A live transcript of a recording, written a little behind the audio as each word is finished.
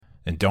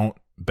and don't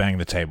bang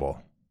the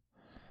table.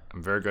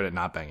 I'm very good at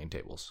not banging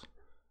tables.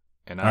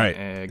 And all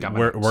right,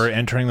 we're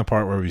entering the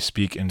part where we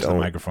speak into the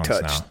microphones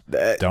now.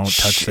 Don't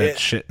touch that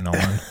shit,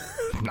 Nolan.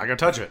 I'm not gonna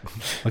touch it.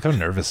 Look how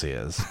nervous he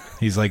is.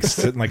 He's like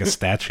sitting like a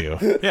statue.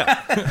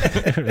 Yeah.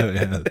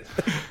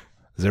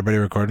 Is everybody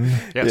recording?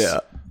 Yes. Yeah.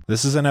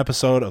 This is an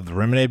episode of the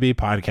Rim and AB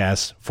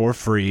podcast for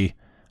free.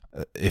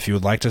 If you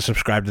would like to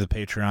subscribe to the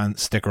Patreon,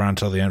 stick around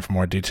till the end for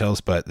more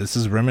details. But this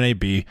is Rim and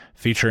AB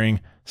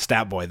featuring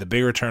Stat Boy, the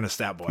big return of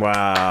Stat Boy.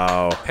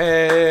 Wow.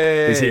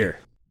 Hey. He's here.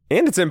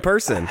 And it's in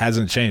person.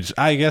 Hasn't changed.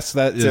 I guess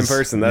that is... It's in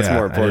person. That's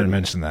more important. I didn't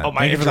mention that. Oh, my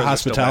Thank you for the intros are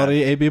still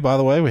hospitality, AB, by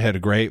the way. We had a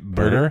great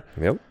burger.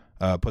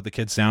 Yep. Put the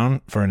kids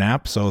down for a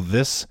nap. So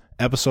this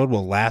episode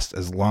will last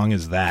as long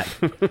as that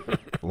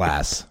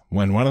lasts.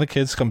 When one of the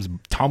kids comes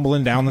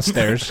tumbling down the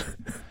stairs...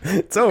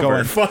 It's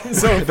over.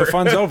 Fun's over. The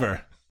fun's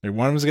over.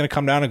 One of them's going to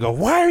come down and go,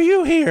 why are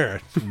you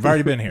here? We've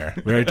already been here.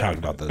 We already talked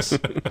about this.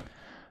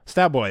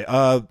 Stat Boy,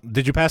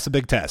 did you pass the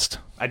big test?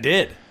 I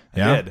did.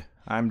 Yeah? I did.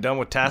 I'm done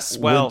with tests.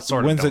 Well,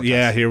 sort of. When's done it? with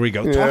Yeah, tests. here we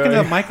go. Talking to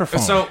the microphone.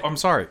 So, I'm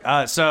sorry.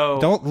 So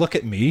Don't look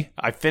at me.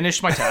 I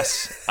finished my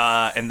tests,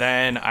 and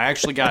then I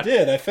actually got...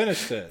 I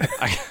finished it.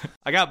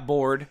 I got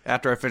bored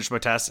after I finished my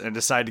tests and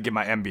decided to get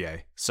my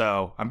MBA.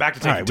 So I'm back to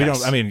All taking right,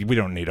 tests. we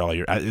don't need all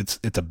your... It's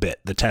a bit.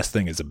 The test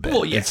thing is a bit.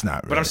 Well, yeah, it's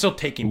not but really. I'm still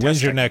taking tests.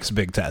 When's your next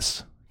big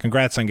test?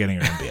 Congrats on getting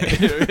your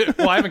MBA.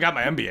 Well, I haven't got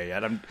my MBA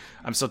yet.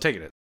 I'm still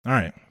taking it. All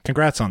right.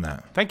 Congrats on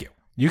that. Thank you.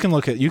 You can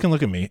look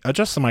at me.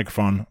 Adjust the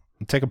microphone.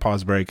 Take a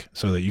pause break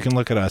so that you can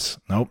look at us.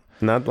 Nope.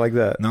 Not like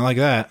that. Not like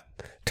that.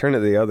 Turn it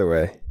the other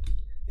way.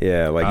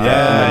 Yeah, like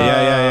that.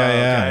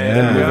 Yeah.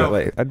 Then move it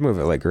like, I'd move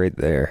it like right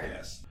there.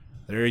 Yes.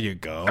 There you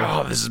go.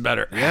 Oh, this is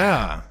better.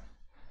 Yeah.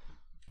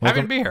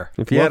 Happy to be here.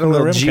 If you had a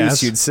Welcome to little Rimcast.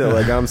 juice, you'd sit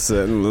like I'm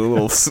sitting. A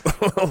little Maybe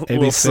sitting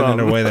in a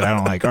something. way that I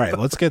don't like. All right,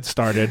 let's get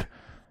started.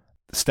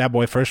 Stat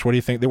Boy first. What do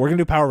you think? We're going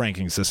to do power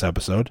rankings this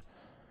episode.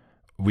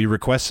 We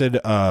requested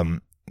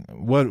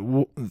what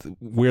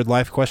weird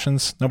life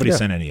questions. Nobody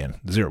sent any in.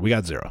 0. We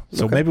got 0.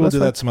 So Okay, maybe we'll that's do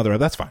fine. that some other.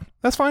 That's fine.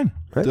 That's fine.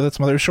 Right. Do that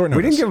some other short notice.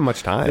 We didn't give him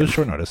much It time. was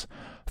short notice.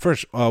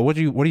 First, what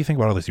do you think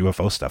about all this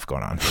UFO stuff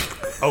going on?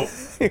 Oh,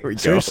 Here we go.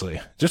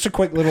 Seriously, just a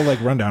quick little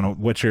rundown of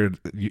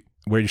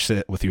where you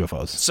sit with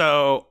UFOs.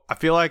 so I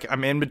feel like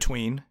I'm in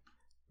between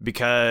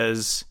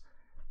because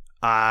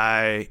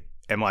I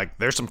am like,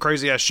 there's some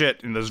crazy ass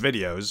shit in those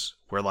videos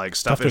where like Tough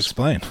stuff to is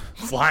explain.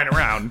 flying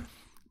around.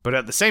 But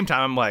at the same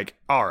time, I'm like,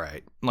 all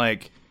right,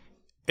 like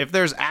if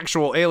there's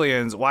actual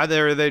aliens, why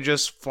are they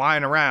just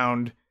flying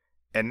around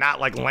and not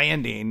like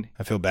landing?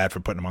 I feel bad for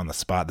putting them on the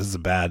spot. This is a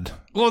bad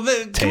Well,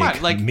 take. come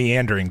on, like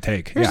meandering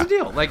take. here's Yeah. the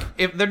deal. Like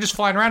if they're just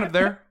flying around up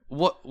there,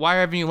 why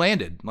haven't you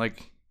landed?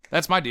 Like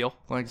that's my deal.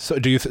 Like So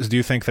do you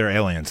think they're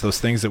aliens? Those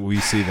things that we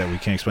see that we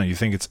can't explain. You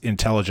think it's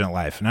intelligent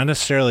life, not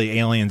necessarily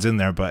aliens in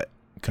there, but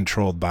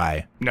controlled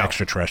by No.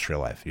 extraterrestrial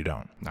life? You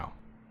don't. no,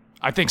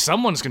 I think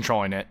someone's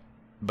controlling it,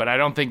 but I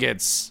don't think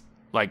it's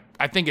like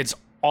I think it's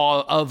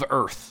all of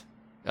Earth.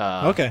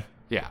 Okay,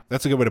 Yeah.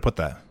 that's a good way to put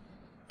that.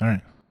 All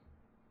right.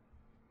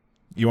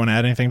 You want to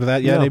add anything to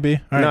that yet, No. AB? All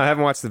right. No, I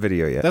haven't watched the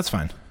video yet. That's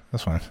fine.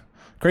 That's fine.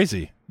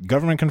 Crazy.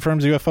 Government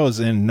confirms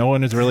UFOs, and no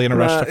one is really in a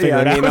rush to figure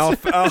it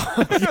out.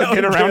 I'll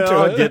get around to it.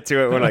 I'll get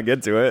to it when I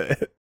get to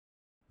it.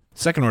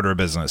 Second order of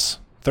business.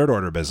 Third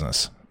order of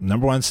business.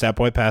 Number 1, Stat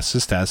Boy passed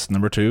his test.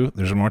 Number 2,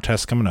 there's more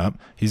tests coming up.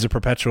 He's a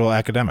perpetual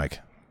academic.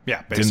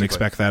 Yeah. Basically. Didn't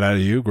expect that out of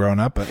you growing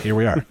up, but here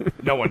we are.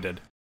 No one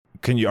did.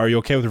 Are you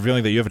okay with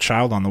revealing that you have a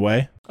child on the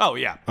way? Oh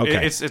yeah.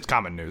 Okay. It's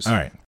common news. All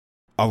right.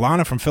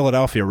 Alana from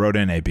Philadelphia wrote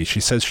in, AB. She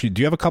says, do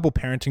you have a couple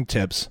parenting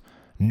tips,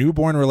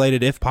 newborn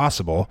related if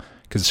possible,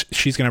 because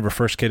she's going to have her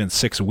first kid in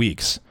 6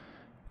 weeks,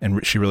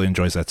 and she really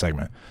enjoys that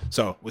segment.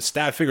 So with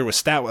Stat,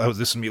 this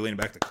is me leaning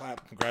back to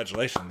clap.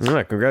 Congratulations. All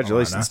right,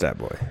 congratulations, Alana. Stat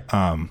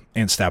Boy.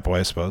 And Stat Boy,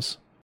 I suppose.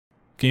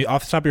 Can you,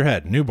 off the top of your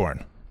head,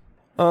 newborn,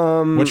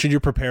 what should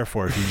you prepare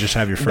for if you just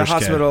have your first the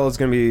hospital kid? is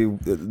going to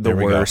be the There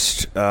we go.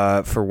 worst.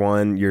 For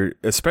one,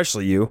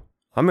 especially you.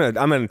 I'm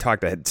gonna talk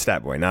to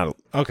Stat Boy, not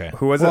Okay.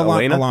 who was it?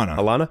 Alana.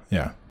 Alana.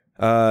 Yeah.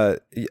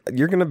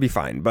 You're gonna be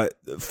fine, but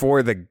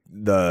for the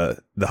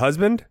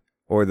husband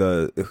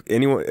or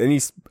any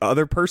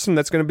other person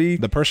that's gonna be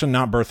The person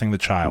not birthing the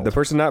child. the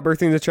person not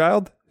birthing the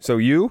child. So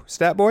you,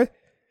 Stat Boy.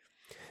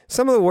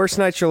 Some of the worst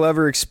nights you'll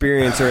ever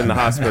experience are in the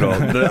hospital.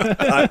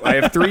 I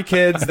have 3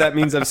 kids. That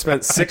means I've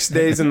spent 6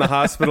 days in the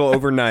hospital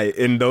overnight.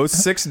 And those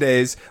 6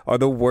 days are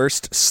the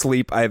worst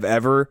sleep I've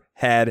ever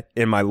had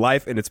in my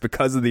life. And it's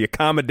because of the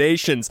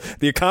accommodations.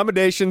 The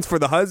accommodations for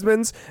the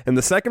husbands and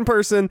the second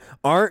person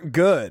aren't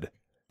good.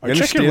 You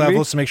Check your understand me?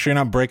 levels to make sure you're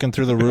not breaking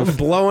through the roof.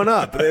 Blowing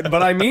up,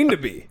 but I mean to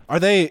be. Are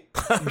they?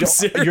 You're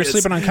Serious.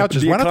 sleeping on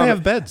couches. The Why don't they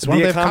have beds? Why don't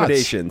the they have cots?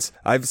 accommodations.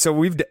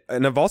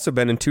 I've also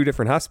been in 2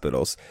 different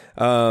hospitals.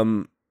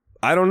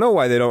 I don't know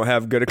why they don't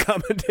have good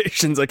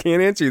accommodations. I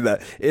can't answer you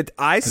that.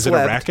 Is it a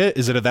racket?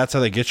 Is it that's how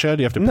they get you?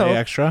 Do you have to pay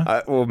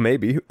extra? Well,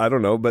 maybe. I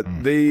don't know. But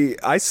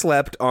I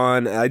slept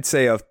on, I'd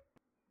say, a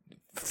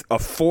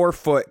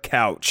 4-foot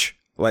couch.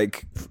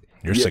 Like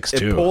You're it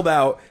 6'2". pulled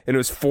out and it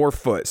was 4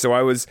 foot. So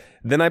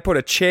I put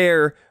a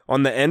chair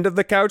on the end of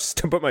the couch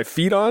to put my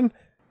feet on.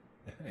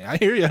 I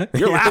hear you.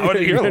 You're loud.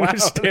 You're You loud.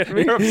 understand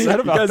me? You're upset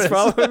about You guys this.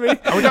 following me?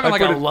 Are we talking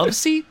like a love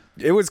seat?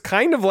 It was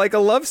kind of like a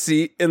love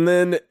seat, and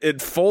then it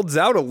folds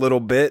out a little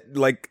bit,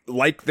 like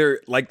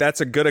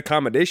that's a good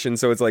accommodation.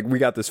 So it's like, we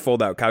got this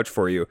fold out couch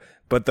for you,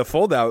 but the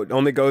fold out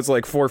only goes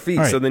like 4 feet,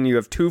 All right. so then you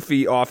have 2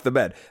 feet off the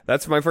bed.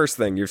 That's my first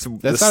thing. That's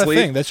not a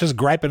thing. That's just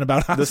griping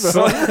about The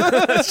hospital.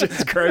 That's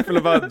just griping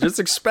about. Just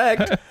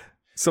expect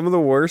some of the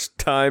worst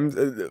times,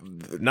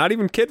 not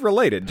even kid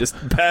related, just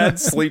bad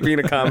sleeping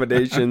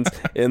accommodations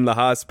in the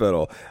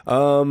hospital.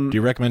 Do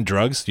you recommend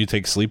drugs? Do you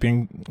take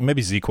sleeping?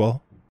 Maybe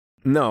ZQL.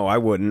 No, I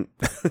wouldn't.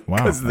 Wow.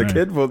 Because the all right.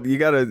 kid will. You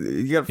gotta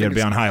You gotta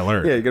be on high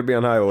alert. Yeah, you gotta be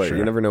on high alert. Sure.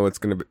 You never know what's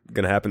gonna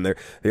happen there.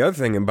 The other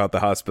thing about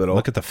the hospital,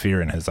 Look at the fear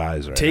in his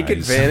eyes right take now.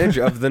 He's- advantage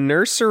of the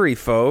nursery,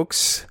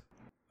 folks.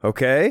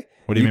 Okay.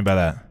 What do you mean by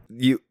that?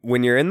 You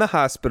when you're in the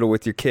hospital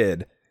with your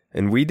kid,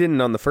 and we didn't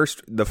on the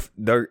first.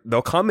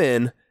 They'll come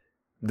in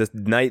the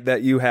night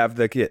that you have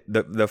the kid,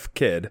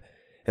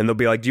 and they'll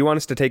be like, "Do you want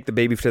us to take the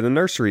baby to the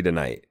nursery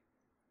tonight?"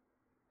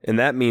 And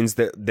that means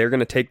that they're going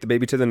to take the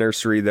baby to the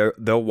nursery.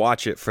 They'll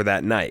watch it for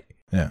that night.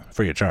 Yeah,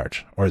 free of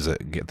charge, or is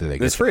it? Do they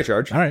get It's free of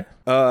charge. All right,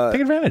 take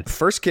advantage.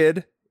 First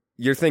kid,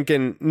 you're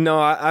thinking, no,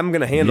 I'm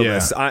going to handle Yeah.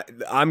 this.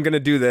 I'm going to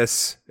do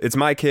this. It's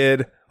my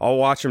kid. I'll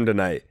watch him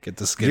tonight. Get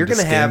the skin. You're to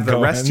going to skin have the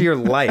going. rest of your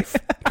life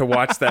to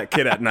watch that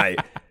kid at night.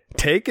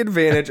 Take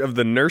advantage of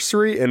the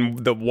nursery and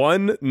the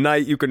one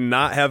night you can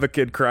not have a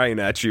kid crying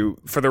at you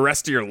for the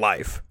rest of your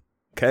life.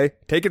 Okay?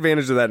 Take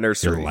advantage of that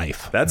nursery. Your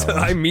life. That's No.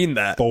 I mean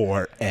that.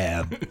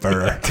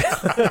 forever.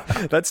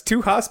 That's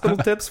 2 hospital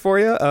tips for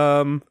you.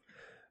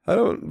 I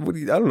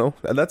don't know.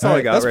 That's all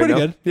I got That's right pretty now.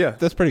 good. Yeah.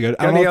 That's pretty good.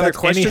 Got I don't any know if other that's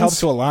any questions?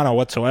 help to Alana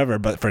whatsoever,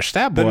 but for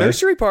Stab The Boy,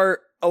 nursery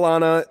part,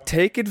 Alana,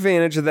 take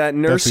advantage of that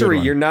nursery.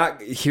 one. You're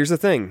not. Here's the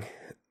thing.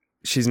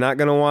 She's not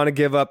going to want to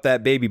give up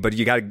that baby, but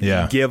you got to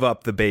Yeah. give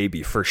up the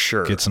baby for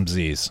sure. get some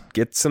Z's.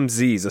 Get some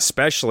Z's,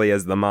 especially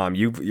as the mom.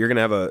 You're going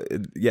to have a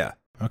yeah.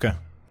 Okay.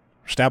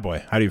 Stab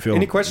Boy, how do you feel?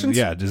 Any questions?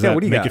 Yeah, does Yeah, that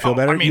what do you make got? you feel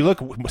better? I mean- you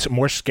look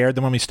more scared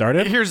than when we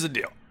started. Here's the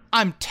deal.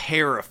 I'm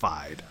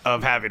terrified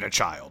of having a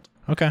child.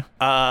 Okay.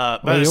 But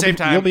at Well, the you'll same be,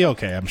 time, you'll be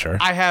okay, I'm sure.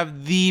 I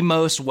have the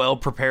most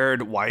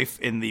well-prepared wife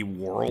in the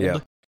world. Yeah.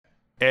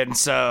 And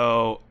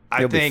so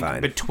I You'll be think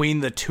fine. between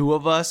the two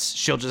of us,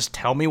 she'll just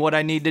tell me what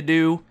I need to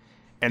do.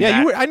 And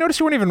Yeah, that, I noticed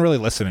you weren't even really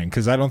listening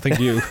because I don't think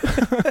you.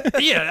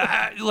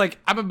 yeah,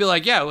 I'm gonna be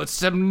like, yeah, let's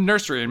send him to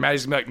nursery, and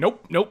Maddie's gonna be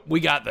like, nope, we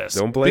got this.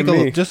 Don't blame Speak a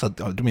me. little,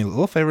 just do me a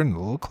little favor and a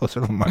little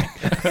closer to the mic.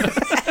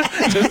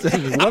 just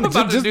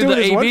about to do the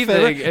this one AB favor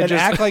thing and and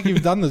just- act like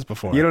you've done this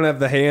before. You don't have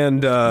the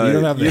hand.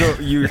 don't have the-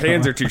 Your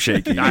hands are too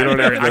shaky. You don't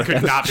have I the,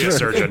 could not be a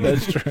surgeon.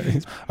 That's true.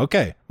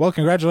 Okay. Well,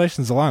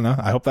 congratulations,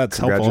 Alana. I hope that's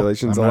helpful.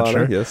 Congratulations, I'm not Alana.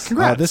 sure.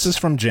 Yes. This is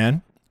from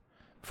Jen.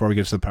 Before we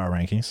get to the power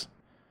rankings,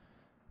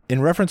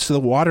 in reference to the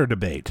water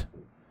debate,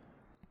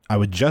 I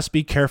would just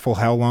be careful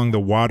how long the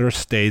water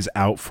stays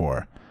out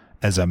for.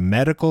 As a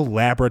medical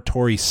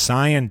laboratory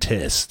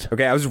scientist,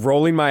 Okay, I was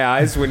rolling my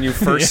eyes when you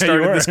first Yeah, you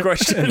started were. this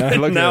question. I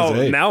looked at it,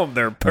 hey, now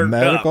they're a perked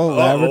medical up.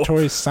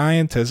 laboratory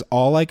scientist,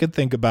 all I could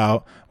think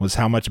about was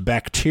how much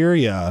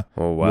bacteria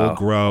Oh, wow. will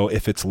grow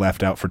if it's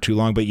left out for too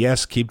long. But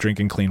yes, keep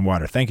drinking clean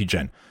water. Thank you,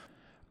 Jen.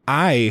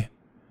 I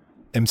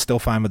am still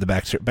fine with the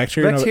bacteria.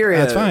 Bacteria-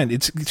 That's fine.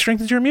 It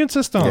strengthens your immune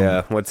system.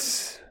 Yeah,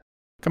 what's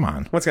Come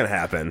on. gonna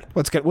happen?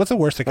 What's the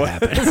worst that can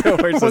happen? What's the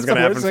worst that's the gonna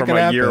happen worst that from can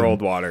a happen?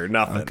 year-old water?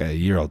 Nothing. Okay,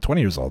 year-old, 20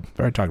 years old.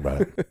 Already talked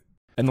about it.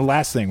 And the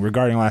last thing,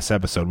 regarding last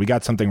episode, we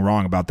got something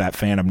wrong about that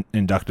fan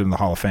inducted in the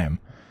Hall of Fame.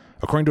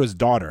 According to his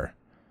daughter,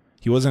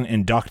 he wasn't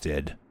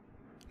inducted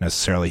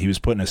necessarily. He was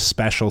put in a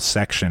special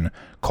section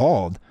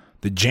called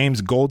the James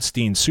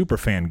Goldstein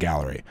Superfan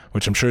Gallery,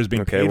 which I'm sure is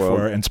being paid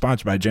for and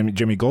sponsored by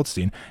Jimmy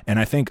Goldstein. And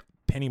I think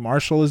Penny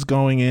Marshall is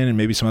going in and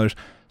maybe some others.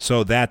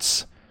 So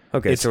that's...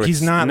 Okay, so he's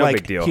it's not no like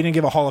big deal. he didn't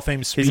give a Hall of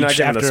Fame speech not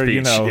giving a after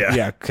speech,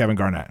 yeah. Kevin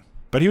Garnett,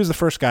 but he was the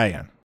first guy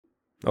in.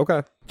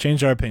 Okay,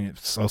 Changed our opinion.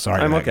 So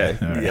sorry. I'm that okay.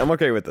 guy. All right. Yeah, I'm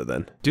okay with it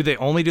then. Do they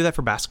only do that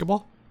for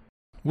basketball?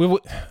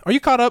 Are you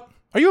caught up?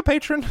 Are you a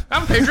patron?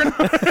 I'm a patron.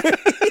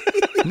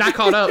 Not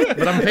caught up,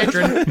 but I'm a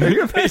patron. Are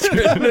you a patron?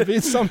 That'd be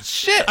some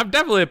shit. I'm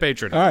definitely a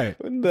patron. All right.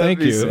 Wouldn't that Thank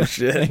be you. some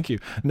shit? Thank you.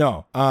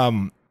 No.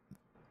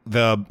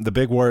 The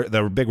big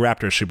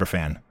Raptors super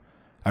fan.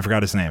 I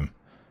forgot his name.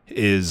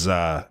 He's in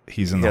the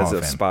He Hall has of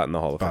a Fame. spot in the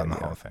Hall of Spot Fame. in the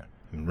yeah. Hall of Fame.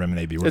 Rem and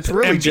AB were It's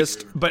really MB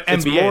just, but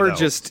it's NBA more though.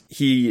 just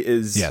he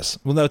is. yes.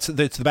 Well, no, it's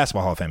the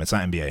Basketball Hall of Fame. It's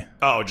not NBA.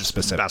 Oh, just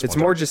Specific. basketball. It's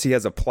more just he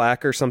has a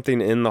plaque or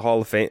something in the Hall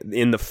of Fame,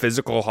 in the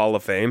physical Hall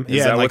of Fame. Is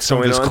Yeah, that and, like what's some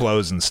of going his on?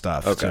 clothes and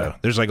stuff. Okay. Too.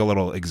 There's like a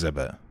little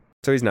exhibit.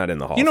 So he's not in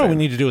the Hall. You know of what we Fame.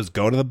 need to do is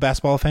go to the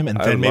Basketball Hall of Fame and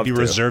I then would maybe love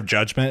to. reserve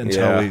judgment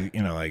until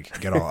Yeah. we,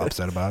 get all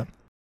upset about it.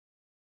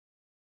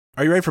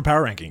 Are you ready for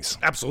power rankings?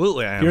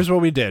 Absolutely, I am. Here's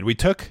what we did.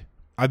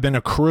 I've been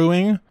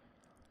accruing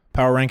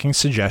power ranking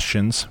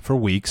suggestions for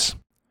weeks.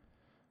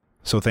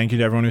 So thank you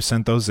to everyone who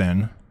sent those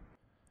in.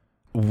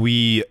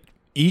 We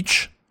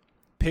each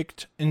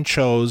picked and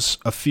chose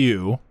a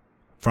few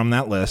from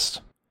that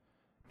list,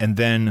 and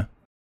then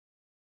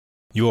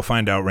you will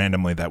find out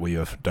randomly that we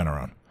have done our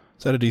own.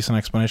 Is that a decent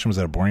explanation? Was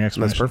that a boring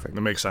explanation? That's perfect.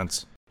 That makes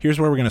sense. Here's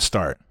where we're going to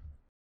start.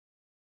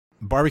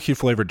 Barbecue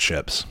flavored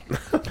chips.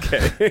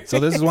 Okay.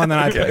 So this is one that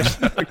I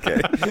picked.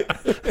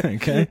 Okay.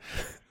 Okay.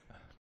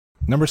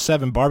 Number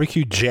 7,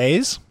 barbecue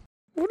J's.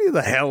 What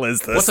the hell is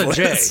this? What's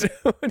a J? list?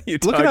 What are you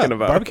Look it up. talking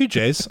about? Barbecue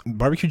J's.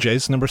 Barbecue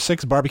J's. Number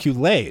 6, barbecue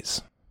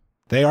Lay's.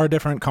 They are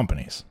different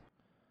companies.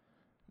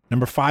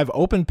 Number 5,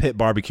 open pit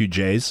barbecue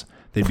J's.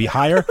 They'd be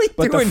higher,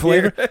 but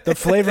the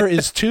flavor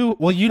is too.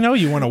 Well, you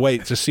want to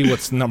wait to see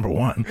what's number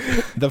 1.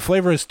 The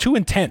flavor is too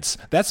intense.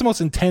 That's the most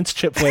intense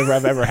chip flavor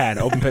I've ever had.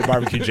 Open pit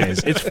barbecue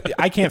J's.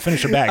 I can't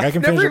finish a bag. I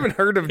can Never finish. even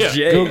heard of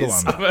J's. Google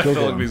them. I'm going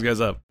to look these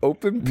guys up.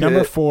 Open pit.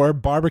 Number 4,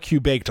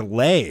 barbecue baked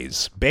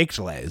Lay's. Baked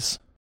Lay's.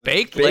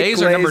 Baked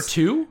Lay's are number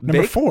 2?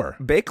 Number 4.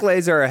 Baked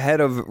Lay's are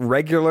ahead of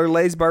regular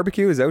Lay's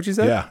barbecue. Is that what you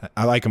said? Yeah,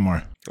 I like them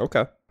more.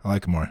 Okay. I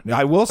like them more.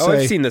 I will say. Oh,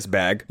 I've seen this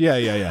bag. Yeah.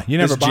 You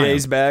never This buy 'em.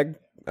 J's bag.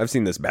 I've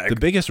seen this bag. The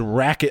biggest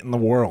racket in the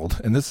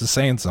world, and this is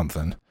saying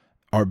something,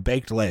 are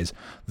baked Lay's.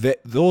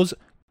 Those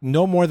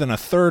no more than a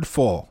third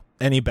full,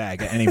 any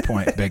bag at any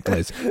point, baked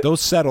Lay's. Those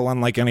settle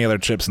unlike any other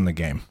chips in the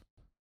game.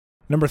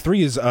 Number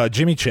 3 is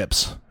Jimmy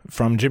Chips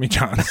from Jimmy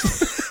John's.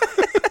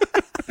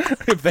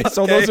 If they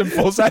sold those in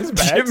full-size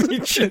bags.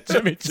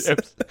 Jimmy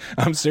Chips.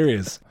 I'm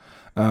serious.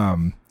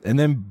 And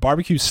then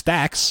barbecue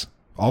Stacks,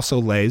 also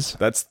Lay's.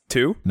 That's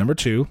 2? Number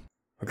 2.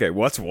 Okay,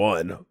 what's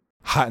 1?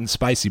 Hot and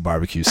spicy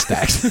barbecue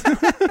Stacks,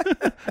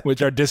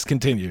 which are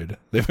discontinued.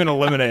 They've been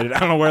eliminated. I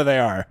don't know where they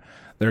are.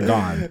 They're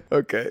gone.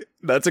 Okay,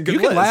 that's a good You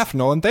list. can laugh,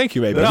 Nolan. Thank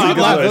you, baby. No, That's a I'm,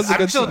 good laughing. list. That's a I'm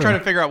good still story. trying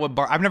to figure out what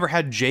bar. I've never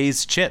had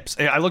Jay's chips.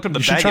 I looked up the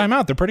You should bag. try them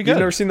out. They're pretty You've good.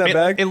 never seen that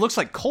bag? It looks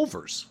like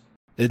Culver's.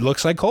 It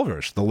looks like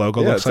Culver's. The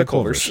logo Yeah, looks it's like like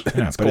Culver's. Culver's.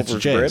 Yeah, It's but Culver's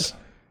it's Jay's.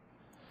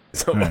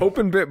 So Right.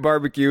 open pit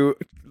barbecue.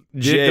 The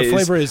Jay's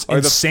flavor is are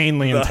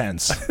insanely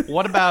intense.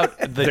 What about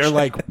the?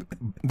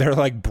 They're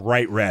like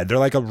bright red. They're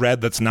like a red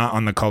that's not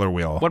on the color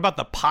wheel. What about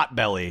the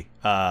Potbelly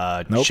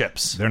Nope.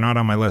 chips? They're not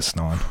on my list,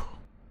 Nolan.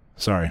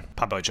 Sorry.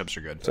 Potbelly chips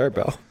are good. Sorry,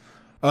 pal.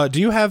 Do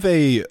you have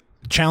a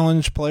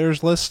challenge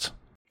players list?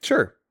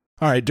 Sure.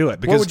 All right, do it. What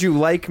Because would you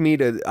like me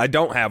to? I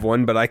don't have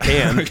one, but I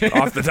can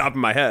off the top of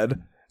my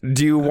head.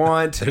 Do you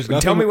want?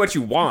 Tell me what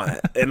you want,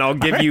 and I'll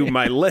give you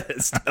my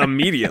list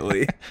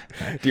immediately.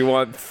 Do you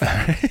want?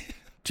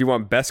 Do you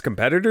want best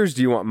competitors?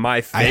 Do you want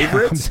my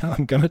favorites?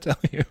 I'm going to tell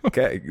you.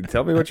 Okay,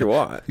 tell me what you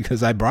want.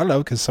 Because I brought it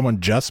up because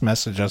someone just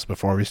messaged us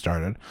before we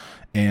started,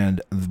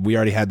 and we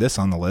already had this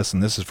on the list,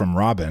 and this is from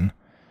Robin,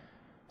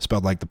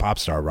 spelled like the pop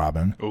star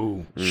Robin.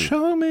 Ooh.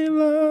 Show me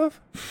love.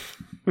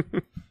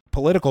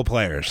 Political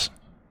players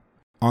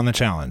on the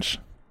challenge.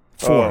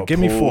 4. Give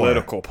me 4.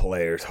 Political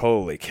players.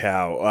 Holy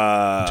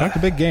cow. Talked a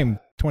big game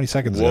 20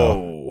 seconds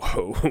ago.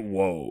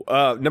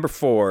 Whoa. Number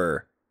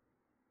 4,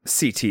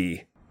 CT.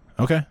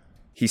 Okay.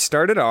 He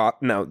started off,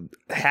 now,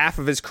 half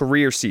of his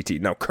career CT.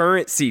 Now,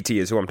 current CT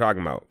is who I'm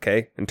talking about,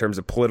 okay? In terms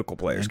of political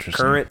players.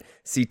 Interesting. Current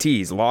CT.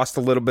 He's lost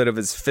a little bit of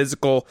his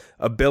physical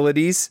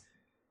abilities,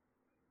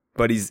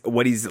 but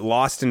what he's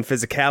lost in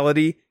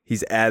physicality,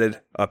 he's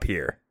added up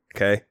here,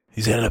 okay?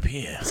 He's ended up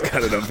here. He's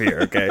got it up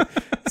here, okay?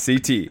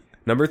 CT.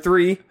 Number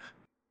 3,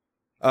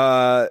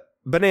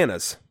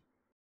 bananas.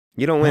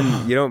 You don't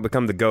win. You don't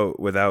become the GOAT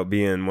without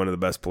being one of the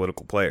best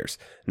political players.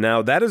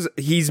 Now,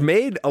 he's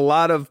made a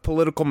lot of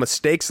political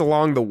mistakes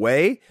along the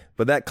way,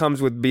 but that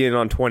comes with being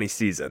on 20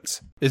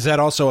 seasons. Is that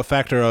also a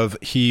factor of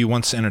he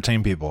wants to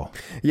entertain people?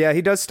 Yeah,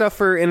 he does stuff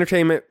for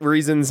entertainment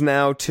reasons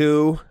now,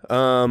 too.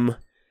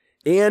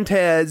 And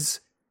has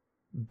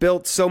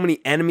built so many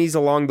enemies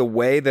along the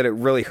way that it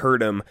really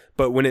hurt him.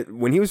 But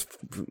when he was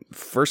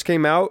first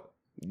came out,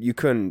 you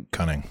couldn't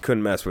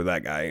mess with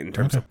that guy in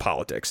terms of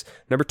politics.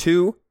 Number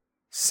 2,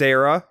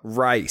 Sarah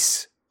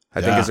Rice,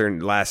 I think is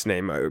her last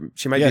name.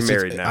 She might be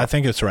married now. I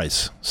think it's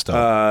Rice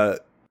still.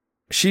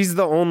 She's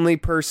the only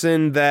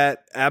person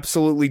that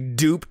absolutely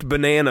duped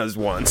Bananas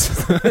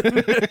once.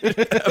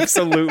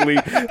 Absolutely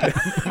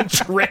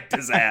tricked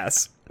his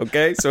ass.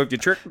 Okay, so if you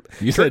trick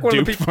said one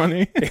of duped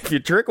funny. if you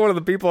trick one of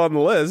the people on the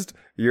list,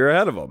 you're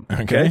ahead of them.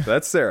 Okay.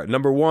 That's Sarah.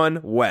 Number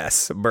 1,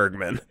 Wes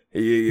Bergman.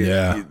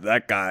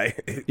 That guy.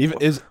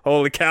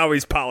 Holy cow,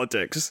 he's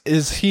politics.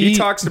 He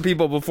talks to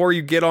people before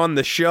you get on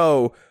the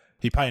show.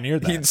 He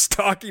pioneered that. He's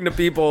talking to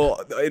people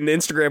in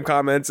Instagram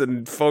comments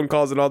and phone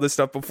calls and all this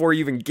stuff before you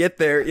even get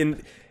there.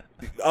 And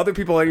other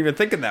people aren't even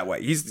thinking that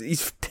way.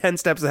 He's 10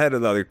 steps ahead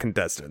of the other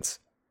contestants.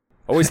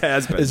 Always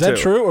has been. Is that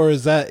true, or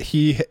is that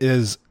he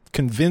is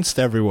convinced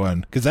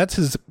everyone? Because that's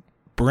his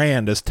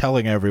brand, is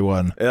telling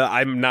everyone.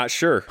 I'm not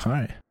sure. All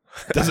right.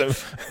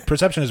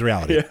 Perception is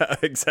reality. Yeah,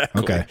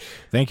 exactly. Okay.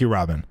 Thank you,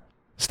 Robin.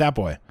 Stat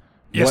Boy.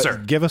 Yes, sir.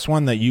 Give us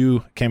one that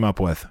you came up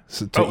with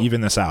to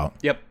even this out.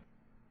 Yep.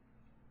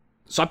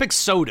 So I picked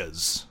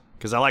sodas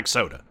because I like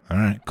soda. All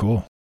right,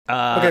 cool.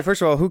 Okay,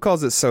 first of all, who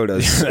calls it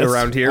sodas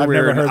around here? I've We're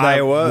never in heard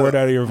Iowa. that word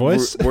out of your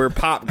voice. We're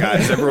pop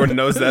guys. Everyone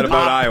knows that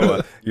about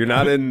Iowa. You're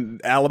not in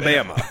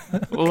Alabama.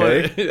 Okay?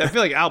 Well, I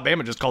feel like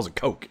Alabama just calls it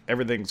Coke.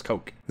 Everything's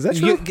Coke. Is that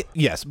true?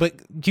 Yes, but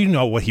you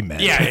know what he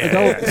meant. Yeah.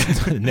 Don't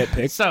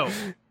nitpick. So,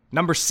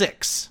 number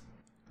 6,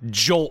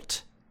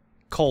 Jolt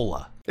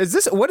Cola.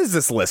 What is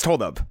this list?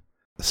 Hold up.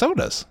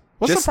 Sodas.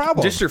 What's the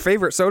problem? Just your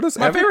favorite sodas?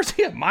 My ever? favorite,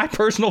 yeah, my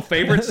personal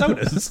favorite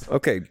sodas.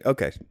 Okay.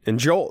 And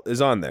Jolt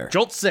is on there.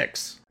 Jolt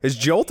 6. Is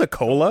Jolt a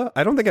cola?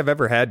 I don't think I've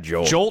ever had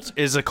Jolt. Jolt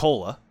is a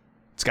cola.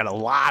 It's got a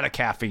lot of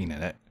caffeine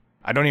in it.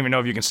 I don't even know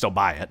if you can still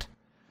buy it.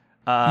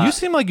 You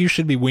seem like you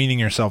should be weaning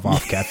yourself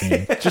off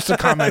caffeine. Just a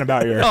comment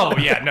about your Oh,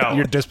 yeah, no.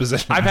 your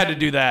disposition. I've had to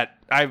do that.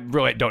 I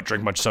really don't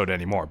drink much soda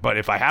anymore. But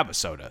if I have a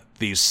soda,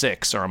 these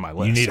 6 are on my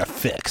list. You need a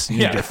fix. You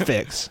need Yeah. a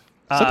fix.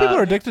 Some people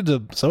are addicted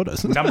to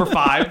sodas. Number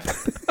 5.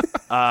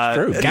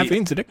 True.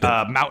 Caffeine's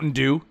addictive. Mountain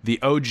Dew, the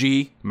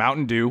OG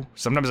Mountain Dew.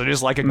 Sometimes I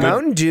just like a good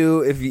Mountain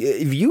Dew, if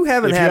you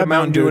haven't If you had a have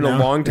Mountain Dew in a now,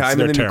 long time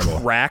they're and then terrible.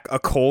 you crack a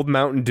cold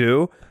Mountain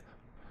Dew,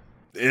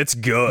 it's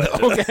good.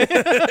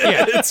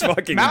 Yeah. It's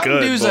fucking Mountain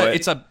good, Dew's boy.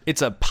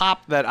 it's a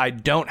pop that I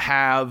don't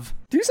have.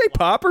 Do you say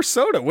pop or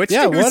soda? Which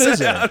Yeah, do you what say?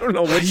 is it? I don't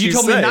know what You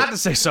told me say. not to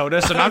say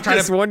soda, so now I'm I'm trying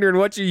just to. wondering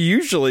what you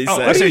usually Oh,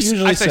 say. I say-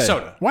 usually say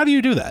soda. Why do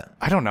you do that?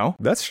 I don't know.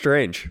 That's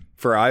strange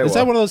for Iowa. Is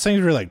that one of those things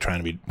where you're like trying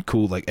to be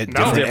cool, like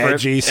different, Different.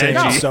 edgy, saying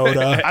Edgy.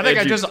 soda? I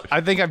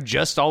think I've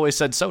just always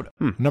said soda.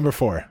 Number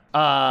 4.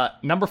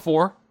 Number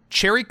 4,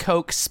 cherry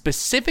Coke,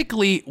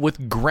 specifically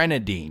with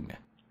grenadine.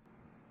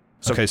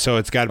 Okay, so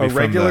it's got to be a from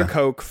regular the,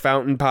 Coke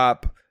fountain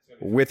pop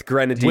with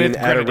grenadine With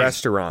at a grenadine.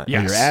 restaurant?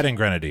 Yeah. You're Yes. adding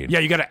grenadine. Yeah,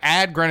 you got to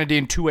add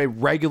grenadine to a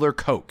regular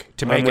Coke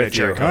to make I'm it a with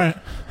cherry you. Coke. All right.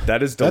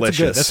 That is That's a delicious.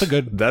 good- that's a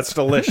good- That's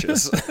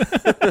delicious.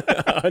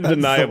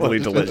 Undeniably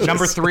delicious.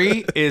 Number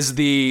 3 is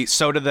the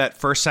soda that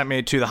first sent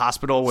me to the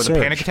hospital with Surge.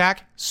 a panic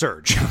attack.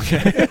 Surge.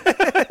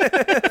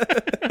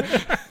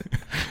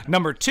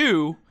 Number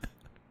 2,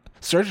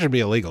 Surge should be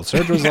illegal.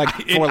 Surge was like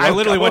I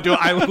literally went to the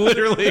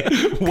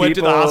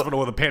People- hospital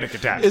with a panic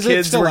attack. Is it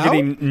Kids still were out?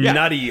 getting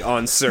nutty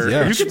on Surge.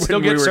 Yeah. You can still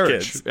when we get were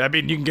Surge. kids. I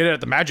mean, you can get it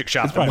at the magic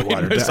shop that probably we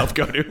watered myself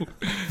go to.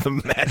 the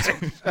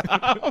magic.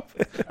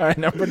 All right,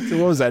 number 2.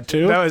 What was that?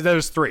 2? That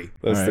was 3.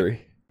 Those All right.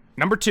 three.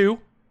 Number 2,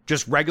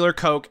 just regular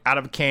Coke out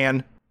of a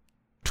can,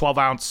 12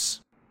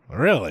 ounce.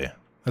 Really?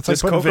 That's like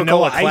Just putting Coca-Cola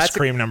vanilla ice Classic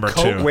cream number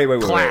Coke- 2.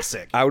 Wait.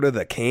 Classic. Out of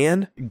the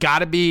can?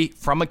 Gotta be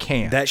from a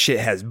can. That shit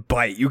has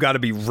bite. You got to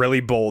be really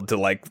bold to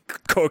like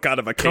Coke out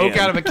of a can. Coke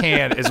out of a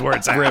can is where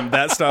it's at. Grim,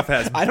 that stuff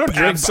has. I don't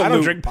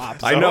drink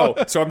pop, I so- know,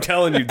 so I'm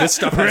telling you, this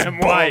stuff has Grim,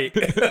 bite.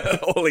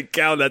 Holy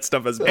cow, that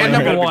stuff has bite. And You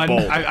number gotta be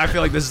 1, bold. I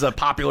feel like this is a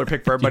popular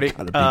pick for everybody.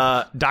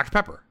 Dr.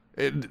 Pepper.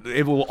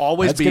 It will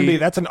always That's gonna be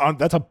that's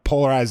a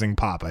polarizing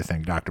pop. I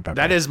think Dr Pepper.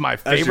 That is my your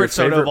favorite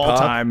soda favorite of all pop?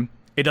 time.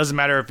 It doesn't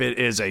matter if it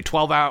is a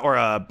 12-ounce or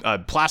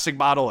a plastic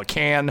bottle, a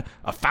can,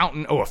 a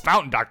fountain. Oh, a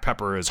fountain Dr.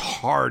 Pepper is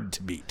hard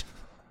to beat.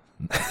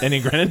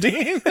 any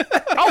grenadine.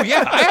 Oh,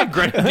 yeah. I have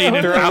grenadine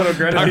in Throw a little fountain.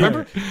 grenadine. I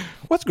remember.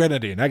 What's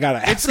grenadine? I gotta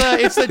ask.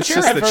 It's the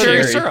cherry, the cherry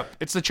cherry. syrup.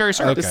 It's the cherry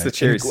syrup. Okay. It's the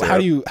cherry And syrup. how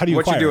do you What you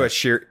acquire do it?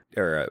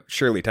 a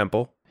Shirley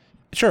Temple?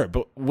 Sure,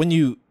 but when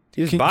you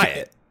You just buy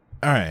it.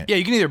 All right. Yeah,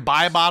 you can either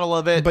buy a bottle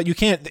of it. But you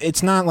can't.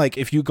 It's not like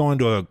if you go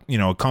into a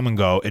a come and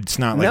go. It's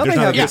not like Now there's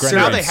they not have a yeah, big the now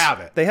grenadine. they have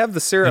it. They have the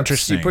syrups.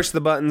 Interesting. You push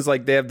the buttons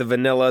like they have the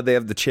vanilla, they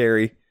have the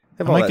cherry. They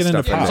have I all might that get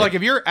into stuff in pop. It's there. like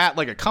if you're at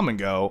like a come and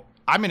go,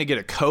 I'm gonna get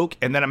a Coke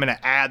and then I'm gonna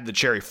add the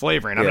cherry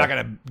flavoring. I'm Yeah. not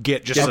gonna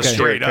get just Okay. a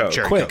straight up Coke.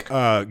 cherry Quick,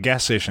 Coke.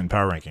 gas station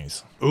power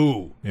rankings.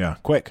 Ooh, Yeah,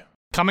 quick.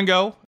 come and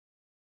go.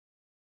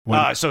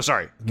 When- So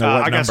sorry. No,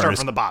 what I gotta start numbers?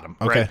 from the bottom.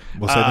 Okay, right?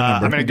 we'll say the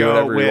number. I'm gonna You do go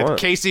whatever you with want.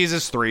 Casey's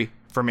is 3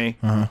 for me.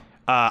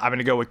 I'm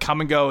gonna go with come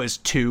and go is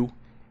 2,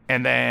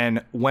 and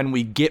then when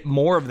we get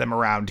more of them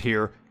around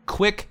here,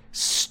 Quick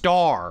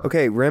Star.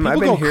 Okay, Rim, People I've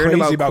been go hearing crazy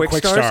about about Quick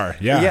Quick Stars. Star,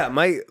 yeah. Yeah,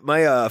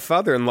 my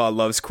father-in-law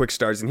loves Quick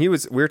Stars, and we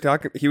were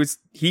talking.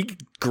 He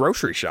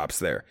grocery shops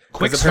there. 'Cause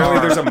Quick apparently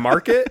Star. there's a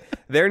market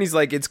there, and he's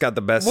like, it's got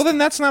the best. Well, then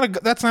that's not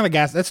a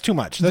gas. That's too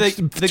much. That's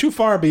The- too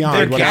far beyond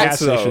their what a gas gas,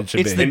 though, station should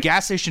It's be. the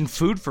gas station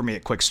food for me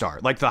at Quick Star,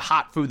 like the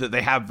hot food that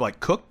they have like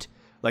cooked,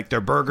 like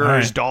their burgers,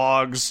 right.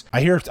 dogs.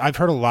 I've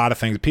heard a lot of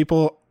things.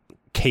 People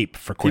cape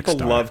for Quick People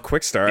Star. love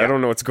Quick Star. I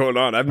don't know what's going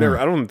on. I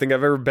don't think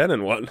I've ever been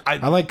in one. I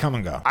like come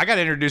and go. I got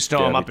introduced to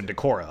them up in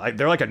Decorah.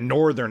 They're like a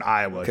northern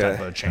Iowa type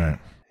of chain. Right.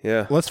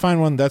 Yeah. Let's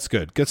find one that's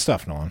good. Good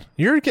stuff, Nolan.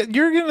 You're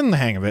getting the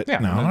hang of it. Yeah,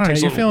 No, it all right,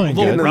 takes a you're feeling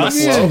little good. rust.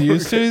 He's getting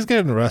used to. He's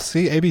getting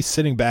rusty. AB's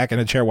sitting back in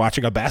a chair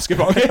watching a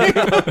basketball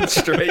game.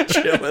 Straight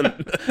chilling.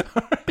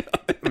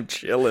 I'm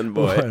chilling,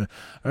 boy.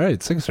 All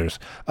right, Sixers.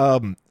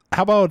 How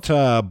about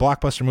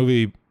Blockbuster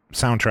movie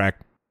soundtrack?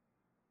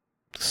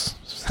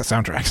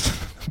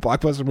 Soundtracks.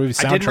 Blockbuster movie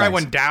soundtracks. I didn't write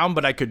one down,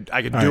 but I could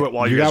All do right, it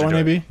while you you guys got are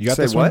one, doing AB? You got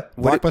Say this what?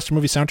 one? What- Blockbuster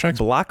movie soundtracks?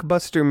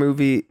 Blockbuster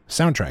movie.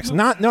 Soundtracks.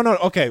 No.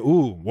 Okay.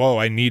 Ooh, whoa.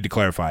 I need to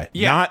clarify.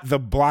 Yeah. Not the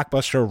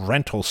Blockbuster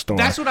rental store.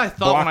 That's what I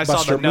thought when I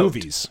saw the Blockbuster note.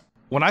 movies.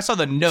 When I saw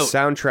the note,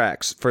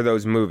 Soundtracks for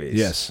those movies.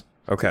 Yes.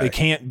 Okay. It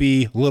can't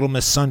be Little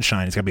Miss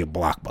Sunshine. It's got to be a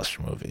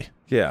Blockbuster movie.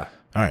 Yeah.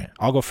 All right.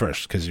 I'll go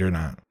first because you're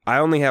not. I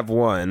only have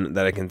one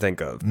that I can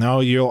think of.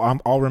 No,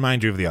 I'll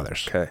remind you of the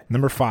others. Okay.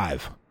 Number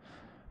 5,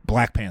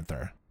 Black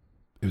Panther.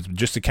 It was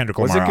just a Kendrick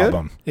Was it Lamar good?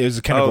 album. It was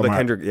a Kendrick Oh, the Lamar.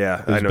 Kendrick.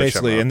 Yeah, It was I know.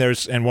 basically,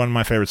 what and one of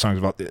my favorite songs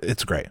about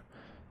it's great.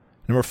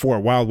 Number 4,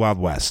 Wild Wild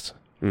West.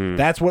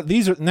 That's what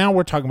these are. Now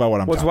we're talking about what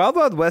I'm was talking. Wild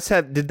Wild West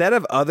did that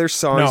have other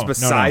songs No.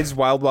 besides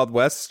Wild Wild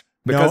West?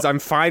 Because No. I'm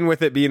fine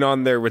with it being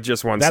on there with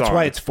just one That's song.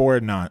 why it's 4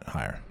 and not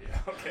higher.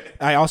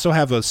 I also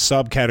have a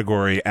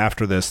subcategory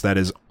after this that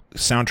is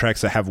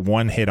soundtracks that have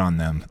one hit on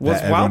them.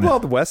 Was that Wild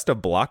everyone- Wild West a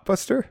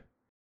blockbuster?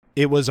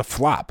 It was a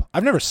flop.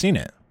 I've never seen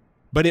it,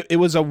 but it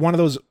was one of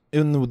those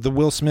in the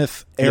Will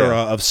Smith era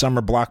of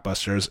summer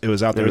blockbusters. It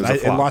was out there. It was a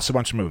It flop. lost a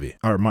bunch of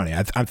money.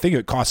 I think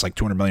it cost like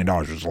 $200 million,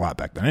 which was a lot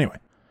back then. Anyway,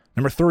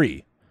 number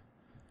 3.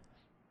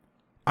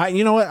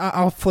 You know what?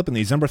 I'll flip in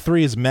these. Number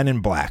 3 is Men in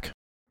Black.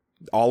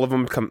 All of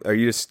them come. Are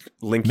you just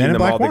linking Men in them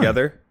Black all 1.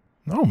 together?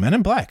 No, Men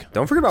in Black.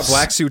 Don't forget about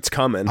Black Suits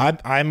Coming.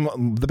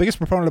 I'm the biggest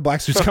proponent of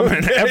Black Suits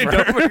Coming ever.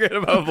 Don't forget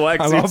about Black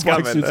I love Suits Black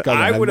Coming. Suits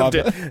Coming. I I would have.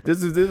 love it.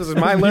 This is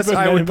my list. But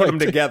I Men would in put them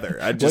Black too. together.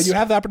 Well, you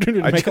have the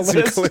opportunity to I make a just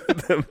list. include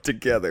them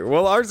together.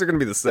 Well, ours are going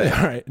to be the same.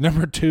 All right,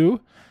 number 2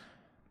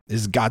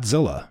 is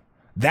Godzilla.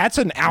 That's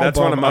an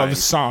album one of mine. of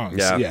songs.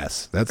 Yeah.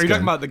 Yes, that's. Are you good.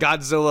 talking about the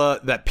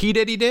Godzilla that P.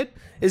 Diddy did?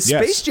 Is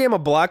Yes. Space Jam a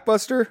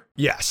blockbuster?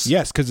 Yes.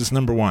 Yes, because it's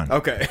number 1.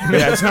 Okay.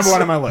 Yeah, it's number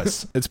 1 on my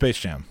list. It's Space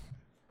Jam.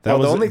 That Well,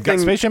 the was only thing-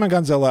 Space Jam and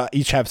Godzilla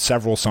each have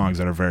several songs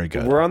that are very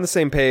good. We're on the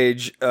same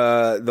page.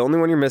 The only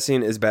one you're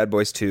missing is Bad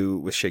Boys 2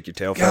 with Shake Your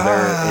Tail Feather.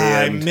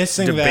 I'm And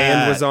missing DeBand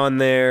that. was on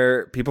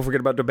there. People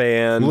forget about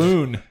DeBand.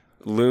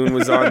 Loon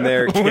was on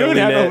there. Killing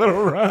had a it.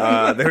 little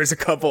run. There's a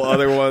couple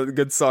other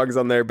good songs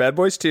on there. Bad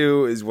Boys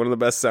 2 is one of the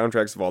best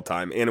soundtracks of all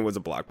time, and it was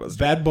a blockbuster.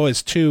 Bad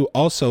Boys 2,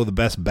 also the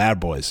best Bad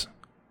Boys.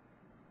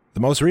 The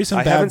most recent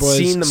I Bad haven't Boys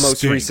seen the most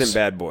stinks. recent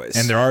Bad Boys.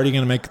 And they're already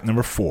going to make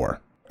number 4.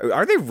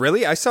 Are they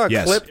really? I saw a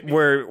Yes. clip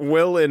where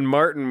Will and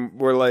Martin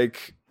were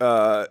like,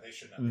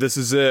 this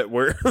is it.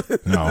 We're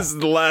No. this is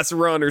the last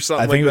run or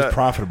something I think like it was that.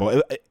 profitable.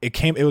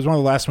 It was one of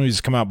the last movies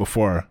to come out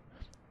before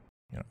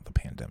the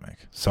pandemic.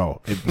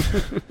 So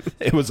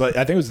it was like, I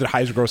think it was the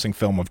highest grossing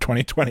film of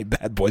 2020,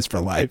 Bad Boys for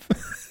Life.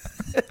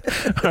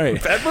 All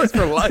right. Bad Boys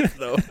for life,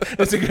 though.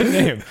 It's a good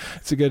name.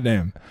 It's a good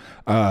name.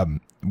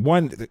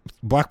 One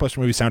blockbuster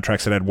movie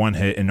soundtracks that had one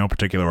hit in no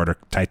particular order: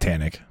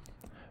 Titanic,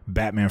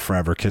 Batman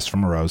Forever, Kiss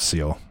from a Rose,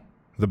 Seal,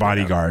 The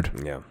Bodyguard,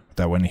 Yeah.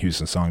 that Whitney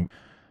Houston song,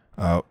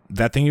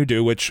 That Thing You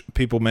Do, which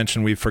people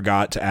mentioned we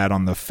forgot to add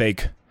on the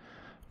fake,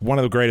 one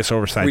of the greatest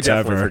oversights We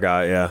definitely ever.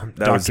 forgot, yeah.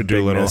 That was Dr. a big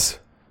Dolittle, miss.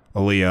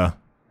 Aaliyah,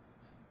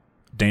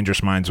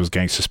 Dangerous Minds was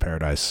Gangsta's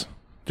Paradise.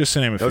 Just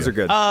to name a few. Those are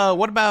good.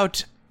 What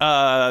about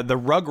the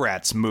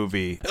Rugrats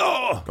movie?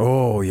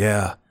 Oh,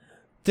 yeah.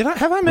 Have I Was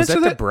that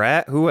mentioned the that?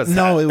 Brat? Who was that?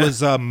 No, it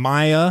was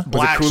Maya,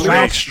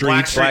 Blackstreet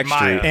Blackstreet.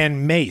 Maya.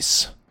 and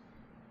Mace.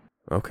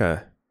 Okay.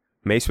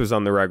 Mace was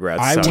on the Rugrats.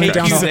 I went soundtrack.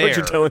 down Is the- that what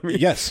you're telling me?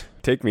 Yes.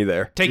 Take me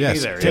there. Take Yes, me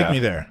there. Take yeah. me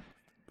there.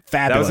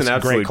 Fabulous. That was an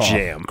absolute Great call.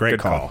 jam. Great Good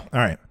call. call. All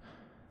right.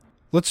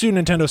 Let's do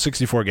Nintendo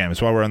 64 games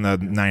while we're on the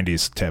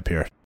 90s tip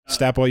here.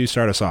 Stapwell, you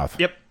start us off.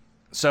 Yep.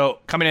 So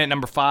coming in at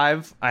number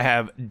 5, I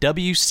have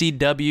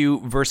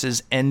WCW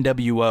versus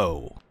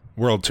NWO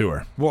World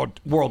Tour. World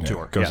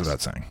Tour. Goes yes.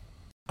 without saying.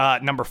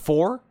 Number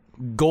 4,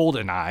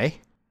 GoldenEye.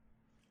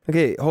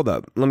 Okay, hold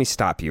up. Let me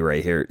stop you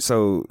right here.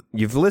 So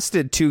you've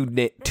listed two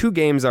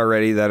games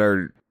already that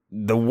are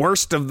the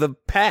worst of the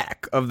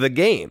pack of the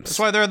games. That's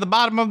why they're at the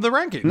bottom of the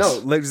rankings. No,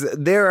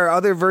 there are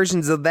other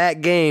versions of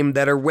that game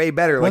that are way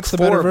better. What's like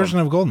the better 4 of them. version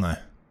of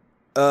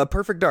GoldenEye?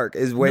 Perfect Dark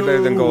is way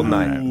better than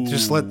GoldenEye.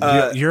 Just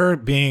let you're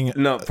being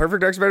No,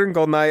 Perfect Dark's better than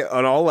GoldenEye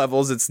on all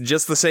levels. It's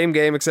just the same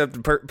game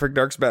except Perfect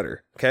Dark's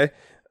better. Okay,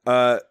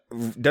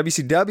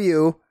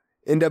 WCW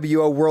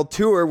NWO World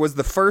Tour was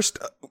the first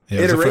Yeah,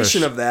 it was the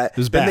iteration first. of that. It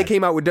was Then they bad.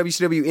 came out with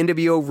WCW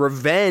NWO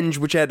Revenge,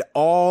 which had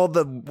all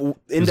the better.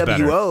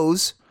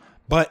 NWOs.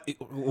 But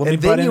let me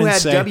And butt then in you and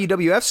had say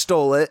WWF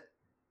stole it,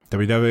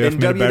 WWF and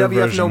made a better WWF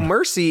version. No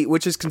Mercy,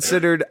 which is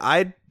considered,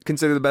 I'd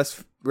consider the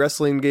best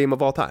wrestling game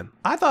of all time.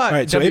 I thought All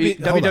right, so hold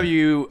on.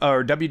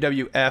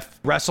 WWF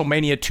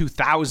WrestleMania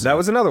 2000. That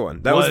was another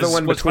one. That was the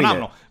one was between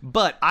phenomenal. it.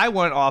 But I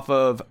went off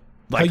of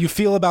How like you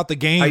feel about the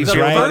games, feel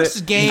the right? about first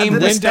it. game. The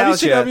when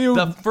nostalgia. WCW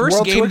The first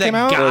World game Tour that came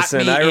out, got Listen,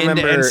 me I into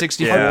remember- N64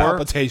 yeah.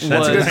 palpitation.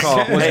 That's a was, good call.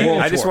 was Hey,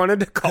 World I just Tour. wanted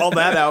to call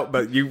that out,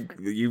 but you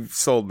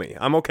sold me.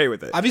 I'm okay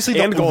with it. Obviously,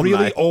 and the GoldenEye.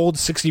 really old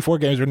 64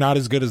 games are not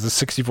as good as the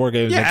 64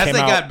 games Yeah, that as came they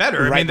out got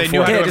better. I right mean, they before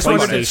knew how to Yeah, I just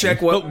wanted to PlayStation.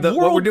 check what But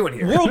we're doing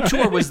here. World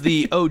Tour was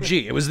the OG.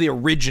 It was the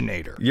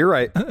originator. You're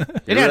right.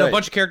 It had a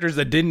bunch of characters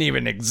that didn't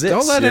even exist.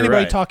 Don't let You're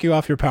anybody right. talk you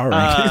off your power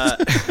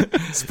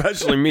rankings.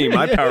 Especially me.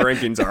 My power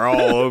rankings are all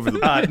over the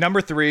place.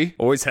 Number 3,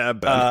 Always have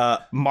been.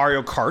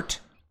 Mario Kart.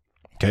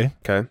 Okay.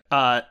 Okay.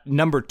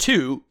 Number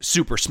 2,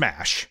 Super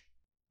Smash.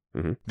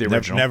 The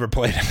original. Never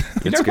played it.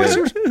 It's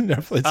good.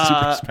 Never played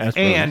Super Smash Bros.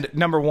 And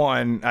number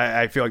 1,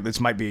 I feel like this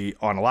might be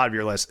on a lot of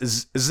your lists,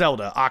 is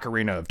Zelda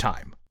Ocarina of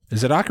Time.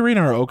 Is it Ocarina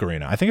or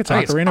Ocarina? I think it's I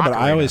think it's Ocarina, but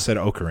I Ocarina. always said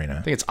Ocarina.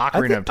 I think it's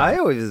Ocarina of I Time.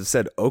 always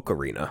said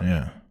Ocarina.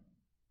 Yeah.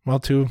 Well,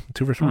 two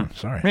versus one.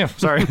 Sorry. Yeah,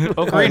 sorry. All right,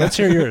 Ocarina. let's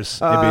hear yours.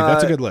 AB.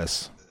 That's a good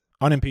list.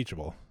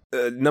 Unimpeachable.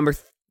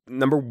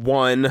 Number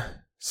 1, Are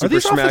Super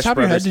these off the Smash top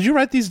of your head? Brothers. Did you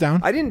write these down?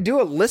 I didn't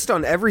do a list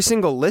on every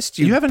single list.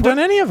 You haven't done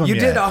any of them You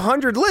yet. did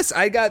 100 lists.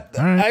 right.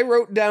 I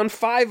wrote down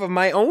 5 of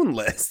my own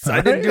lists.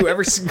 I didn't do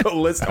every single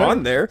list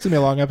on there. It's gonna be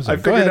a long episode. I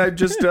Go figured ahead. I'd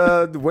just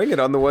wing it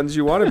on the ones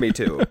you wanted me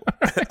to.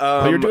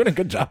 Well, you're doing a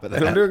good job of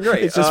that. I'm doing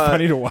great. It's just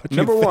funny to watch.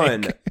 Number you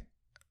one.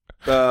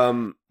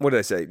 think. What did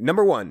I say?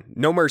 Number one,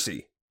 No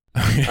Mercy.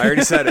 I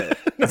already said it.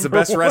 It's the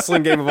best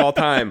wrestling game of all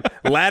time.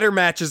 Ladder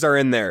matches are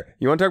in there.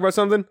 You want to talk about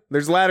something?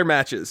 There's ladder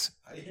matches.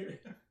 I hear you.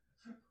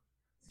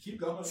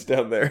 Keep going. It's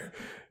down there.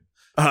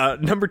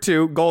 Number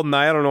two, GoldenEye.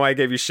 I don't know why I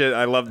gave you shit.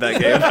 I love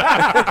that game.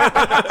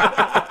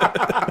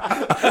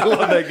 I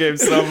love that game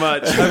so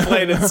much. I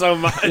played it so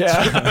much.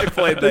 Yeah. I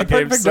played that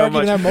game Perfect so Dark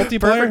much. even have multiplayer?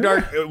 Perfect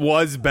Dark it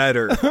was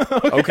better.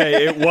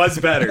 Okay, it was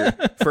better.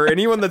 For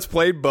anyone that's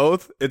played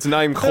both, it's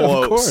not even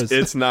close. course.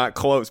 It's not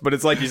close. But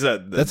it's like you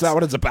said. That's not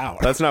what it's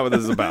about. That's not what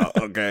this is about.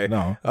 Okay.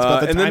 No. It's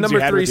about the and then times number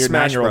you had three, with your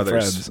Smash 9-year-old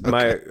Brothers.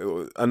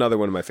 friends. Another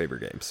one of my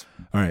favorite games.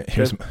 All right.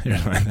 Here's mine.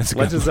 That's a good Legend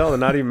of one. Zelda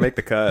not even make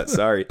the cut.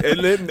 Sorry. And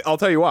then I'll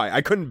tell you why.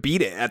 I couldn't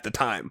beat it at the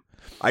time.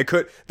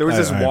 There was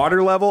this All right.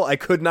 water level. I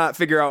could not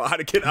figure out how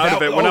to get out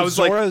of it. When I was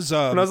Zora's,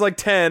 when I was like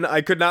 10, I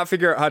could not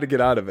figure out how to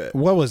get out of it.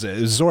 What was it?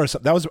 It was Zora.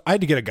 I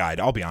had to get a guide.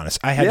 I'll be honest.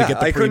 I had to get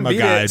the I couldn't Prima beat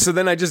guide. it. So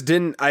then I just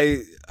didn't.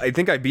 I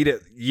think I beat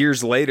it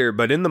years later,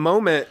 but in the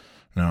moment,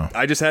 No.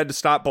 I just had to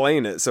stop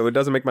playing it. So it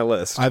doesn't make my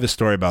list. I have a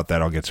story about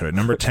that. I'll get to it.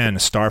 Number 10,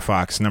 Star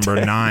Fox.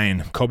 Number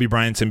 9, Kobe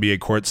Bryant's NBA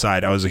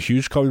courtside. I was a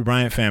huge Kobe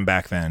Bryant fan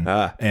back then.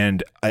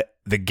 And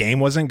the game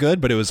wasn't good,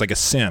 but it was like a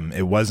sim.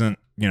 It wasn't,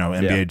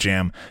 NBA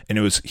Jam. And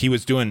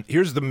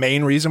here's the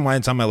main reason why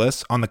it's on my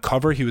list. On the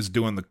cover, he was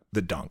doing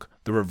the dunk,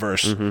 the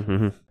reverse.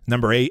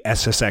 Number 8,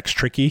 SSX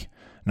Tricky.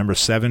 Number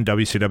 7,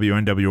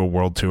 WCW NWO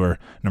World Tour.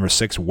 Number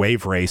 6,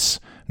 Wave Race.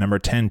 Number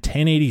 10,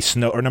 1080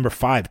 Number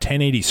 5,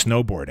 1080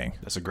 Snowboarding.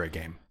 That's a great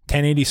game.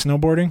 1080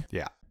 Snowboarding?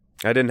 Yeah.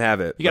 I didn't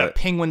have it. You got a but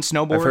penguin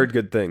snowboard? I've heard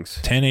good things.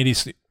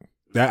 1080.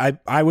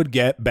 I would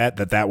bet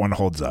that one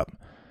holds up.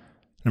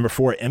 Number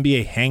 4,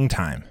 NBA Hang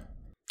Time.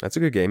 That's a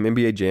good game.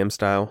 NBA Jam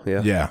style.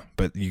 Yeah. Yeah,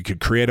 but you could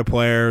create a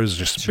player. It was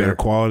just better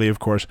quality, of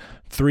course.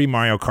 3,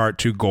 Mario Kart.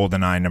 2,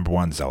 GoldenEye. Number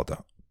 1,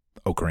 Zelda.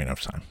 Ocarina of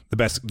Time. The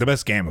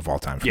best game of all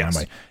time for my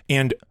money.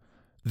 And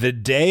the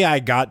day I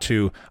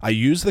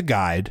used the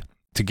guide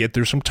to get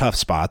through some tough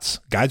spots.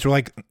 Guides were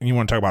like, you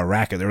want to talk about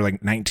racket, they were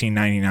like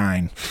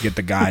 $19.99 to get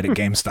the guide at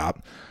GameStop.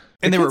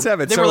 And they were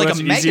have it they so were like much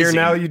a easier magazine.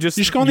 now. You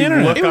just go on the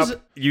internet.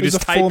 You It was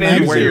just a type full in where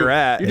magazine. you're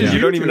at. Yeah. You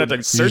don't even have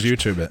to search. Use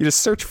YouTube it. You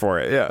just search for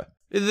it. Yeah.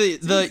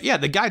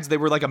 The guides, they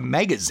were like a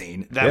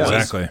magazine. That Yeah. was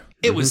Exactly.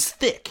 It was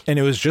thick. And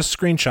it was just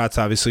screenshots,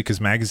 obviously,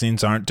 because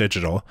magazines aren't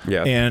digital.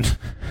 Yeah. And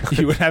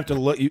you would have to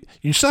look.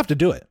 You still have to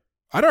do it.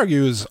 I'd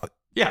argue it was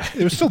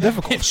still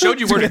difficult. It showed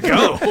you where to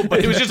go,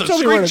 but it was just a Showed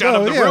me where to screenshot go,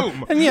 of the yeah.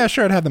 room. And yeah,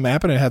 sure, it had the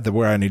map and it had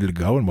where I needed to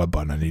go and what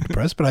button I needed to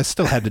press, but I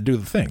still had to do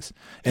the things.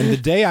 And the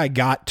day I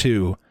got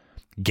to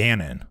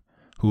Ganon,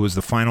 who was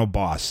the final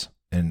boss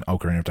in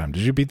Ocarina of Time.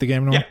 Did you beat the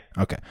game at all?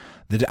 Yeah. Okay.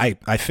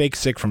 I fake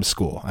sick from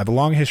school. I have a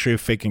long history of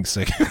faking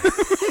sick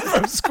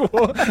from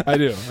school. I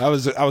do. I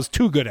was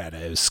too good at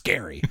it. It was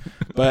scary.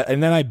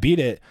 And then I beat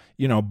it,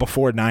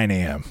 before 9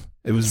 a.m.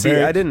 It was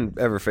I didn't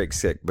ever fake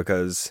sick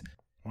because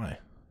Why?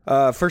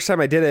 first time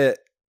I did it,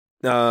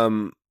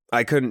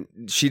 I couldn't.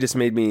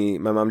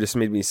 My mom just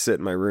made me sit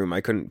in my room.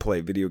 I couldn't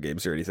play video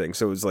games or anything.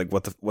 So it was like,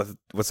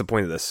 what's the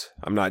point of this?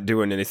 I'm not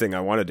doing anything I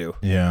want to do.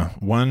 Yeah.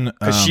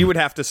 Because she would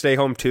have to stay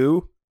home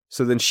too.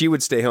 So then she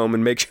would stay home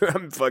and make sure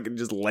I'm fucking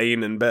just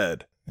laying in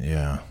bed.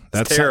 Yeah.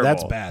 It's terrible.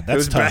 That's bad. That's it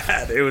was tough.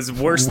 bad. It was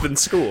worse than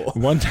school.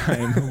 One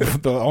time,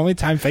 the only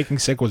time faking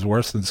sick was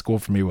worse than school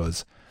for me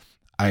was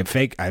I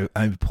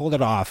pulled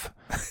it off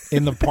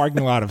in the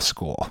parking lot of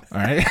school. All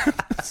right.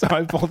 So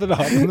I pulled it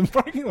off in the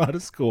parking lot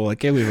of school. I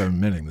can't believe I'm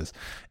admitting this.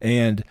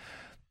 And,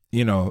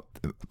 my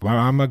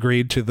mom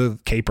agreed to the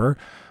caper,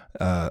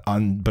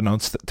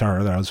 unbeknownst to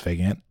her that I was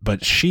faking it.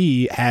 But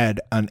she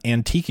had an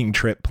antiquing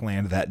trip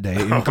planned that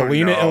day in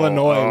Galena,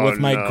 Illinois with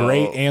my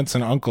great aunts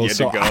and uncles.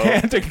 So I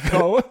had to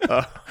go.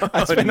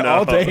 I spent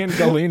all day in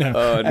Galena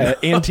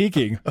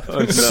antiquing.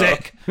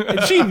 Sick. And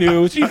she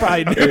knew. She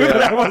probably knew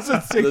that I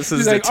wasn't sick. This She's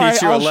is to like,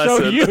 teach you a I'll lesson.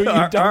 show you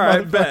All dumb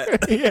right,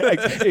 motherfucker."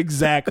 Yeah,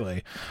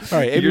 exactly. All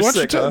right. If You're you want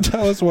sick, to huh?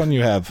 tell us one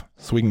you have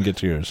so we can get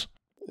to yours.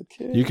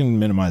 Okay. You can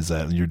minimize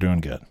that. You're doing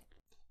good.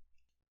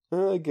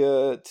 I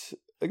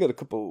got a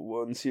couple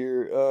ones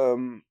here.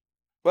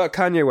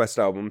 Kanye West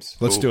albums.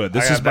 Let's do it. I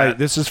got that.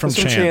 This is from This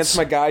from Chance.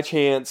 my guy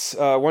Chance.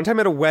 One time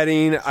at a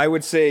wedding, I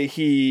would say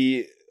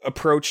he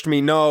approached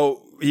me.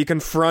 No, he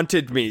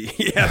confronted me.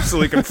 He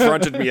absolutely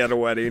confronted me at a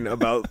wedding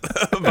about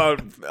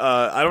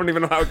I don't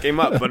even know how it came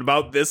up, but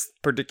about this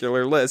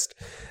particular list.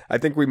 I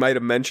think we might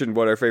have mentioned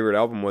what our favorite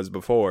album was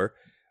before.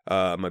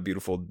 My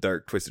Beautiful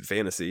Dark Twisted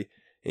Fantasy.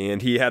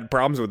 And he had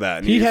problems with that.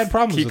 And He had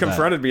problems He with that.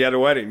 confronted me at a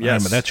wedding. Yeah,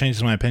 Yes, but that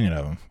changes my opinion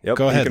of him. Yep,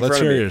 Go he ahead. Let's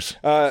confronted hear me.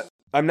 yours.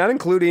 I'm not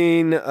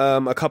including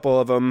a couple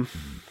of them,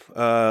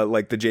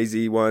 like the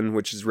Jay-Z one,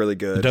 which is really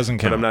good. It doesn't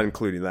But count. I'm not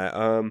including that.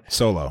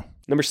 Solo.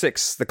 Number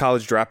 6, The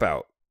College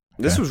Dropout.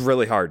 This Okay. was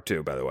really hard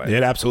too, by the way.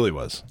 It absolutely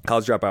was.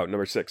 College Dropout,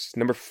 number 6.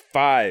 Number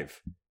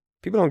 5.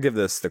 People don't give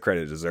this the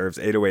credit it deserves.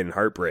 808 and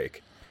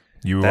Heartbreak.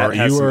 You That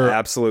has some were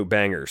absolute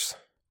bangers.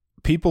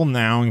 people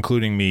now,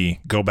 including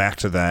me, go back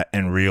to that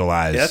and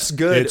realize That's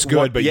good. It's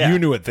good, but Yeah. you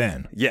knew it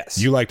then. Yes.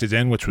 You liked it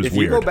then, which was if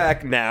weird. you go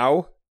back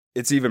now,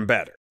 it's even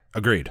better.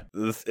 Agreed.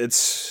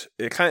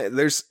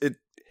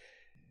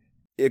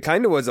 It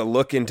kind of was a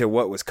look into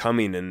what was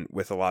coming in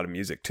with a lot of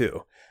music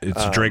too.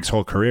 It's Drake's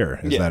whole career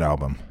is that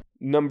album.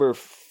 Number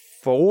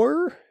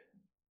 4,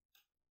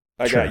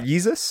 I Sure. got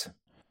Yeezus.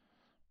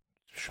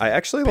 I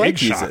actually Big like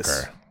shocker.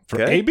 Yeezus.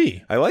 For Okay.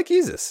 AB. I like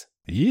Yeezus.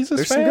 Yeezus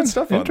There's fan? some good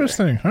stuff on there.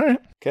 Interesting. All right.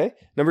 Okay.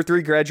 Number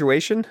 3,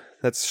 Graduation.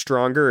 That's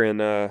stronger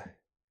and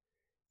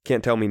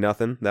Can't Tell Me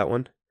Nothing, that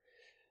one.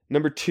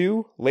 Number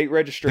 2, Late The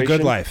Registration.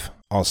 Good Life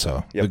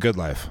also. Yep. The Good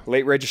Life.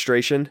 Late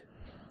Registration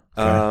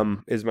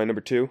is my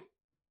number 2.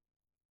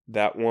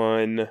 That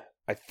one,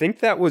 I think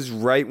that was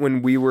right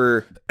when we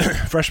were...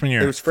 Freshman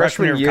year. It was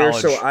freshman Freshman year, year of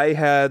so college. I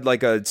had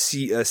like a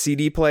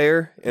CD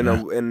player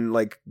and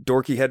like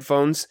dorky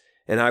headphones,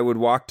 and I would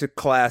walk to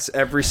class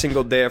every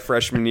single day of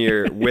freshman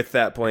year with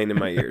that playing in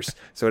my ears.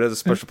 So it has a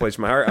special place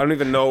in my heart. I don't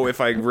even know if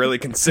I really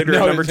consider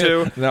No, it number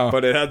 2, no.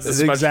 but it has a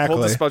special,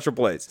 holds a special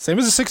place. Same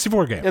as a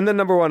 64 game. And then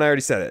number 1, I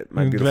already said it.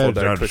 My Beautiful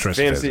Dark Dark Twisted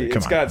Fantasy. Come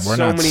It's on, got we're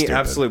so not many stupid.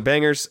 absolute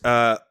bangers.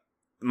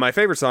 My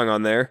favorite song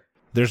on there.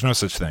 There's no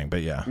such thing,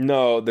 but yeah.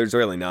 No, there's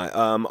really not.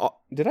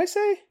 Did I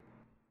say?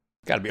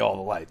 Got to be All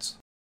the Lights.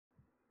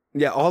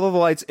 Yeah, All of the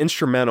Lights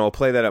instrumental.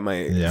 Play that at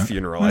my Yeah.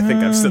 funeral. I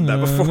think I've said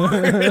that before.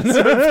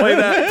 So play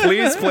that.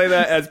 Please play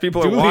that as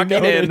people are Duly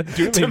walking noted. in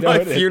Duly to my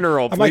noted.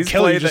 funeral. I might Please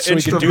kill play you the just so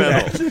we can do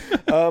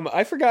instrumental.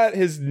 I forgot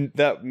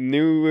that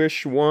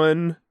newish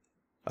one.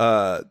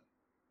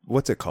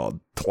 What's it called?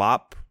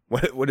 Clop?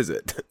 What is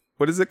it?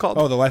 What is it called?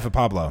 Oh, The Life of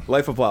Pablo.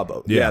 Life of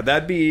Pablo. Yeah. Yeah,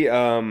 that'd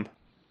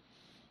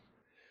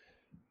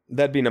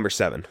be number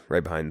 7,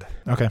 right behind.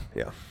 Okay.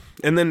 Yeah.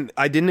 And then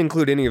I didn't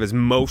include any of his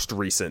most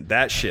recent.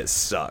 That shit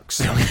sucks.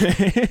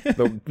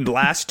 The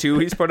last 2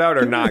 he's put out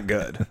are not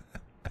good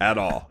at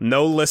all.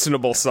 No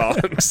listenable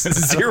songs.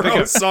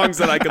 0 songs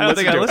that I can I don't listen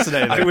think I to. listened to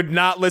anything. I would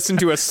not listen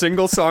to a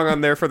single song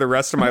on there for the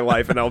rest of my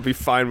life, and I'll be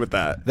fine with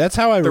that. That's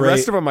how I The rate.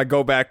 rest of them I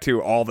go back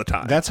to all the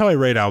time. That's how I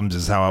rate albums.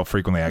 Is how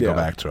frequently I go Yeah.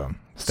 back to them.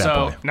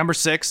 So, number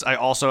 6, I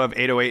also have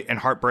 808 and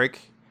Heartbreak.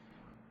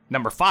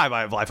 Number 5,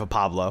 I have Life of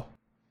Pablo.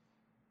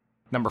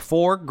 Number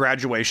 4,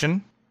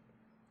 Graduation.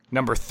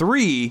 Number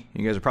 3,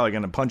 you guys are probably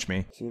going to punch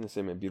me. Is he gonna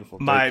say my beautiful?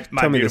 My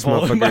Tell me this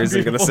beautiful, motherfucker my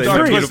isn't gonna beautiful say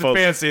Dark my Twisted beautiful.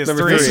 Fantasy is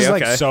Number 3. This is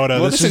like okay.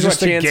 soda. Well, This is what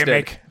just a Chance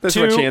gimmick. Did. This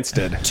is what 2 Chance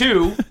did.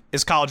 2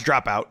 is College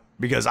Dropout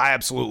because I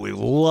absolutely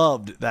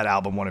loved that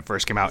album when it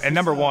first came out. And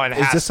number 1 Is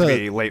has this to a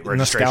be Late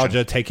Registration.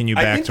 nostalgia taking you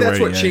I back think to that's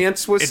where what you?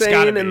 Chance was It's gotta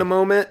saying be. in the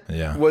moment.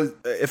 Yeah. Was,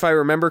 if I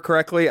remember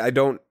correctly,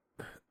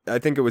 I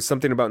think it was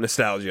something about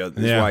nostalgia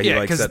is Yeah. why he Yeah,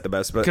 likes that the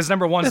best. But Because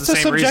number 1's It's the a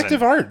same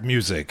subjective reason. art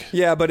music.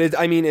 yeah, but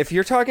I mean, if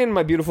you're talking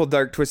My Beautiful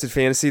Dark Twisted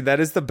Fantasy, that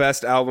is the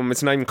best album.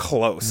 It's not even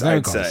close. Very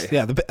I'd close. say.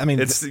 Yeah. I mean,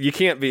 It's you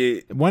can't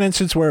be. one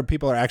instance where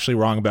people are actually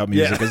wrong about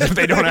music Yeah. is if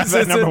they don't have that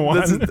This is-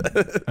 number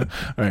this one.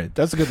 All right,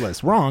 that's a good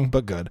list. Wrong,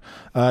 but good.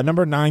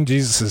 Number 9,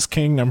 Jesus is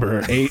King.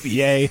 Number 8,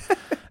 Yay.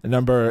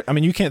 I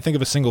mean, you can't think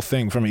of a single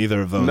thing from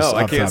either of those. No,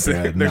 I off the top can't of your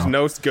say. head. There's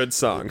no good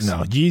songs. No,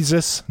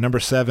 Yeezus. Number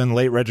 7,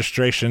 Late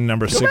Registration.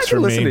 Number Go 6 back for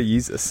and listen to me.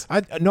 Yeezus.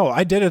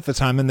 I did at the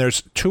time, and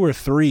there's 2 or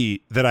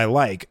 3 that I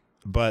like,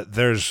 but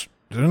they're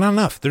not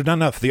enough. They're not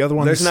enough. The other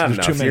ones, There's not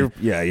enough. too many.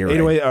 You're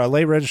 808,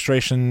 Late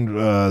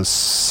Registration,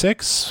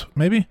 6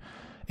 maybe.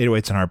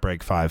 808's and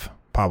Heartbreak, 5.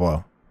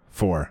 Pablo,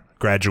 4.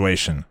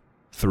 Graduation,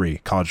 3.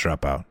 College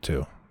Dropout,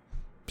 2.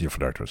 Beautiful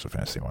Dark Twisted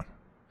Fantasy, 1.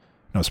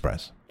 No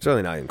surprise. It's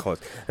really not even close.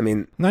 I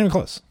mean, Not even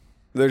close.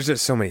 there's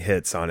just so many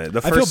hits on it. The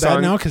I first feel bad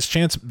song now because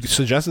Chance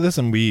suggested this,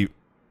 and we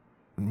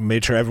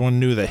made sure everyone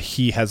knew that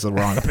he has the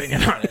wrong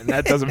opinion on it, and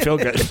that doesn't feel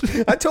good.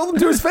 I told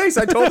him to his face.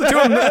 I told it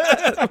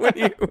to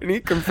him when he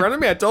confronted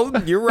me. I told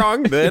him, you're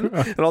wrong then,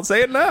 and I'll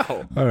say it now.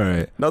 All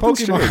right. Nothing's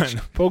changed.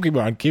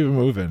 Pokemon, keep it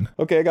moving.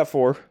 Okay, I got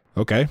 4.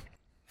 Okay.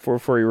 4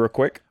 for you real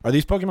quick. Are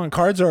these Pokemon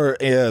cards or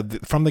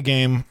from the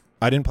game?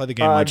 I didn't play the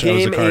game much. I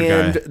was a Game card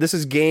and guy. this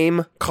is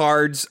game,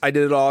 cards. I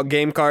did it all.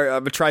 Game, card, a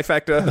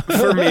trifecta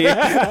for me.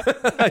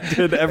 I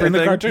did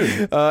everything. cartoon.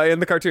 In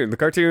the cartoon. The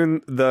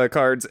cartoon, the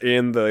cards,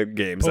 and the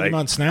games.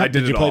 Pokemon Snap? I did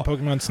Did you it play all.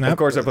 Pokemon Snap? Of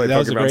course I played That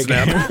was a Pokemon great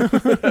Snap.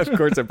 Of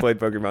course I played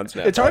Pokemon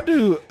Snap. It's hard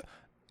to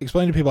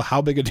explain to people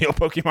how big a deal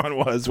Pokemon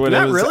was when it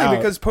Not was really, out.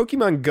 because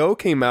Pokemon Go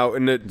came out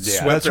and it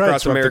swept that's right,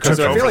 across swept America.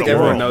 So I over feel like the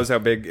everyone world. knows how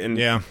big and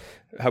Yeah.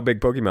 how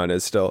big Pokemon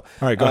is still.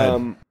 All right, go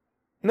ahead.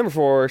 Number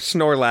 4,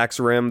 Snorlax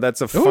Rim. That's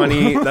a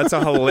funny, that's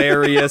a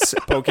hilarious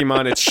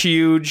Pokemon. It's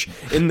huge.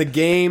 In the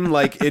game,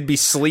 like, it'd be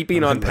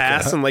sleeping on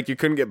pass and, like, you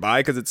couldn't get by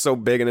because it's so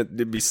big and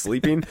it'd be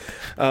sleeping.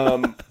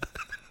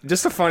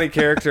 Just a funny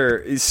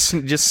character. He's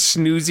just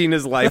snoozing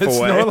his life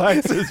away.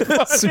 Snorlax is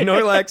funny.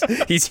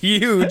 Snorlax, he's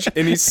huge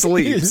and he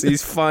sleeps.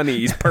 He's funny.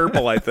 He's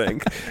purple, I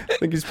think. I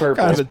think he's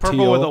purple. Kind of a Purple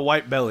teal. with a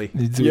white belly.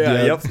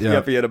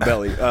 Yep, he had a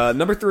belly.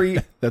 Number 3,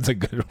 That's a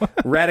good one.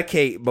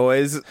 Raticate,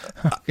 boys.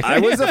 I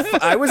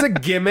was a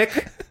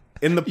gimmick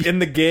in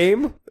the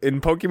game in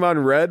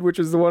Pokemon Red, which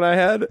is the one I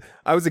had.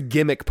 I was a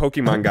gimmick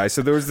Pokemon guy.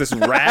 So there was this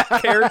rat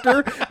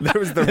character. There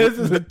was the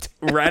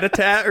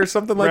Ratatat or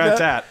something like Rattata.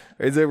 that.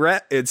 Is it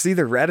rat? It's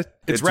either rat.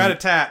 It's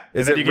rat-a-tat.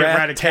 Is and it then you get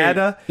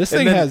rat-tata? This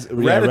thing has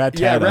rat-tata.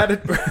 Yeah,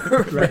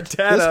 rat-tata. This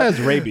has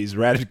rabies.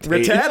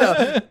 Raticate.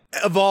 Rattata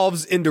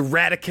evolves into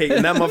Raticate,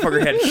 and that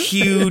motherfucker had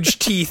huge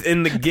teeth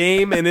in the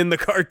game and in the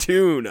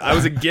cartoon. I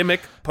was a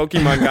gimmick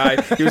Pokemon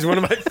guy. He was one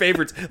of my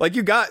favorites. Like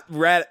you got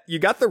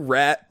the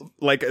rat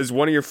like as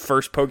one of your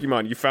first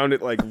Pokemon. You found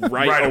it like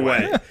right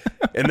away.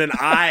 And then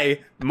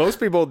most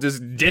people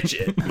just ditch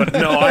it, but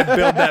no, I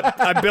build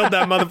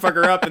that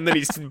motherfucker up, and then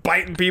he's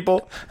biting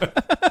people,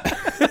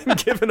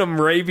 giving them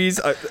rabies.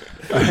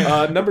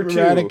 Number 2,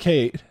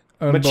 Raticate.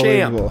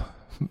 Unbelievable.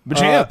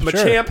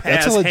 Machamp has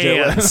That's a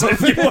legit hands.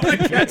 If you want to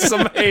get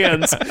some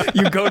hands,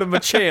 you go to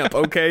Machamp,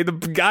 okay? The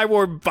guy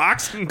wore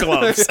boxing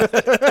gloves.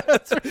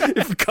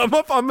 If you come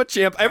up on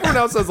Machamp, everyone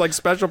else has like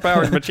special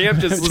powers. Machamp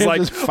just was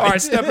like, all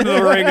right, step into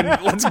the ring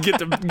and let's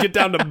get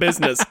down to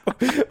business.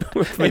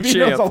 Maybe he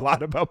knows a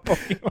lot about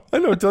Pokemon. I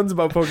know tons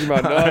about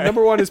Pokemon.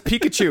 Number 1 is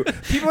Pikachu.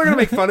 People are going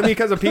to make fun of me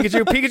because of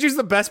Pikachu. Pikachu's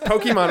the best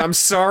Pokemon. I'm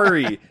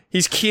sorry.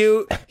 He's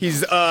cute.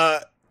 He's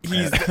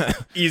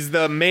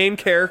the main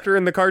character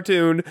in the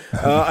cartoon.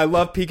 I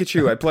love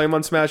Pikachu. I play him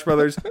on Smash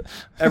Brothers.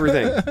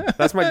 Everything.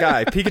 That's my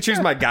guy. Pikachu's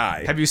my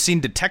guy. Have you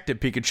seen Detective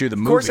Pikachu, the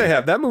movie? Of course I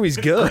have. That movie's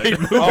good. Is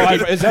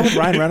that with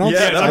Ryan Reynolds?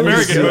 Yeah, it's a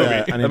very good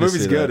movie. That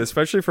movie's good,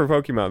 especially for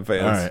Pokemon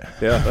fans. All right.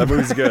 Yeah, that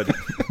movie's good.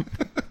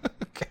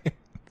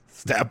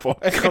 Stat boy.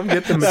 Come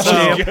get the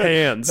Machamp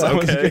hands,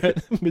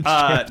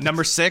 okay?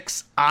 Number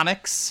 6,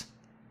 Onyx.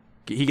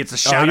 He gets a Oh,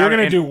 shout you're out.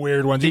 gonna do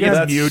weird ones. You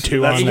got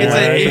Mewtwo on He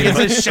there. gets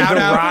a shout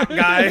The out. rock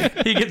guy.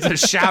 He gets a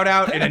shout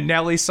out in a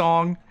Nelly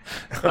song.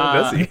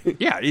 Does he?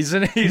 Yeah, he's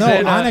in.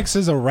 Onyx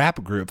is a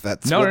rap group.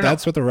 That's No, what, no, no.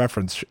 that's what the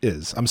reference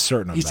is. I'm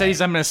certain of He that.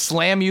 says, "I'm gonna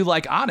slam you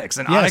like Onyx,"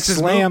 and Yeah, Onyx is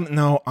Slam.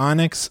 No,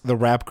 Onyx, the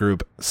rap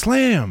group.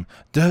 Slam.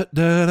 Da,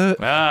 da,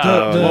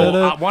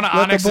 da, one of Let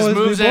the Onyx's boys be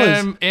moves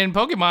boys. in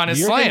Pokemon is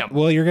You're Slam.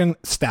 You're getting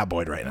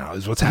Stat-Boyd right now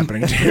is what's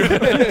happening to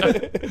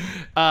you.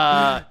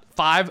 5,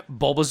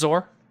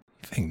 Bulbasaur.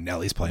 I think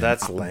Nelly's playing.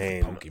 That's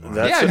lame. Pokemon.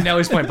 That's Yeah,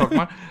 Nelly's playing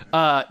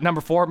Pokemon.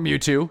 Number 4,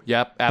 Mewtwo.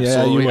 Yep,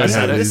 absolutely. you I would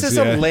said have it. This is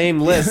a lame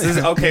list. This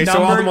is, okay, so all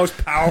Number- the most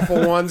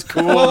powerful ones.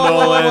 Cool, Whoa, whoa,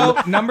 whoa, Nolan.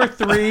 whoa. Number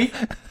 3,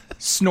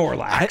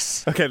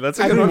 Snorlax. Okay, that's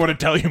a I good didn't one. want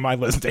to tell you my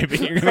list,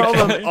 David. You're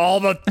gonna All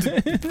the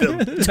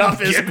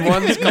toughest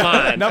ones. Come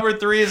on. Number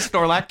 3 is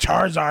Snorlax.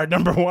 Charizard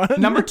number 1.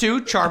 Number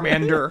 2,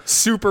 Charmander.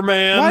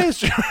 Superman. Why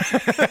is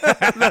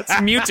That's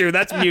Mewtwo.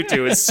 That's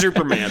Mewtwo. It's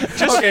Superman.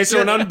 Okay,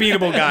 so an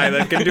unbeatable guy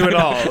that can do it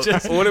all.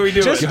 What are we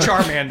doing? Just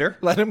Charmander.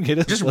 let him get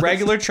it? Just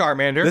regular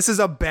Charmander. This is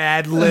a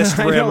bad list,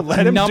 I know, Rim. let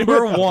him do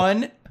Number it.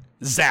 1,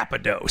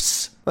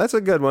 Zapdos. That's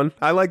a good one.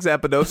 I like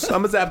Zapdos.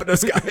 I'm a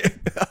Zapdos guy.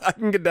 I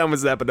can get down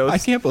with Zapdos. I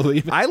can't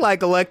believe it. I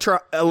like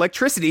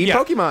electricity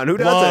Pokemon. Who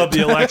doesn't?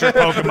 electric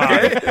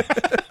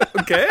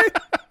Pokemon. Okay.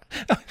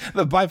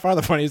 By far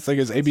the funniest thing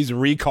is AB's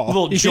recall.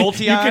 Little You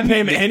Jolteon. can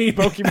name any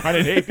Pokemon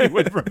and AB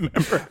would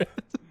remember it.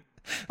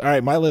 All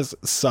right, my list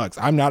sucks.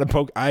 I'm not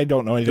a I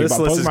don't know anything This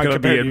about list is Pokemon going to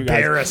compared be to you guys.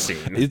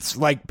 embarrassing. It's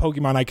like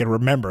Pokemon I can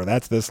remember.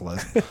 That's this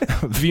list.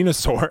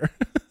 Venusaur.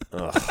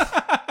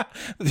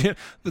 the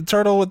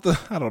turtle with the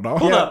I don't know.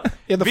 Hold up.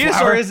 Yeah, the Venusaur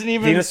flower. isn't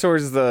even.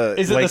 Venusaur's the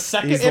Is it the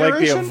second he's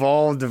iteration? like the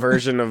evolved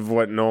version of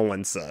what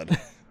Nolan said.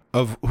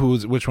 Of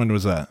which one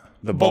was that?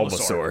 The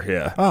Bulbasaur. Bulbasaur,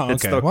 yeah. Oh, okay.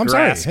 It's the well, I'm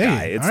grass sorry. guy.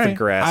 Hey, It's all the right.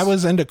 grass. I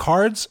was into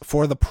cards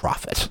for the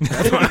profit.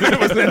 That's what I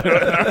was into.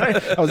 All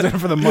right? I was in it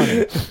for the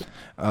money.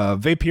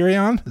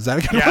 Vaporeon? Is that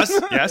a good Yes,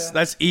 one? yes.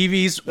 That's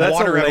Eevee's That's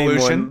water a lame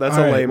evolution. one. That's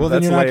All a right, lame. well,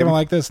 then that's you're not lame. going to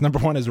like this. Number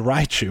 1 is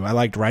Raichu. I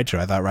liked Raichu.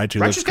 I thought Raichu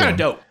Raichu's looked kind of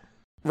cool. dope.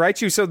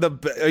 Raichu. So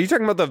are you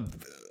talking about the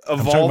talking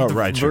evolved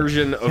about Raichu.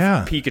 version of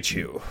Yeah.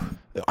 Pikachu?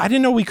 I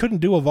didn't know we couldn't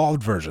do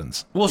evolved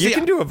versions. Well, You see,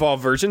 can do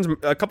evolved versions.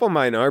 A couple of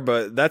mine are,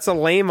 but that's a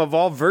lame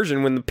evolved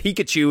version when the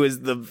Pikachu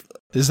is the.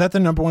 Is that the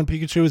number 1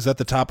 Pikachu? Is that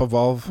the top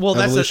evolve well,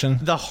 that's evolution?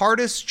 the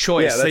hardest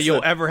choice Yeah, that's that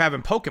you'll the- ever have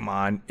in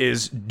Pokemon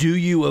is do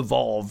you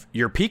evolve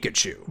your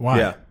Pikachu? Why?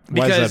 Yeah.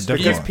 Why Because- is that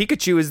Because different?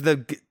 Pikachu is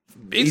the.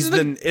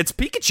 It's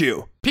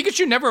Pikachu.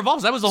 Pikachu never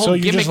evolves. That was the whole So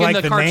you gimmick just like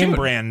in the the name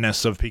cartoon.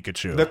 brandness of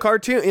Pikachu. The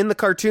cartoon He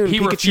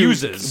Pikachu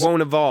refuses.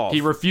 won't evolve.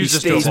 He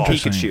refuses he to stays evolve.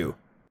 Pikachu.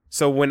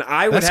 So when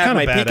I would That's have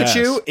my kinda badass.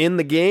 Pikachu in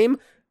the game,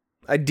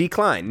 I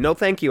decline. No,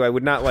 thank you. I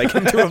would not like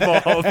him to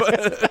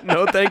evolve.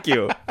 No, thank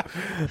you.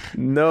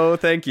 No,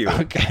 thank you.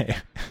 Okay.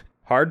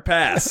 Hard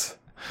pass.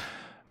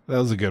 That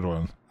was a good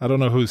one. I don't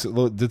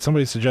know did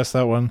somebody suggest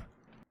that one?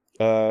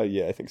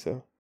 Yeah, I think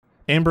so.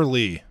 Amber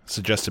Lee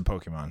suggested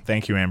Pokemon.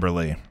 Thank you, Amber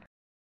Lee.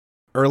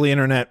 Early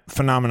internet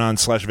phenomenon /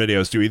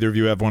 videos. Do either of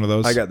you have one of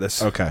those? I got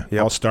this. Okay.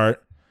 Yep. I'll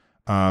start.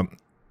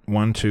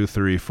 1, 2,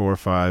 3, 4,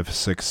 5,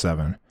 6,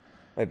 7.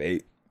 I have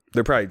 8.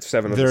 They're probably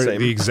 7 of They're the same.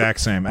 the exact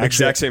same. Actually,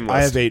 Exact same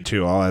I list. have 8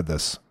 too. I'll add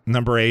this.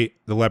 Number 8,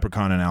 the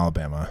Leprechaun in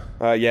Alabama.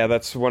 Yeah,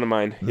 that's one of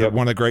mine. Yep.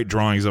 One of the great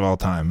drawings of all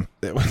time.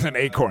 It was an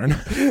acorn.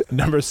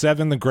 Number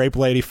 7, the Grape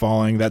Lady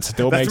falling. That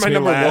still That's makes my me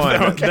number laugh.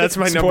 one. Okay, That's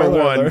my number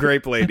spoiler one. alert.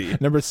 Grape Lady.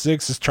 Number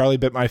 6 is Charlie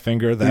Bit My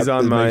Finger. That He's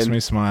on makes mine. me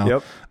smile.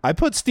 Yep. I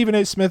put Stephen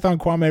A. Smith on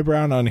Kwame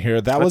Brown on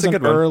here. That was a an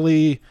good one.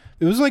 early.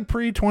 It was like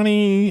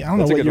pre-20. I don't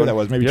know That's a what good year one. that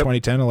was. Maybe Yep.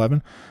 2010,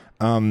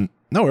 11.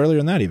 No, earlier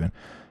than that even.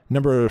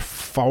 Number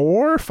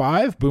 4,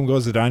 5, Boom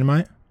Goes the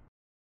Dynamite.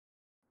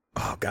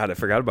 Oh God, I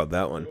forgot about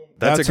that one.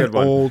 That's a good an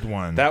one. old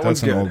one. That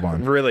one's an good. old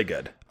one. Really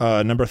good.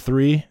 Number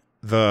 3,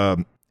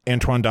 the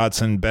Antoine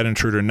Dodson Bed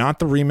Intruder, not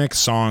the remix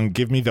song.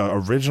 Give me the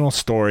original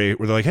story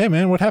where they're like, "Hey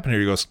man, what happened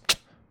here?" He goes,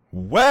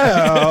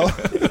 "Well,"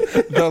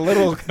 the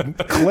little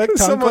click.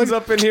 Someone's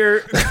click. up in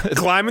here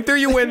climbing through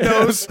your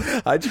windows.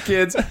 Hide your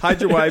kids.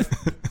 Hide your wife.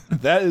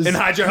 That is And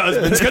hide your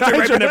husbands. Because they're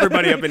raping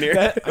everybody up in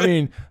here. I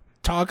mean,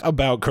 talk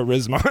about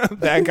charisma.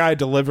 That guy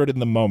delivered in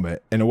the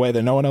moment in a way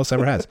that no one else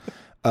ever has.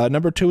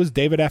 Number 2 is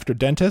David After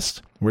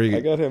Dentist. Where you,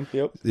 I got him.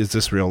 Yep. Is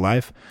this real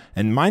life?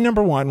 And my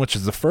number 1, which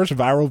is the first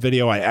viral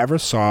video I ever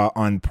saw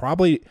on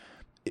probably,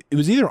 it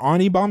was either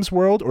on E-Bombs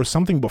World or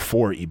something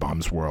before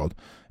E-Bombs World.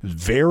 It was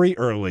very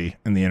early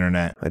in the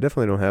internet. I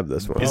definitely don't have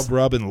this one. Bub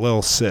Rub and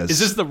Lil Sis. Is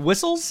this the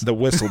whistles? the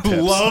whistle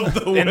tips? Love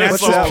the And that's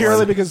whistles. just that purely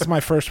one? because it's my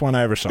first one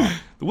I ever saw.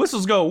 The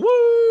whistles go woo.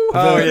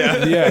 Oh,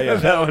 yeah. Yeah.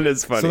 That one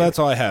is funny. So that's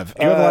all I have.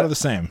 You have a lot of the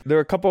same. There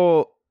were a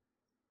couple.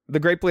 The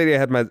Grape Lady I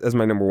had as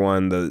my number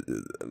 1.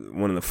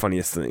 One of the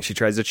funniest things. She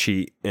tries to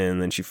cheat and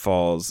then she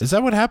falls. Is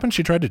that what happened?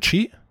 She tried to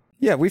cheat?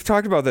 Yeah, we've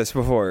talked about this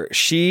before.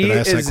 She Did I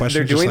ask that is. question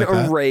They're just doing like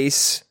a that?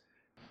 race,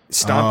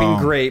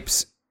 stomping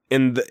grapes,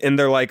 and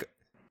they're like,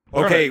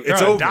 okay, they're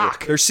it's on a over.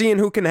 dock. They're seeing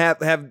who can have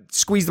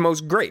squeeze the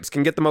most grapes,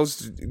 can get the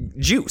most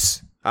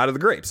juice out of the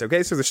grapes.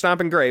 Okay, so they're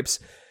stomping grapes.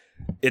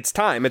 It's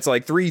time. It's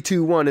like 3,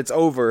 2, 1. It's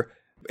over.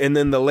 And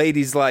then the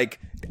lady's like,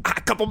 a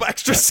couple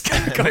extra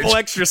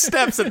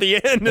steps at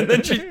the end, and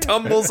then she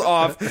tumbles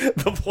off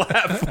the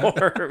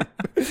platform.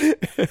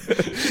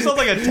 She's on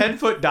like a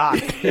 10-foot dock.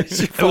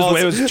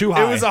 It was too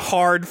high. It was a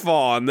hard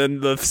fall, and then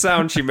the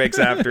sound she makes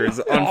after is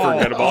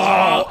unforgettable.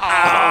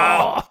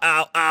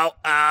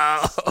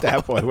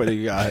 That boy, what do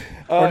you got?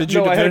 Or did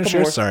you no, I had a finish couple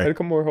yours? more. I Sorry. had a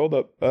couple more. Hold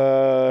up.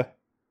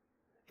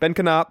 Ben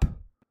Knopf.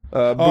 Boo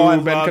I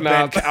Ben love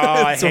Knopf. Ben-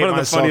 I It's hate one of the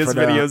myself funniest for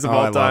that. videos of Oh, I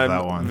all love time.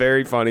 that one.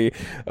 Very funny.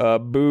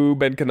 Boo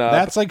Ben Knopf.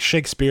 That's like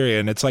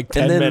Shakespearean. It's like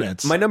 10 and then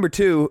minutes. my number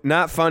 2,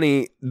 not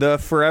funny, the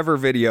Forever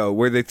video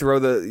where they throw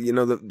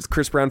the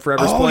Chris Brown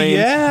Forever's Oh, playing,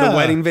 yeah. the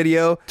wedding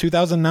video.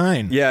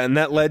 2009. Yeah, and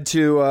that led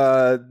to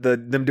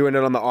them doing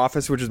it on The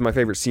Office, which is my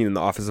favorite scene in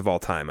The Office of all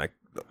time. I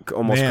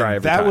almost Man, cry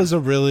every that time. was a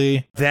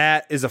really...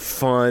 That is a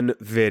fun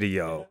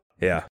video.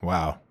 Yeah.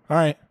 Wow. All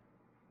right.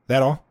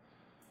 That all?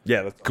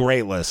 Yeah. That's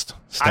Great list.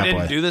 I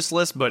didn't do this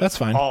list, but That's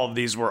fine. all of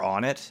these were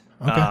on it.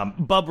 Okay.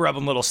 Bub Rub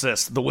and Little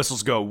Sis, the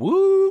whistles go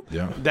woo.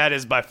 Yeah. That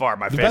is by far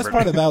my The favorite. best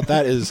part about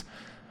that is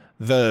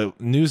the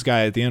news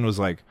guy at the end was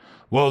like,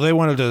 well, they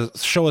wanted to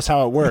show us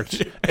how it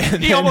worked.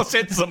 And he then almost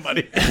hit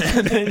somebody.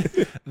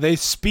 they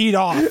speed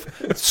off,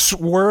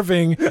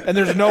 swerving, and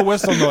there's no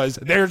whistle noise.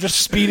 They're just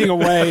speeding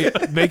away,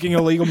 making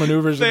illegal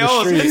maneuvers They in the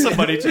almost street. hit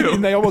somebody, too.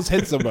 And they almost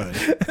hit somebody.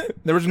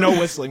 There was no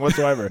whistling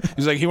whatsoever.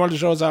 He's like, he wanted to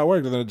show us how it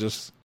worked, and then it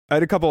just... I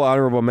had a couple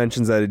honorable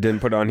mentions that I didn't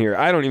put on here.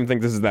 I don't even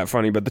think this is that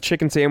funny, but the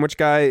chicken sandwich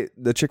guy,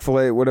 the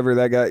Chick-fil-A, whatever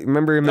that guy,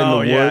 remember him in the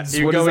woods?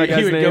 He would, What is that he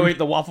guy's would name? go eat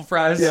the waffle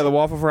fries. Yeah, the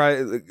waffle fry.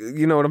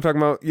 You know what I'm talking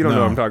about? You don't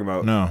know what I'm talking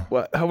about. No.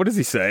 What does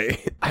he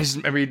say? I just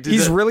remember he did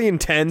He's the- really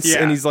intense, Yeah.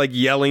 and he's like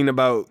yelling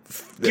about.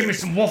 Give me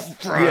some waffle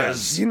Yeah,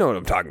 fries. you know what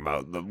I'm talking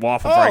about. The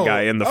waffle fry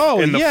guy in the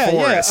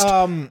forest.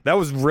 Yeah. That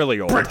was really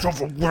old.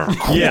 Yeah,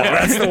 Yeah,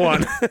 that's the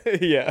one.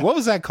 Yeah. what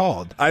was that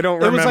called? I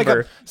don't It was like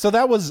remember. so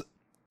that was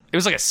It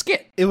was like a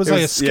skit. it was It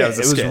like was- a skit. yeah, it was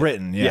a it was skit.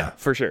 written. Yeah.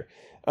 For sure.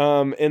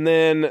 And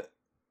then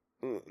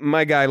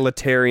my guy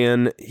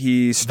Letarian,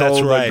 he stole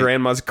That's right.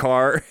 grandma's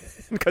car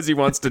because he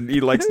likes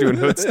doing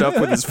hood stuff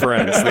with his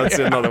friends. That's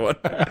another one.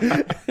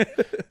 There's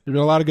been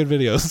a lot of good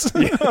videos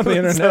on the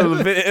internet. So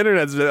the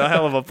internet's a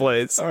hell of a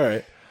place. All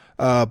right.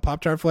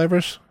 Pop-Tart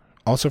flavors,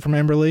 also from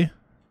Amber Lee.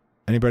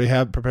 Anybody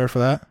have prepared for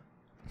that?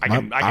 I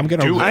can I'm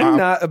gonna- do it. I'm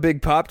not a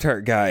big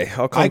Pop-Tart guy.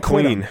 I'll call I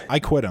quit clean. them. I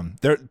quit them.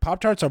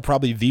 Pop-Tarts are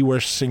probably the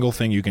worst single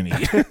thing you can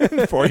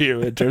eat for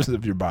you in terms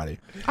of your body.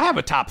 I have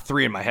a top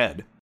 3 in my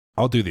head.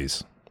 I'll do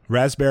these.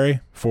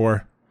 Raspberry,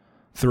 4.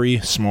 3,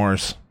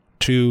 s'mores.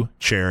 2,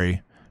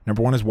 cherry.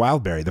 Number 1 is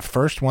wildberry. The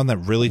first one that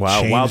really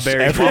changed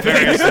Wildberry. everything.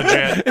 Wildberry is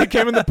legit. It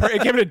came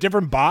in a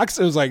different box.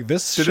 It was like,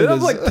 this Did shit it have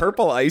is... like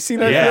purple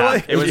icing? I feel Yeah,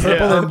 like it was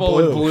purple purple,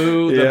 and and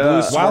blue. The Yeah.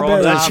 blue swirl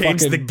Wildberry That is top.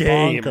 changed the fucking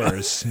game.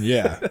 bonkers.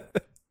 Yeah.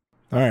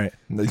 All right.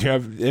 Do you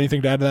have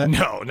anything to add to that?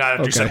 No, not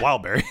after you said Okay.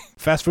 Wildberry.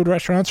 Fast food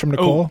restaurants from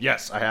Nicole? Oh,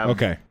 yes, I have.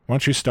 Okay. Why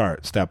don't you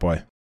start, Stat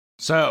Boy?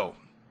 So,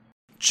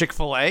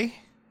 Chick-fil-A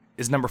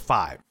is number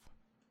 5.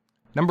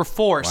 Number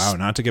 4. Wow,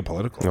 not to get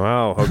political.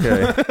 Wow,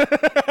 okay.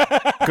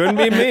 Couldn't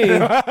be me.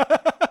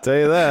 Tell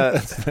you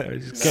that.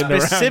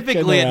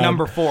 Specifically at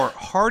number 4,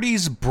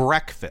 Hardee's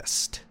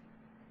Breakfast.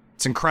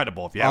 It's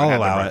incredible if you haven't I'll had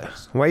allow their it.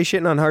 breakfast. Why are you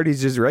shitting on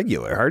Hardee's just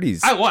regular?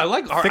 Hardee's. I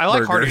like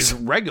burgers. Hardee's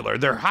regular.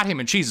 Their hot ham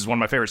and cheese is one of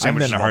my favorite I've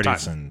been sandwiches to of all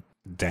Hardee's time.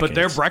 in decades. But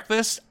their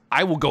breakfast,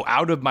 I will go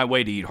out of my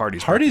way to eat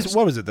Hardee's. Hardee's, breakfast.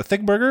 what was it? The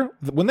thick burger?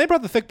 When they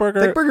brought the thick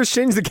burger, Thick Burgers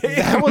changed the game.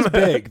 that was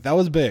big. That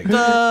was big.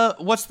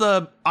 What's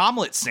the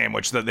omelet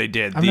sandwich that they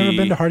did? I've never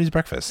been to Hardee's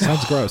breakfast.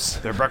 Sounds gross.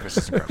 Their breakfast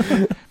is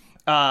incredible.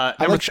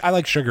 I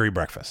like sugary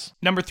breakfast.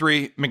 Number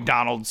 3,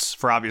 McDonald's,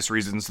 for obvious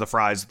reasons. The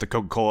fries, the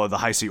Coca-Cola, the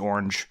Hi-C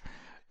Orange.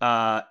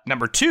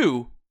 Number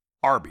 2,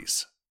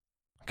 Arby's.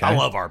 Okay. I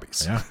love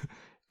Arby's. Yeah.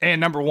 And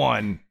number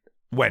 1,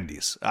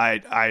 Wendy's.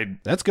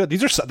 That's good.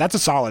 That's a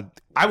solid.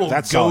 I will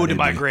that's go solid, to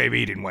my Andy. grave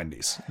eating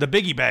Wendy's. The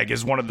Biggie Bag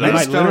is one of I, those.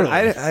 just don't- literally.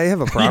 I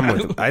have a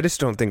problem with. I just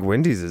don't think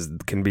Wendy's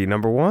can be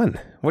number one.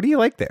 What do you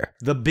like there?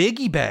 The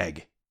Biggie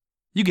Bag.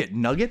 You get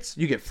nuggets,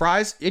 you get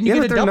fries, and you Yeah, get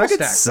but a their double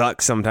nuggets stack.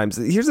 suck sometimes.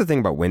 Here's the thing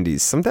about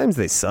Wendy's. Sometimes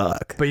they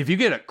suck. But if you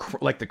get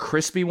like the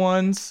crispy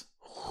ones,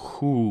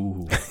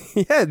 ooh.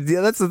 Yeah,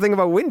 that's the thing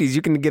about Wendy's.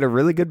 You can get a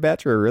really good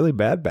batch or a really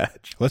bad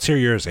batch. Let's hear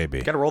yours,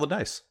 AB. Got to roll the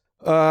dice.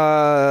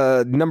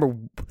 Number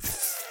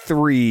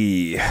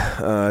 3.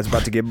 It's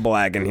about to get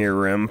black in here,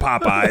 Rim.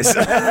 Popeyes.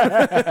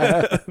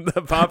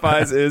 The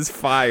Popeyes is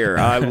fire.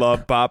 I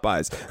love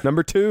Popeyes.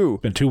 Number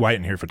 2. Been too white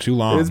in here for too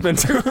long. It's been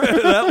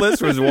that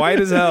list was white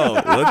as hell.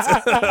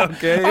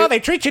 Okay. Oh, they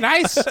treat you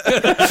nice.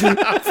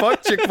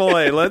 Fuck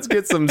Chick-fil-A. Let's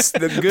get some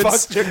good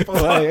Fuck Chick-fil-A.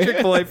 Fuck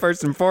Chick-fil-A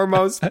first and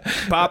foremost.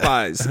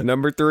 Popeyes.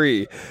 Number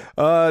 3.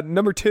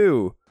 Number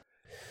 2.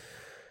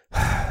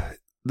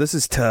 This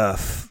is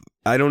tough.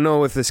 I don't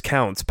know if this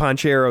counts.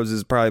 Pancheros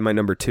is probably my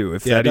number 2.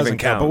 If Yeah, it that doesn't even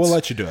count, counts. but we'll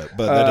let you do it.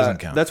 But that doesn't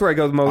count. That's where I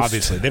go the most.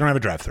 Obviously, they don't have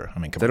a drive-through. I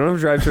mean, come They on. don't have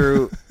a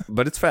drive-through,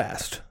 but it's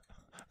fast.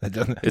 That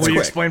doesn't. It's Will you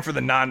quick. explain for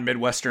the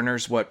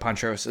non-Midwesterners what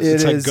Pancheros is?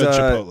 It's like is, good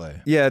Chipotle.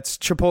 Yeah, it's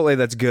Chipotle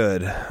that's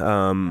good.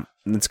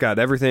 It's got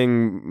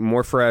everything,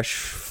 more fresh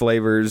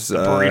flavors.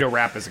 Burrito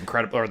wrap is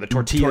incredible, or the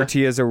tortilla.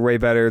 Tortillas are way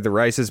better. The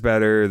rice is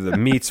better. The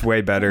meat's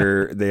way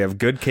better. They have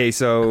good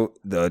queso.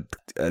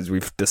 As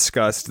we've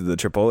discussed, the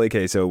Chipotle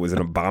queso was an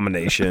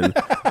abomination.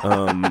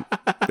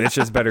 It's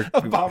just better.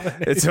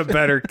 It's a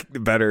better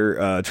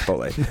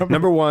Chipotle.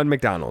 Number 1,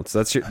 McDonald's.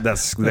 That's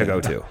the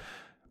go-to.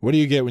 What do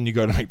you get when you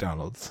go to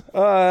McDonald's?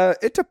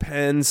 It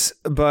depends,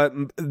 but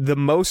the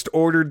most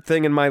ordered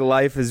thing in my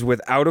life is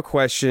without a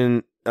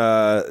question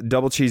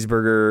double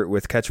cheeseburger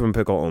with ketchup and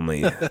pickle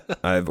only.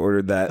 I've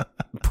ordered that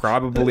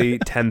probably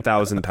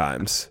 10,000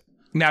 times.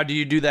 Now, do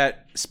you do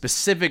that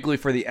specifically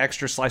for the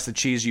extra slice of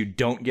cheese you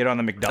don't get on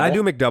the McDouble? I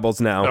do McDoubles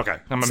now. Okay,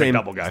 I'm a Same-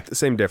 McDouble guy.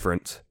 Same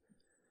difference.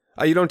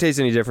 You don't taste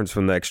any difference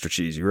from the extra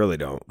cheese. You really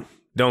don't.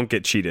 Don't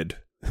get cheated.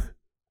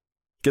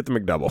 Get the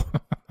McDouble.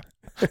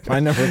 My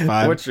number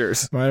 5. What's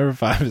yours? My number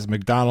 5 is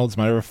McDonald's.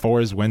 My number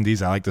 4 is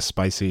Wendy's. I like the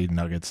spicy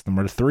nuggets.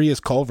 Number 3 is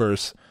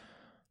Culver's.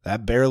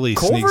 That barely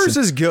Culver's sneaks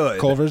in. is good.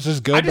 Culver's is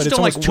good, I but just it's don't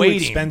almost like too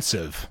waiting.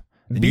 expensive.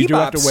 And you do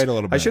have to wait a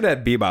little bit. I should have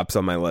Bebop's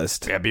on my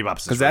list. Yeah,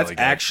 Bebop's is Because that's really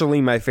good.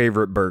 actually my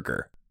favorite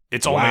burger.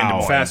 It's only in Des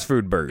Moines. Fast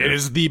food burger. It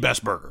is the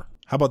best burger.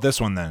 How about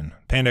this one then?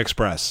 Panda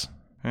Express.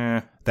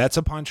 That's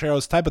a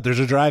Pancheros type, but there's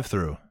a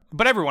drive-through.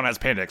 But everyone has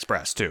Panda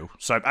Express too,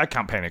 so I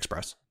count Panda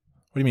Express.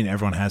 What do you mean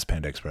everyone has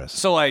Panda Express?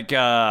 So like you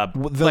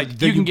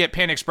can get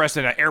Panda Express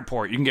in an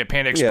airport. You can get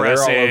Panda Yeah, they're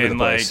Express all over the in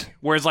place. like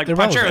whereas like They're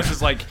Pancheros relevant.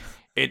 is like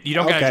you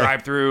don't gotta Okay.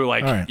 drive through.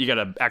 Like All right. you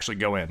gotta actually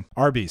go in.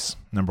 Arby's,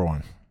 number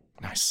 1.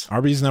 Nice.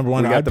 Arby's number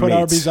 1. We got I'd the put meats.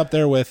 Arby's up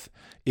there with,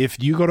 if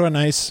you go to a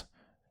nice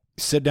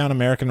sit-down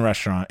American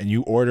restaurant and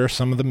you order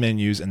some of the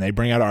menus and they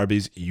bring out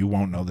Arby's, you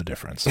won't know the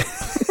difference.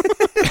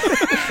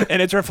 And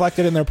it's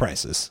reflected in their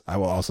prices. I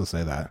will also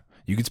say that.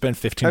 You could spend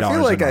 $15 I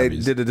feel like on I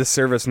Arby's. did a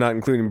disservice not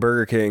including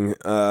Burger King.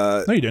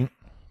 No, you didn't.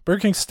 Burger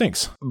King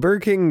stinks.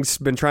 Burger King's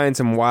been trying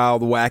some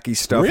wild, wacky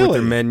stuff with Really?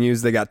 their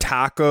menus. They got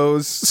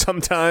tacos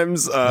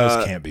sometimes.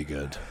 Those can't be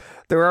good.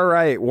 They're all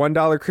right.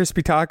 $1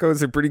 crispy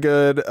tacos are pretty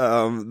good.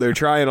 They're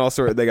trying all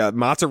sorts. They got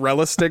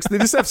mozzarella sticks. They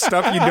just have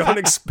stuff you don't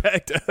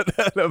expect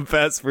at a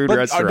fast food But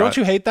restaurant. don't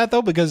you hate that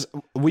though? Because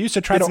we used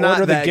to try It's to not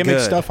order the that gimmick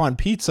good. stuff on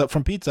pizza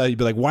from Pizza. You'd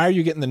be like, "Why are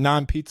you getting the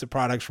non-pizza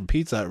products from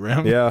Pizza Hut,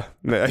 Rim?" Yeah,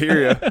 I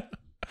hear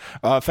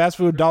you. Fast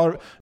food dollar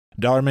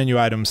menu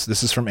items.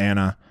 This is from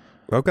Anna.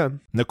 Okay.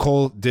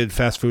 Nicole did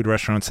fast food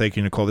restaurants. Thank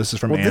you, Nicole. This is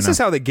from Well, Anna. this is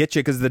how they get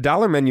you because the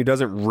dollar menu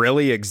doesn't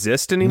really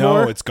exist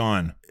anymore. no, it's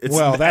gone. It's-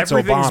 well, that's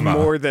everything's Obama.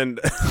 more than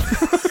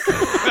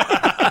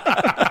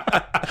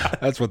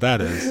That's what that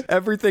is.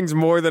 everything's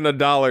more than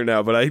 $1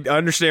 now. But I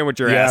understand what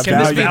you're Yeah, asking.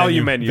 value This menu.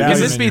 value menu. Value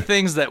Can this menu. be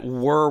things that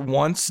were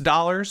once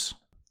dollars?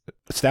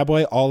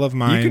 Stabboy, all of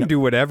mine. You can do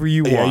whatever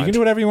you want. Yeah, you can do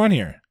whatever you want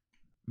here.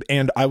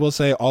 And I will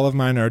say all of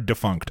mine are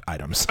defunct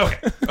items.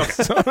 Okay.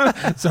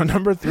 So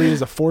number 3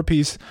 is a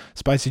 4-piece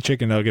spicy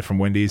chicken nugget from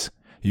Wendy's.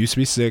 It used to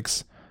be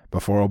 6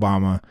 before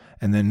Obama.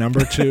 And then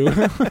number 2,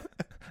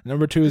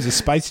 number 2 is a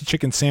spicy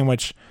chicken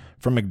sandwich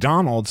from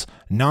McDonald's,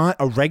 not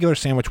a regular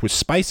sandwich with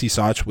spicy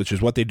sauce, which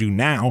is what they do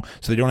now.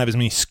 So they don't have as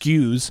many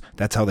SKUs.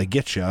 That's how they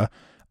get you.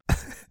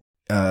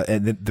 But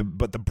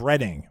the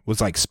breading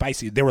was like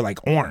spicy. They were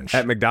like orange.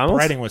 At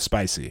McDonald's? breading was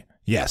spicy.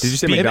 Yes. Did you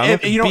say B-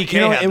 McDonald's?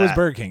 BK had it was that.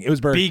 Burger King. It was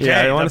Burger King. BK,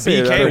 Yeah, I wanna the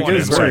say that. BK Burger one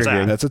King is is where Burger it's King.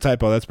 at. That's a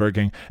typo. That's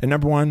Burger King. And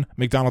number 1,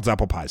 McDonald's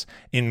apple pies.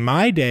 In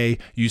my day,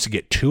 you used to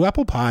get 2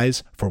 apple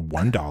pies for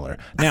 $1.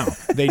 Now,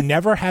 they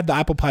never had the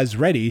apple pies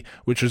ready,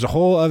 which was a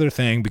whole other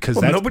thing because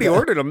Nobody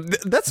ordered them.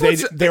 That's They-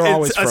 what's they were it's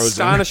always frozen.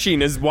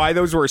 astonishing is why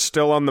those were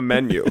still on the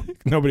menu.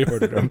 Nobody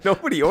ordered them.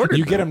 Nobody ordered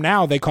You get them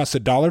now. They cost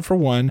 $1 for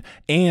one,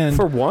 and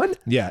for one.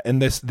 yeah, and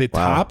the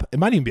top it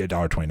might even be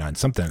 $1.29,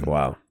 something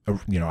Wow.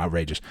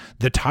 outrageous.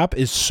 The top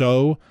is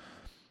so.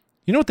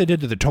 You know what they did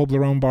to the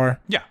Toblerone bar?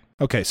 Yeah.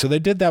 Okay, so they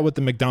did that with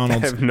the I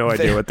McDonald's. have no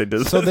idea what they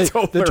did. So the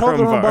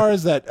Toblerone bar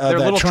is that They're that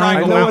little I triangle.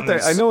 triangle know what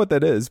mountains. I know what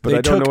that is, but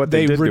I don't know what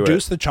they did to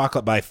reduced it. the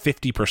chocolate by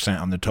 50%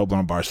 on the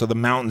Toblerone bar, so the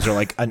mountains are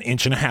like an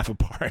inch and a half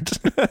apart.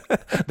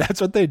 That's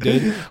what they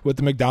did with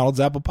the McDonald's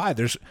apple pie.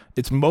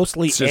 It's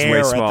mostly It's just way air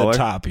at smaller. the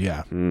top.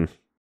 Yeah.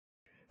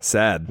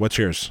 Sad. What's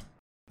yours?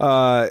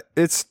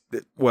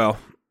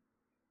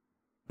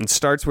 It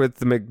starts with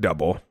the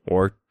McDouble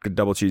or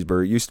double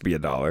cheeseburger. It used to be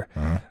 $1.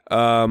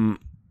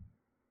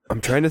 I'm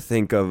trying to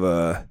think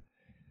of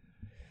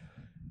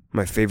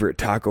my favorite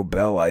Taco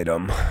Bell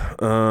item.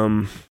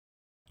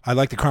 I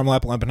like the caramel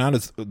apple empanada.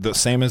 It's the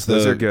same as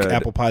Those are the good.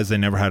 apple pies. They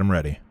never had them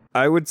ready.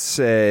 I would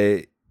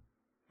say,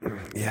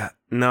 yeah.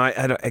 No,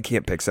 I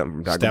can't pick something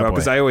from Taco Stat Bell Boy.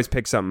 because I always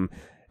pick something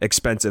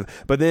expensive.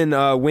 But then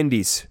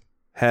Wendy's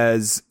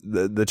has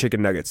the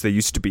chicken nuggets. They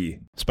used to be.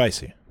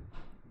 Spicy.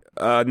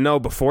 No,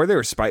 before they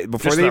were spicy.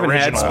 Before Just they the even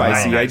had original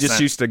spicy, 99 I just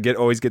cent. used to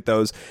always get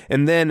those.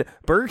 And then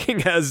Burger King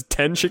has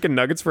 10 chicken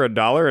nuggets for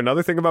 $1.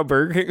 Another thing about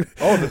Burger King,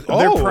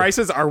 their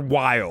prices are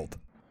wild.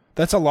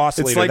 That's a loss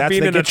It's leader. like That's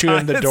being they in a get you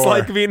in the it's door.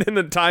 like being in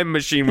a time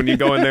machine when you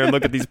go in there and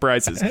look at these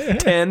prices.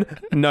 10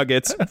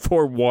 nuggets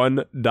for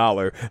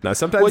 $1. Now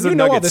sometimes well, the you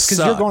know all nuggets this because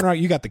you're suck. going around.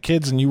 You got the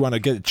kids, and you want to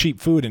get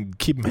cheap food and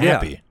keep them Yeah.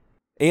 happy.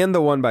 And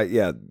the one by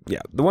the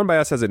one by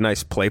us has a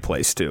nice play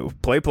place too.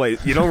 Play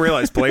place, you don't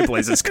realize play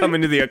places come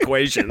into the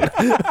equation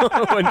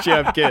once you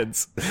have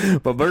kids.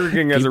 But Burger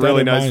King has Keep a that really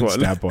in nice mind, one.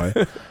 Stat Boy.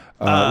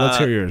 Let's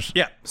hear yours.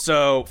 Yeah.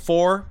 So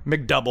 4,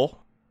 McDouble.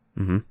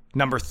 Mm-hmm.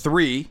 Number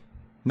 3,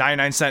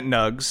 99-cent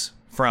nugs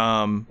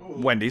from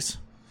Wendy's.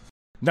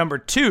 Number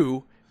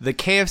 2, the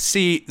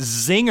KFC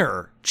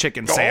Zinger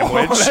chicken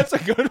sandwich. Oh, that's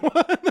a good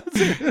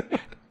one.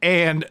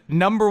 And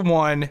number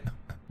 1,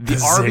 the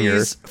Zinger.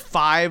 Arby's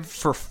 5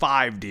 for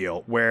 $5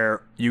 deal,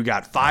 where you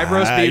got 5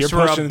 roast You're beefs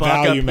for pushing $1 a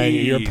value, piece. man.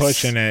 You're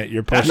pushing it.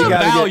 You're That's pushing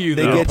not it. value,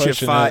 They though. get you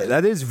Pushing 5. it.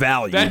 That is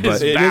value. That but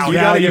is it value. You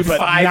gotta Value, get but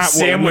 5 not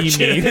what we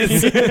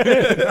sandwiches.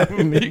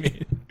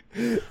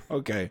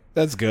 Okay,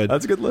 that's good.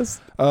 That's a good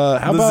list. How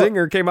the about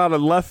Zinger came out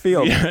of left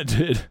field. Yeah, it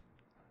did.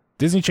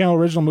 Disney Channel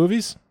original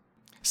movies?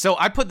 So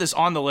I put this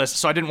on the list,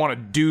 so I didn't want to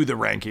do the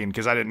ranking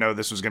because I didn't know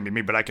this was going to be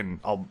me, but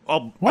I'll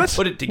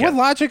put it together. What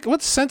logic?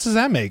 What sense does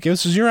that make?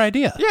 This was your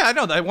idea. Yeah, I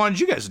know. I wanted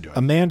you guys to do it.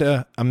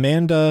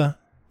 Amanda.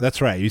 That's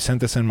right. You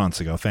sent this in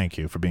months ago. Thank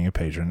you for being a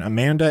patron.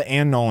 Amanda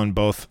and Nolan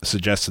both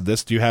suggested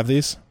this. Do you have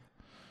these?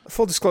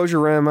 Full disclosure,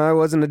 Rem, I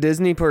wasn't a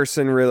Disney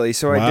person really,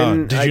 so I Wow.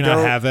 didn't. Did you not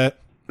have it?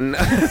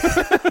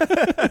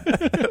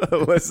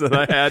 Listen,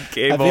 I had I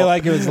cable. feel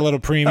like it was a little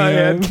premium. I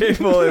had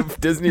cable if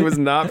Disney was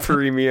not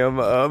premium.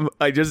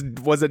 I just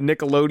was a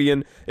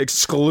Nickelodeon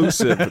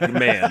exclusive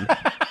man.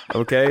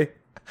 Okay?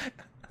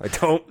 I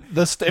don't.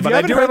 If But you I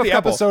haven't do heard have the a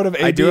couple. episode of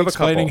I AB do have a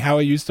explaining couple. how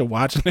he used to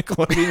watch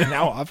Nickelodeon and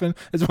how often,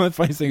 it's one of the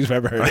funniest things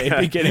I've ever heard.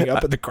 AB getting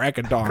up at the crack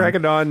of dawn. Crack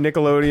of dawn,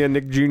 Nickelodeon,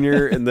 Nick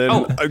Jr., and then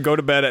I go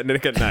to bed at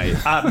Nick at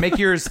night. Make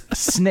yours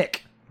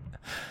Snick.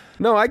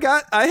 No, I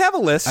have a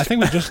list. I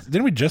think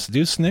didn't we just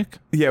do Snick?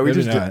 yeah, we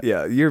Maybe just not. Did,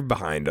 yeah, you're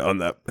behind on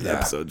the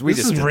episodes. We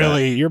This just is did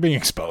really you're being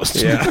exposed.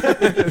 that.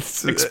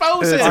 Yeah.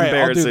 Expose it. It's All right,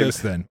 I'll do embarrassing. this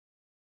then.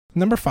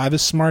 Number 5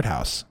 is Smart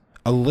House.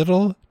 A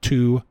little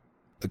too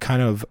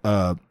kind of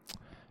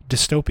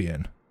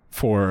dystopian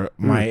for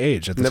my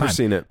age at the Never time.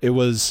 seen it. It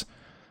was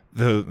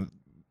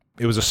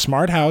a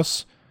smart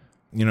house,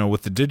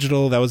 with the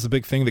digital. That was the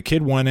big thing. The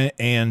kid won it,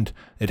 and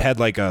it had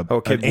like an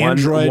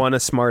Android. won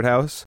a smart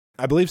house.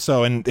 I believe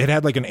so, and it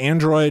had like an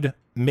Android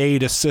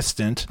made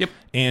assistant. Yep.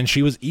 And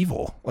she was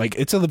evil. Like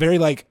it's a very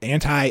like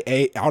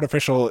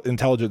artificial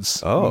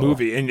intelligence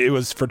movie, and it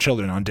was for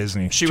children on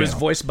Disney. She was Channel.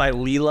 voiced by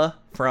Leela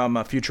from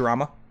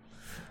Futurama.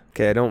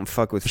 Okay, I don't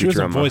fuck with Futurama. She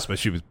wasn't voiced, but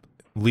she was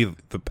the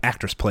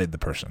actress played the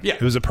person. Yeah.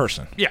 It was a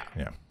person. Yeah.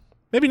 Yeah.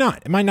 Maybe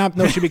not. It might not.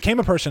 No, she became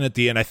a person at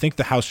the end. I think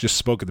the house just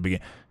spoke at the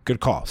beginning. Good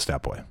call,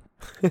 Stat Boy.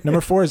 Number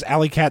 4 is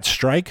Alley Cat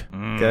Strike.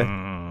 Okay,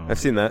 I've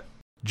seen that.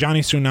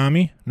 Johnny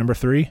Tsunami, number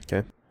 3.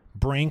 Okay.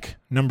 Brink,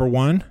 number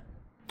 1.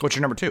 What's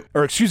your number 2?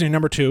 Or excuse me,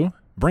 number 2.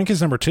 Brink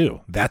is number 2.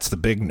 That's the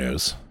big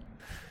news.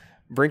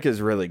 Brink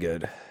is really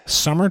good.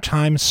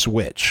 Summertime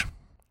Switch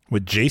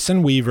with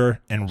Jason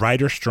Weaver and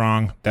Ryder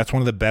Strong. That's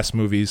one of the best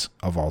movies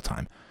of all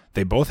time.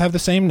 They both have the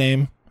same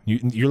name.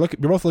 You're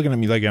both looking at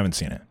me like you haven't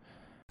seen it.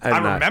 I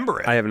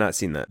remember it. I have not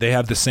seen that. They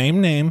have the same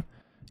name,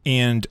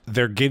 and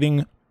they're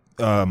getting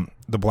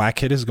the black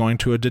kid is going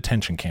to a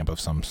detention camp of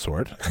some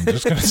sort. I'm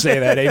just going to say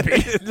that, AP.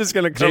 Just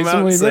gonna come Jason out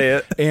and Weaver, say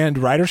it. And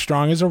Ryder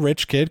Strong is a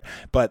rich kid,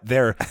 but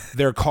they're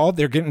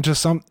getting to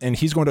some, and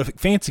he's going to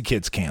fancy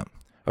kids camp.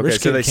 Okay,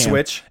 so they camp,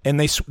 switch? and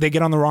they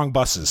get on the wrong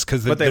buses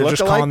because But they they're look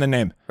just alike? calling the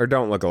name. Or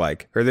don't look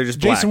alike? Or they're just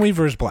black? Jason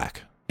Weaver is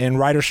black, and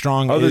Ryder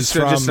Strong is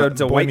so from just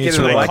a Boy white Meets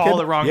kid Do in they a World. black call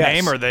kid? the wrong Yes.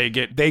 name, or they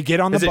get? They get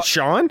on the Is it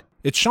Sean?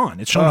 It's Sean.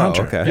 It's Sean Oh,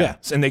 Hunter. okay.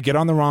 Yes, and they get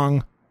on the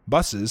wrong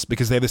buses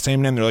because they have the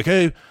same name. They're like,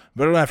 hey,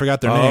 but I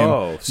forgot their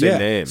Oh, name. same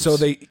names. So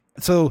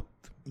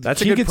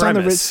That's a he good gets on the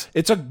premise.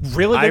 it's a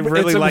really good, I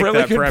really it's a like really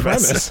that good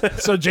premise.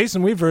 So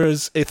Jason Weaver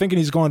is thinking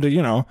he's going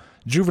to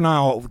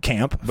juvenile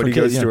camp, But he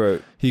goes to a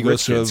he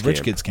goes to a rich rich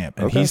kids kids camp,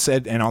 and Okay. he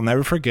said, and I'll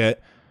never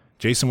forget,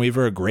 Jason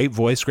Weaver, a great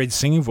voice, great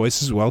singing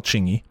voice as well,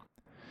 Chingy.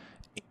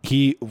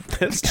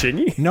 That's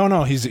Chingy?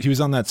 No, he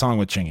was on that song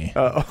with Chingy.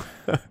 Oh,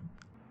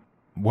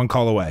 One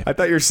Call Away. I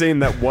thought you were saying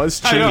that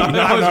was I Chingy. know,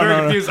 I was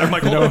very confused. I'm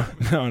like, hold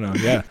on. No,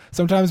 yeah.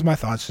 Sometimes my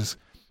thoughts just.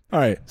 All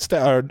right,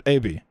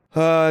 AB.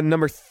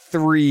 Number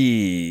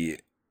 3.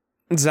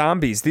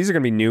 Zombies. These are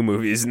going to be new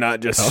movies,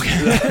 not just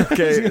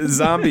okay.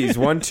 Zombies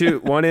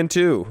 1 and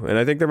 2, and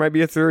I think there might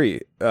be a 3.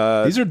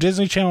 These are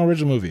Disney Channel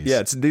original movies.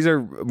 Yeah, these are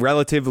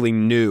relatively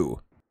new.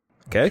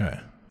 Okay? Okay.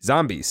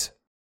 Zombies.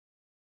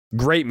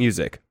 Great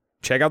music.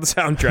 Check out the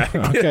soundtrack.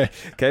 Okay.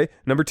 Okay.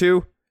 Number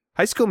 2,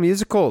 High School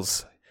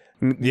Musicals.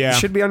 Yeah.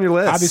 Should be on your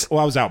list. Obviously,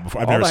 well, I was out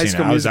before. I've All never the High seen it.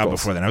 School I was out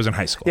Musicals. before then. I was in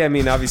high school. Yeah, I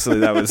mean, obviously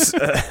that was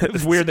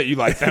It's weird that you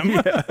like them.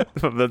 yeah,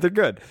 but they're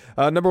good.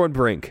 Number 1,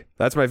 Brink.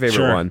 That's my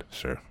favorite one.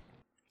 Sure.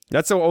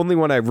 That's the only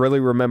one I really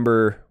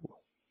remember,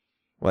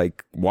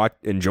 like,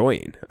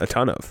 enjoying a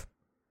ton of.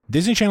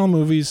 Disney Channel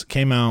movies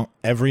came out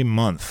every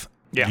month.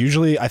 Yeah.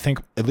 Usually, I think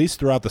at least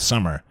throughout the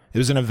summer, it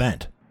was an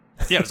event.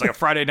 Yeah, it was like a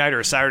Friday night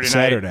or a Saturday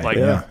Saturday, night, like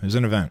yeah, it was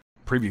an event.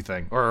 preview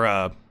thing, or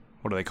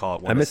what do they call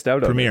it? I missed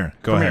out on Premiere.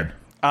 Go ahead.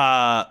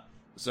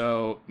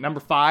 So number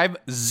 5,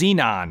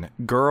 Xenon,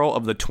 Girl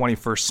of the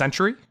 21st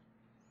Century.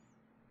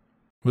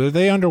 Were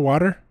they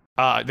underwater?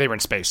 They were in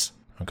space.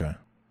 Okay.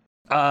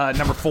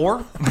 Number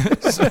 4,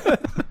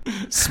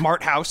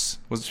 Smart House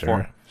was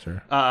 4.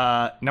 Sure.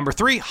 Number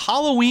 3,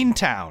 Halloween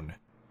Town.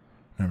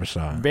 Never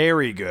saw it.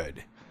 Very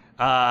good.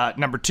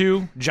 Number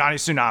 2, Johnny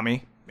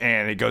Tsunami,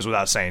 and it goes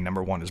without saying.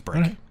 Number 1 is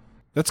Brink. Right.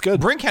 That's good.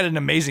 Brink had an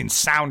amazing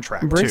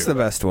soundtrack Brink's too. the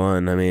best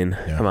one. I mean,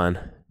 come on.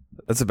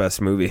 That's the best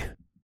movie.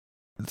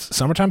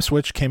 Summertime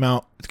Switch came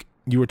out.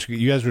 You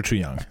guys were too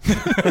young.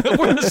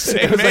 We're the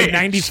same It was like age.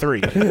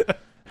 93.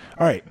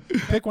 All right.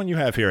 Pick one you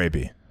have here,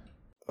 AB.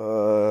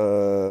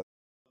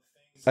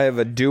 I have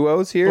a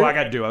duos here. Well, I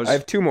got duos. I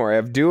have 2 more. I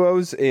have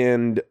duos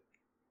and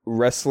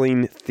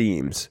wrestling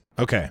themes.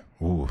 Okay.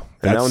 Ooh,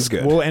 that one's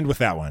good. We'll end with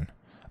that one.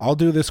 I'll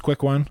do this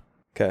quick one.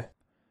 Okay.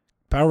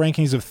 Power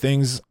rankings of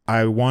things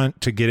I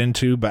want to get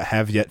into but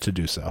have yet to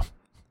do so.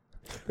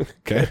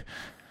 Okay.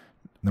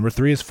 Number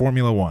 3 is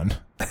Formula One.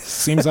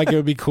 Seems like it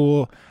would be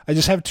cool. I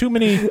have too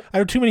many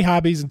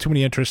hobbies and too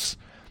many interests.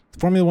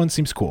 Formula One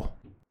seems cool.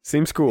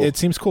 Seems cool. It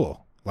seems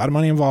cool. A lot of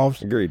money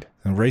involved. Agreed.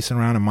 And racing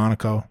around in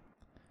Monaco.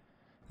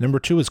 Number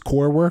 2 is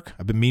core work.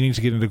 I've been meaning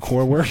to get into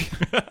core work.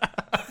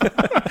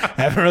 I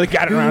haven't really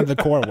gotten around to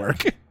the core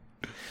work.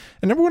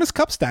 And number 1 is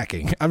cup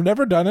stacking. I've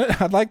never done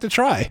it. I'd like to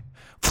try.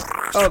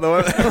 Oh, the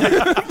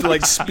one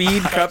like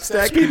speed cup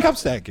stack. Speed cup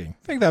stacking.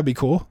 I think that'd be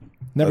cool.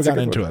 Never That's a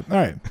gotten good into one. it. All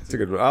right. That's a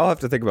good one. I'll have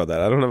to think about that.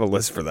 I don't have a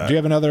list for that. Do you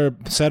have another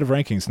set of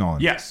rankings, Nolan?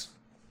 Yes.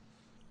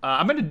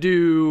 I'm gonna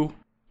do.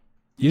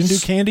 You didn't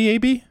do candy,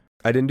 AB?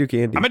 I didn't do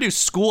candy. I'm gonna do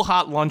school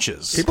hot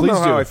lunches. People Please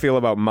know do. how I feel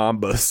about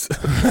Mambas.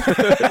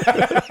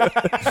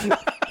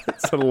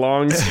 It's a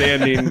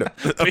long-standing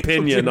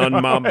opinion on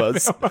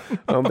Mambas.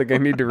 I don't think I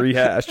need to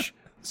rehash.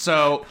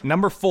 So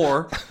number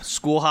 4,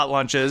 school hot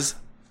lunches,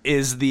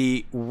 is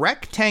the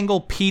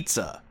rectangle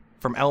pizza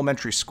from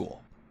elementary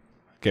school.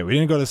 Okay, we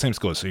didn't go to the same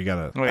school, so you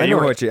gotta. Oh, yeah, I know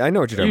were- what you're talking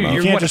You about.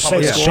 You can't went to just say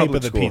public the school. shape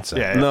of the School. pizza.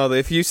 Yeah. No,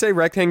 if you say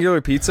rectangular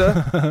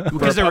pizza for a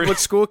Because there were- public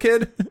school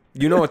kid,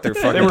 you know what they're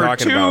fucking There were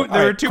talking two. about.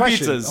 There were 2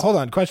 Question. pizzas. Hold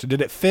on, question.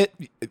 Did it fit?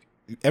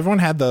 Everyone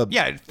had the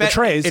the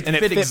trays, It and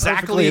fit it fit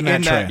exactly perfectly in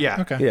that tray.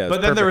 Yeah. Okay. Yeah, it's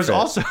But then there was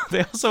perfect fit. also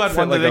they also had Fit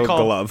one that like a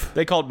glove.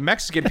 they called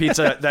Mexican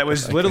pizza that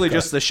was literally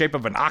just the shape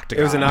of an octagon.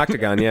 It was an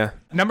octagon, yeah.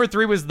 Number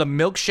 3 was the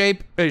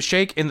milkshake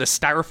shake in the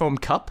styrofoam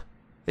cup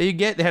that you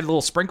get. They had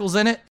little sprinkles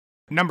in it.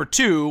 Number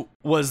 2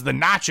 was the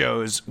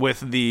nachos with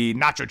the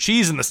nacho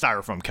cheese in the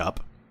styrofoam cup.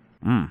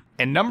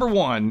 And number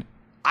 1,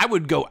 I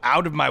would go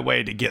out of my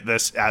way to get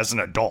this as an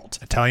adult.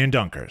 Italian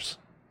dunkers.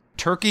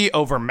 Turkey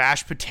over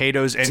mashed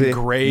potatoes and See,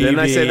 gravy. Didn't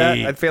I say that?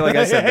 I feel like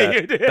I said Yeah,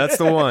 you that. did. That's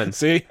the one.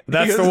 See,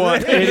 That's the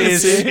one. It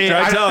is. See?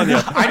 Try telling you.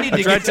 I need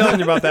to Try get telling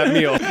you about that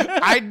meal.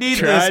 I need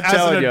Try this as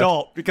telling an you.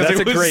 adult because That's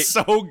it a was great-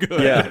 so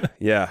good.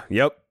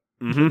 Yep.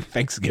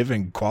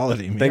 Thanksgiving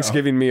quality meal.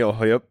 Thanksgiving meal.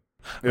 Yep.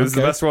 It was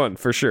the Okay. best one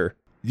for sure.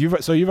 You've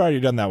already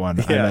done that one.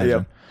 I Yeah, imagine.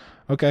 yep.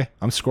 Okay,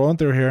 I'm scrolling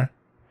through here.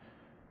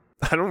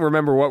 I don't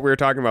remember what we were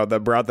talking about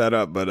that brought that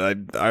up, but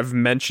I've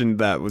mentioned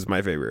that was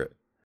my favorite.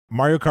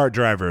 Mario Kart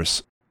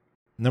drivers.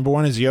 Number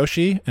 1 is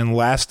Yoshi, and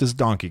last is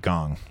Donkey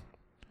Kong.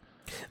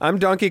 I'm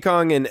Donkey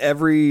Kong in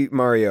every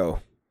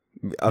Mario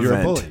event. You're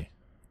a bully.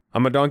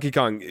 I'm a Donkey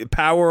Kong.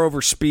 Power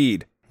over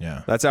speed.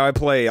 Yeah. That's how I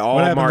play all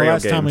What happened Mario the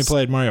last games. time we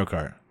played Mario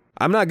Kart?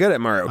 I'm not good at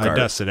Mario I Kart.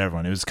 dusted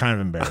everyone. It was kind of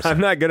embarrassing. I'm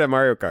not good at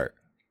Mario Kart.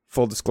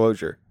 Full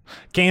disclosure.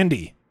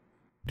 Candy.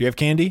 Do you have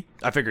candy?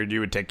 I figured you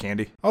would take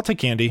candy. I'll take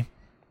candy.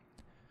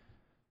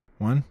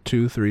 1,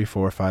 2, 3,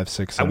 4, 5,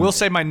 6, 7. I will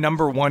say my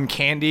number one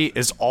candy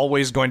is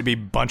always going to be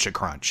Bunch of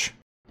Crunch.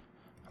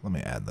 Let me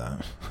add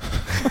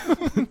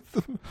that.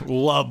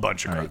 Love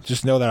Bunch of All Crunch. right,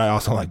 just know that I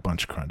also like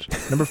Bunch of Crunch.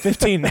 Number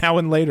 15, Now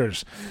and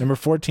Laters. Number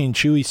 14,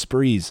 Chewy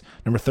Sprees.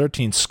 Number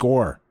 13,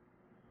 Score.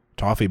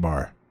 Toffee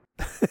Bar.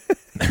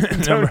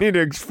 Don't need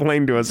to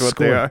explain to us what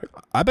they are.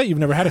 I bet you've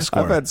never had a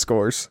Score. I've had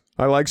Scores.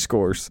 I like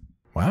Scores.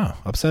 Wow,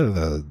 upset of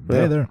the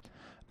day there.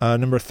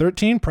 Number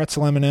 13,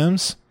 Pretzel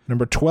M&Ms.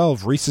 Number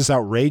 12, Reese's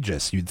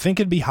Outrageous. You'd think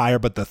it'd be higher,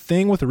 but the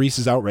thing with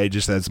Reese's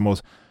Outrageous that's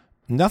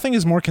nothing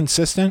is more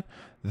consistent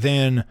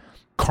than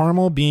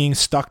caramel being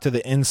stuck to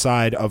the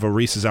inside of a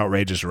Reese's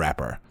Outrageous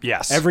wrapper.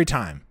 Yes. Every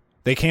time.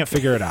 They can't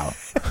figure it out.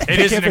 It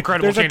is an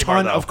incredible There's a candy bar,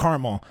 ton though. of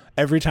caramel.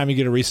 Every time you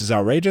get a Reese's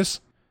Outrageous,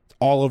 it's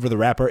all over the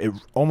wrapper. It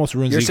almost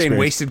ruins You're the saying experience.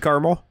 wasted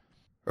caramel?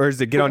 Or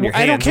does it get on your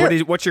I don't hands? care.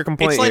 What's your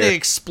complaint It's like here? it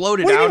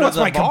exploded What do you out mean, of what's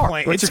the my bar.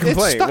 complaint? What's your It's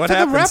complaint? stuck What to the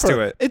happens wrapper. to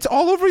it? It's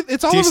all over.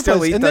 It's all Do you over the still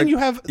place. eat And the- then you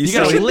have you there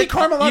still should eat be the-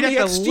 caramel on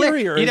the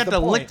exterior. You'd is have the to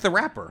point. lick the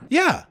wrapper.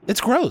 Yeah, it's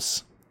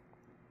gross.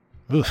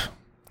 Oof.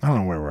 I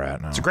don't know where we're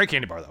at now. It's a great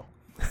candy bar, though.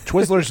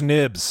 Twizzlers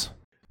Nibs.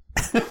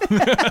 I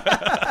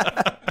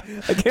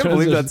can't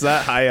believe that's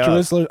that high up.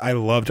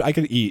 Twizzlers. I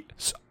could eat.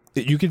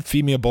 You could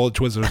feed me a bowl of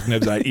Twizzlers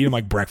Nibs. I'd eat them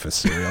like breakfast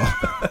cereal.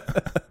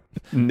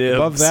 Nibs.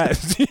 Above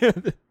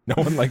that, no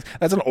one likes.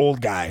 That's an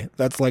old guy.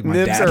 That's like my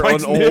Nibs dad are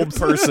likes an old nibs.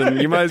 person.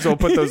 You might as well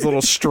put those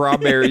little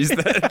strawberries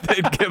that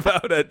they'd give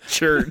out at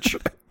church.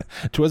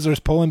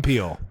 Twizzlers Pull and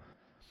Peel.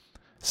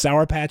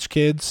 Sour Patch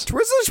Kids.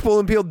 Twizzlers Pull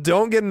and Peel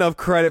don't get enough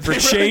credit for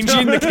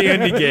changing the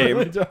candy game.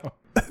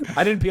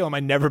 I didn't peel them. I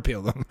never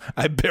peeled them.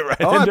 I bit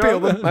right Oh, I into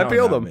peeled them. I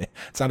peeled not them. me.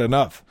 It's not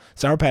enough.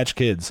 Sour Patch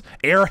Kids.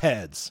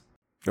 Airheads.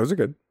 Those are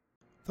good.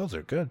 Those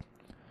are good.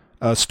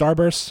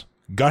 Starburst.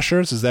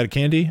 Gushers. Is that a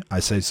candy? I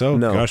say so.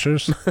 No.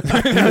 Gushers.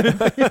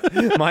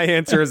 My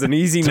answer is an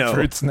easy no.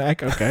 Fruit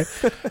snack. Okay.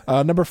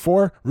 Number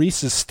 4,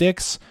 Reese's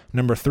Sticks.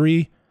 Number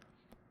 3,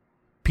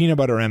 peanut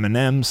butter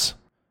M&Ms.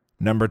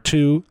 Number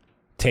 2,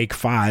 Take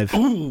 5.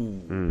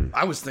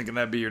 I was thinking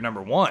that'd be your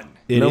number one.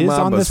 It no is Mambas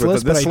on this with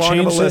list, this but I long of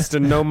a changed list it.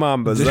 and no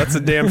Mambas. That's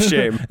a damn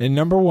shame. And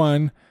number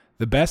 1,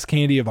 the best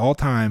candy of all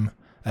time,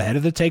 ahead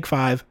of the Take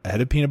 5, ahead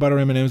of peanut butter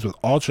M&Ms, with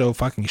Ultra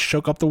fucking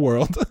shook up the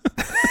world,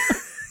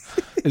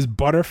 is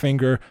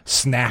Butterfinger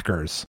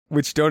Snackers.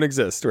 Which don't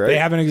exist, right? They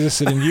haven't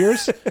existed in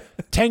years.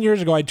 10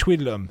 years ago, I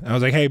tweeted them. And I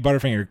was like, hey,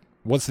 Butterfinger,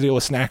 what's the deal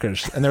with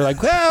Snackers? And they're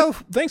like, well,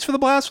 thanks for the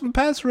blast from the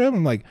past rim.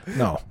 I'm like,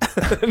 no.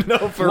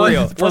 No, for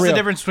real. What's real. the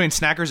difference between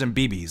Snackers and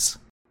BBs?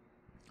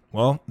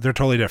 Well, they're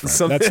totally different.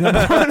 Something- That's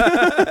number 1.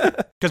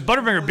 Because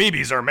Butterfinger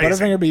BBs are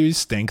amazing. Butterfinger BBs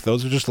stink.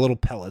 Those are just little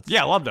pellets.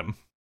 Yeah, I loved them.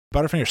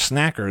 Butterfinger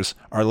Snackers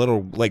are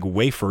little like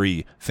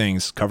wafery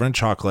things covered in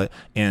chocolate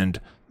and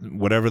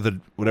whatever the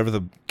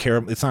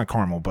caramel. It's not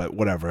caramel, but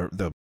whatever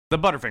the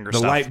Butterfinger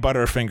stuff. light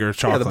Butterfinger Yeah,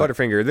 chocolate. the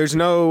Butterfinger. There's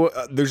no,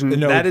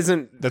 that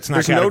isn't. That's not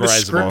There's no categorizable.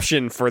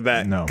 description for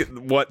that. No.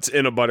 What's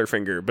in a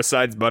Butterfinger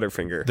besides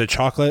Butterfinger? The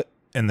chocolate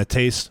and the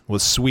taste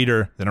was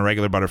sweeter than a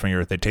regular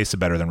Butterfinger. They tasted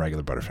better than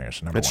regular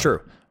Butterfingers. Number That's 1.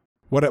 true.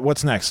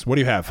 What's next? What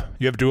do you have?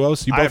 You have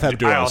duos. You I both have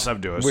duos. I also have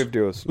duos. We have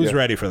duos. Who's yeah.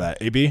 ready for that?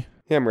 AB,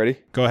 Yeah, I'm ready.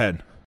 go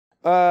ahead.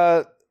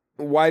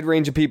 Wide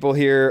range of people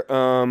here.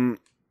 1,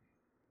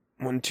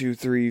 2,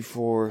 3,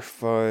 4,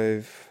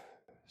 5,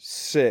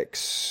 6.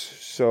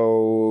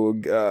 So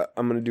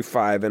I'm gonna do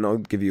 5, and I'll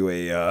give you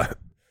a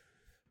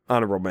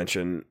honorable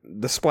mention.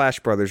 The Splash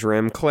Brothers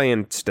rim, Clay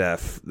and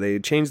Steph. They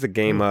changed the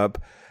game up.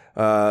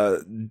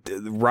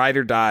 Ride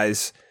or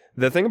dies.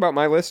 The thing about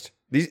my list,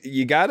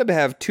 you got to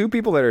have 2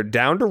 people that are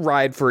down to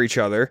ride for each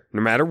other,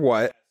 no matter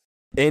what,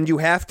 and you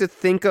have to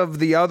think of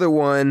the other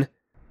one.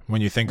 When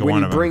you think of When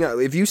one you of bring them.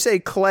 up, if you say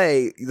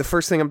Clay, the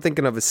first thing I'm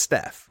thinking of is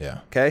Steph. Yeah.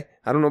 Okay.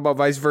 I don't know about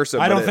vice versa.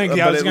 I but don't think. but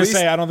I was at gonna least-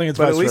 say I don't think it's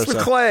But vice at least versa.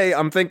 with Clay,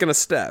 I'm thinking of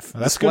Steph.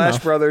 That's the good Splash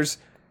enough. Brothers,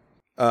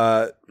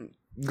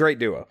 great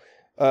duo.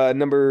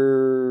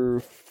 Number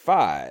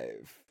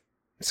 5,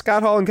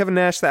 Scott Hall and Kevin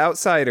Nash, the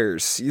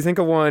Outsiders. You think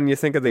of one, you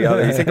think of the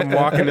other. You think I'm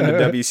walking into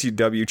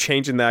WCW,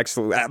 changing the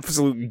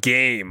absolute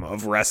game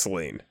of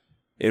wrestling.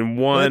 In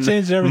one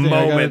changed everything,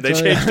 I moment, gotta they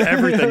tell you. changed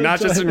everything, not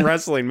just in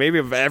wrestling, maybe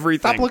of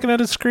everything. Stop looking at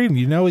his screen.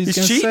 You know what he's,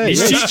 He's going to cheating.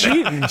 say. He's You're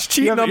cheating. He's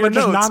cheating on my You're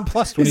just notes.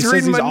 nonplussed when He's he says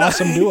reading these my no-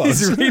 awesome duos.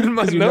 He's reading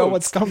my 'Cause you know notes.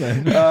 what's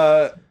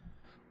coming.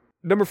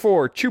 Number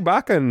 4,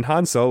 Chewbacca and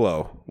Han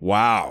Solo.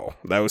 Wow,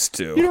 that was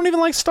 2. You don't even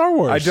like Star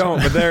Wars. I don't,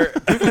 but they're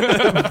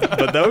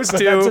but those That's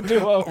two a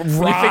duo. When you think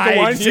of ride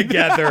one,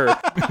 together.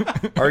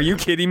 Are you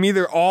kidding me?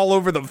 They're all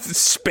over the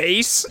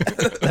space.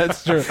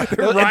 That's true.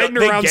 They're riding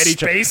around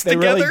space They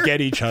together. really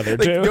get each other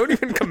They too. don't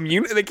even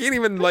communicate. They can't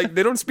even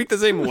they don't speak the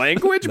same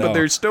language, No, but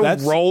they're still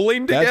that's-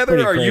 rolling that's together.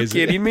 pretty Are you crazy.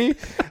 kidding me?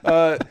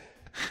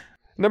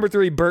 Number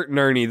 3, Bert and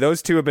Ernie.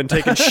 Those two have been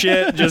taking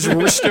shit.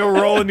 We're still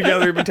rolling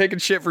together. We've been taking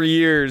shit for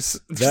years.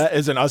 That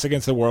is an us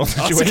against the world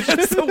situation.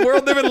 Against the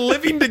world, they've been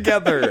living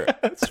together.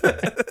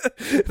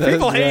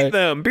 People hate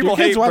them. People Your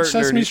kids hate watch Bert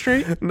and Sesame Ernie.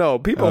 Street? No,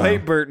 people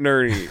hate Bert and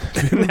Ernie.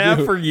 Have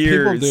do. for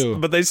years. People do.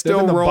 But they They've still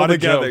been the roll butt of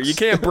together. jokes. You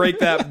can't break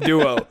that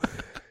duo.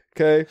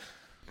 Okay.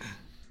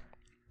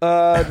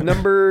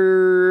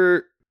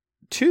 Number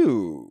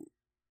 2.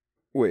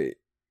 Wait.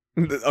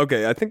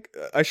 Okay, I think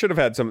I should have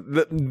had some.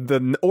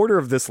 The order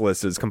of this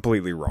list is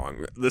completely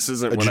wrong. This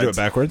isn't. Did what you do I'd- it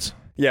backwards?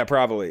 Yeah,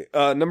 probably.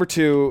 Number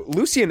 2,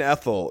 Lucy and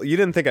Ethel. You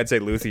didn't think I'd say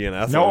Lucy and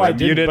Ethel. No, I You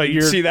didn't, didn't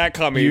but see that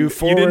coming. You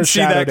didn't see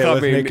that foreshadowed it with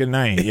coming. Nick and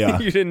Knight. Yeah.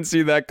 You didn't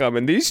see that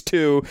coming. These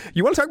two.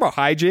 You want to talk about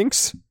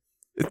hijinks?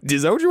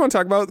 Is that what you want to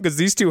talk about? Because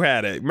these two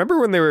had it. Remember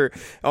when they were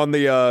on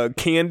the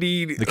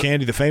candy?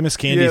 The famous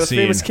candy Yeah, the scene.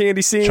 famous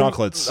candy scene.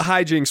 Chocolates.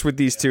 Hijinks with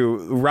these two.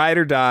 Ride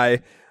or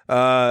die.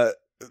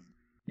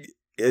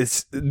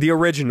 It's the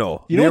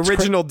original. You know the what's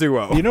original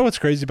duo. You know what's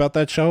crazy about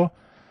that show?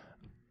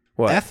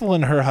 What? Ethel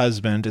and her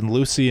husband and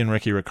Lucy and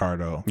Ricky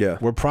Ricardo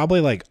were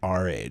probably like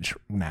our age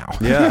now.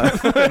 Yeah.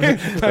 Like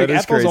That is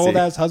Ethel's crazy. old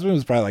ass husband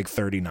was probably like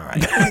 39.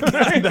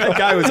 That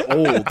guy was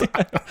old.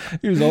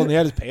 He was old and he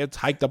had his pants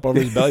hiked up over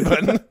his belly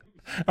button.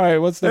 All right,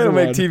 what's They number don't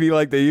one? make TV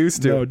like they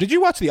used to. No. Did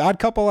you watch The Odd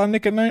Couple on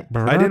Nick at Night?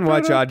 I didn't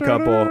watch Odd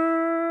Couple.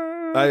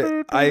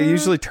 I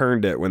usually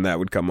turned it when that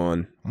would come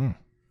on.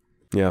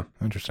 Yeah.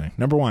 Interesting.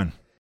 Number 1.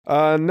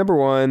 Number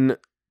 1,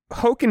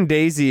 Hoke and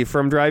Daisy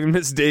from Driving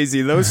Miss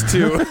Daisy. Those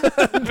two,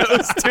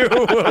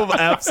 will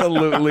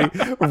absolutely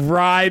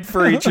ride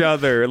for each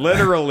other.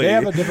 Literally, They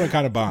have a different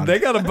kind of bond. They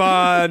got a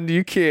bond.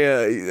 You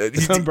can't.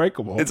 It's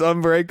unbreakable. It's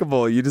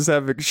unbreakable. You just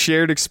have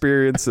shared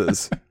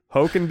experiences.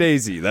 Hoke and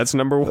Daisy. That's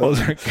number 1.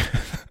 Those are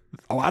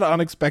a lot of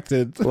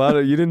unexpected. A lot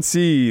of you didn't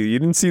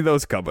see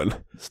those coming.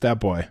 Stat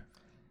Boy.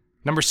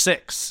 Number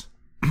 6,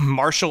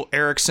 Marshall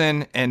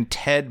Erickson and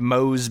Ted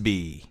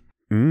Mosby.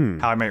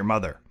 How I Met Your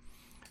Mother.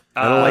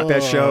 I don't like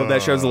that show.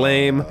 That show's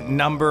lame.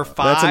 Number 5.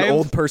 That's an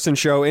old person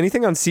show.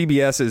 Anything on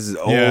CBS is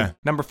old. Yeah.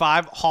 Number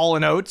 5, Hall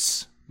and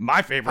Oats.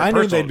 My favorite. I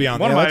knew personal- they'd be on-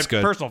 One yeah, of my that's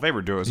good. personal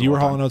favorite duos. of You were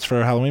all time. hauling notes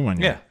for Halloween one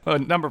year. Yeah.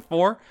 Number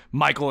 4,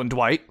 Michael and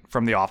Dwight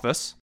from The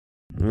Office.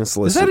 Let's Is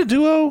listen. that a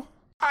duo?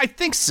 I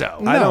think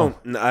so. I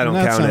don't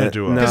That's count not a it.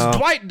 duo. Because No.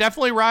 Dwight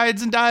definitely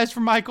rides and dies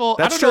for Michael.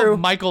 That's I don't know true. if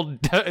Michael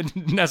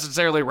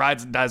necessarily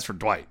rides and dies for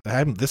Dwight.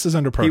 This is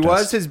under He protest.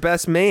 was his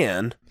best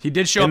man He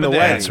did show in up the at the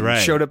wedding. end. That's right.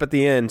 Showed up at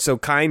the end. So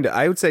kind of,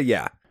 I would say,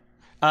 yeah.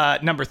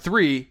 Number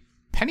 3,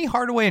 Penny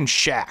Hardaway and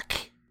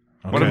Shaq.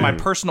 One of my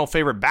personal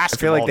favorite I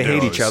basketball feel like they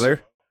hate duos. each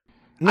other.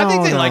 I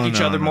think they No, like no, each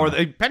no, other no. more.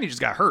 Penny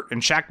just got hurt,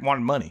 and Shaq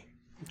wanted money.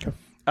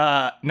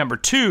 Number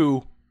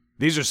 2,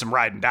 these are some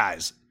ride and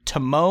dies.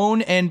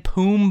 Timon and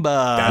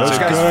Pumbaa. Those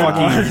guys good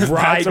fucking one.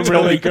 ride That's a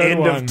till really the good end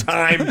one. of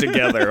time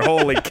together.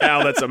 Holy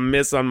cow, that's a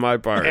miss on my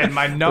part. And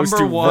my Those number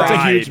two one, That's a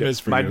ride. huge miss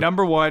for my you.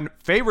 number 1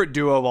 favorite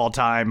duo of all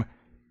time,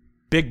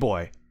 Big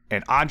Boy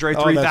and Andre Oh,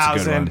 that's a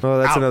good 3000. one. Oh,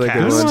 that's another good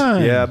Outkast. one.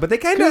 Good Yeah, but they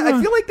kind of, Good I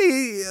one. feel like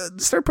they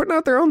start putting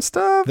out their own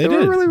stuff. They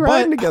weren't did, really but-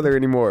 riding together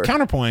anymore.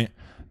 Counterpoint.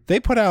 They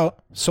put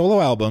out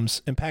solo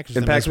albums and packaged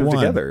And them as packaged them one.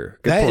 together.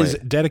 Good That is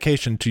point.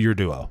 dedication to your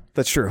duo.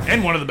 That's true.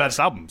 And one of the best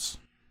albums,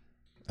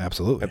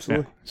 Absolutely.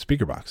 Absolutely.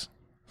 Speaker box.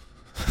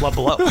 Love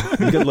Below.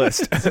 Good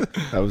list.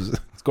 That was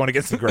it's going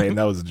against the grain.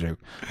 That was a joke.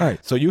 All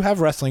right. So you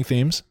have wrestling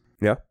themes.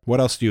 Yeah.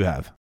 What else do you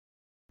have?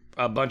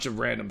 A bunch of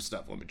random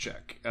stuff. Let me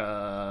check.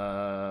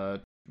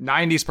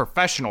 90s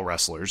professional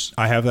wrestlers.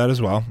 I have that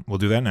as well. We'll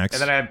do that next.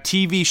 And then I have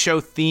TV show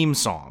theme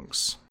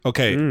songs.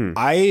 Okay, I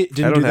I didn't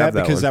don't do that have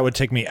that because one. that would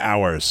take me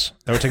hours.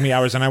 That would take me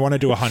hours, and I want to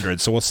do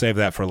 100, so we'll save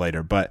that for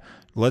later. But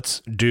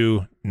let's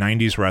do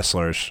 90s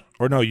wrestlers.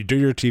 Or no, you do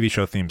your TV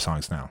show theme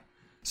songs now.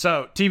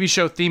 So, TV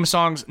show theme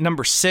songs.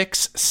 Number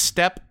 6,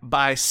 Step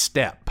by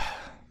Step.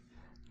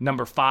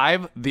 Number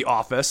 5, The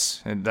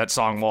Office. And that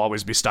song will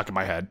always be stuck in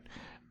my head.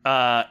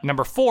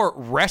 Number 4,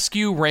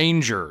 Rescue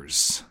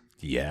Rangers.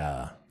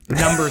 Yeah.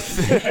 Number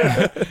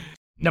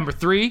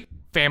 3,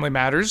 Family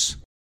Matters.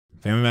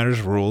 Family Matters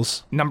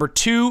rules. Number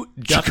 2,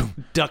 Duck.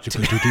 It's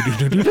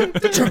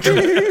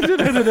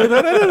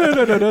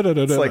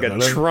like a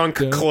trunk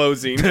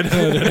closing.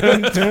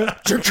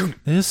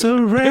 It's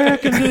a rare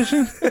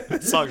condition.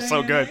 Song's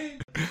so good.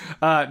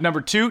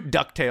 Number 2,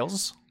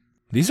 DuckTales.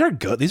 These are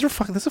good. These are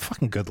fucking. This is a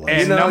fucking good list.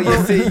 And You know,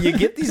 number- you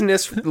get these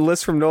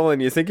lists from Nolan.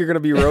 You think you're going to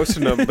be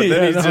roasting them, but then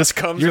Yeah, he no, just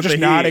comes. you're with just the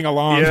heat. nodding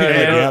along. Yeah, You're like,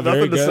 yeah, yeah, very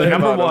nothing to good. say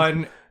Number about 'em.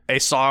 1, a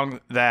song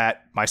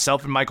that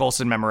myself and Mike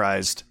Olson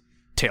memorized,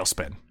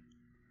 Tailspin.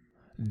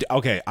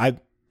 Okay, I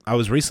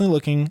was recently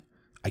looking.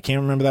 I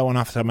can't remember that one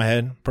off the top of my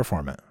head.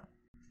 Perform it.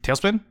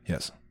 Tailspin?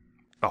 Yes.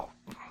 Oh.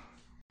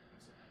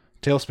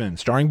 Tailspin,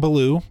 starring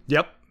Baloo.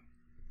 Yep.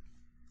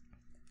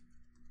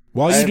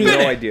 While I you have do no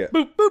that, idea.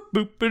 Boop, boop,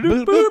 boop,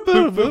 boop, boop, boop,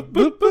 boop, boop,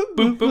 boop, boop,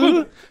 boop,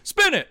 boop.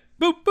 Spin it.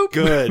 Boop,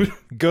 boop.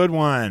 good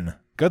one,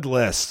 good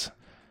list.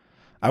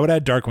 I would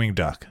add Darkwing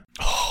Duck,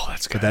 Oh,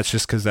 that's but good. that's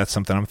just because that's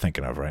something I'm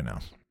thinking of right now.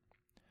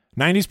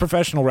 90s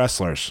professional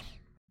wrestlers.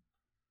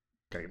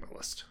 Gotta get my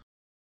list.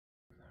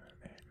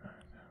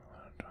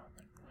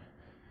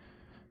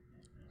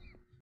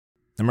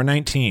 Number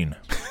 19,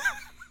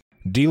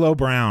 D'Lo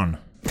Brown.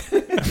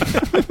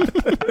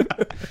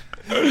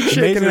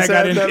 Shaking his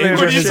head. That man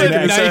When was you shaking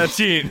said his head.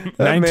 19.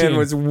 That 19. man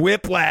was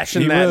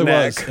whiplashing He that really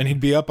neck. was. And he'd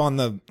be up on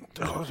the...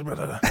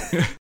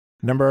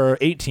 Number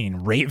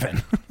 18,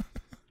 Raven.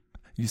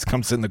 He just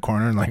comes sit in the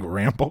corner and like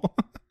ramble.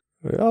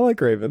 I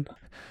like Raven.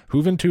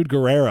 Juventud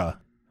Guerrera.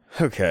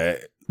 Okay.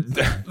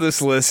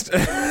 This list.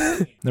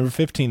 Number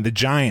 15, The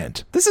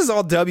Giant. This is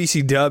all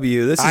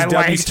WCW.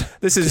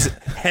 This is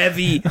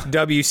heavy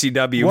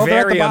WCW. Well, they're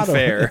at Very the bottom.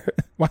 unfair.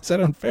 Why is that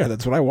unfair?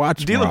 That's what I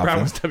watch. D'Lo more Brown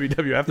often. was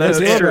WWF. That's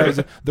D'Lo true. Brown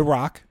was The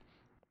Rock.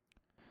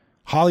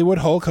 Hollywood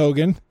Hulk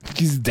Hogan.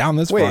 He's down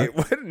this Wait,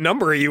 far. what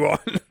number are you on?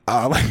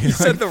 You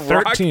said The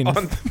Rock 13.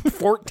 on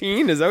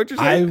 14? Is that what you're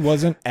I saying?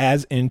 wasn't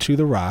as into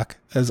The Rock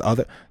as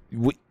other.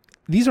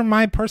 These are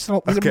my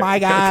personal. These Okay, are my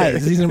guys.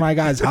 okay. These are my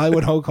guys.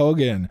 Hollywood Hulk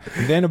Hogan.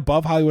 And then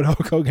above Hollywood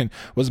Hulk Hogan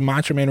was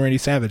Macho Man Randy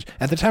Savage.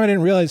 At the time, I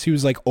didn't realize he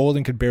was like old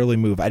and could barely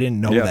move. I didn't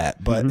know Yeah.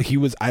 that, but he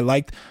was. I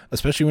liked,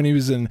 especially when he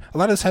was in. A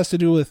lot of this has to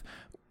do with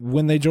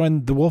when they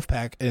joined the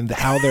Wolfpack and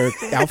how their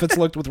outfits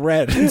looked with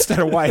red instead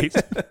of white.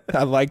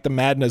 I like the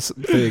madness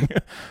thing.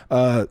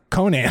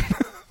 Conan.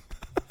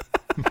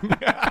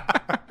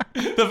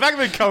 The fact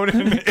that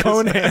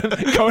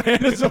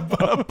Conan is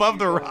above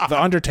The Rock.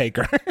 The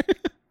Undertaker.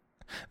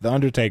 The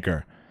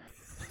Undertaker.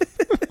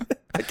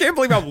 I can't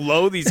believe how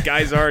low these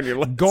guys are in your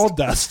list. Gold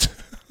Dust.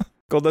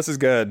 Goldust is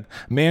good.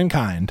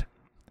 Mankind.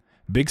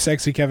 Big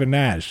Sexy Kevin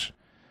Nash.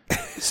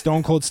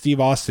 Stone Cold Steve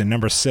Austin,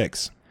 number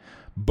 6.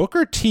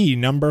 Booker T,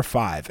 number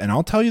 5. And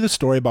I'll tell you the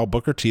story about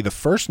Booker T. The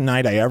first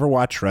night I ever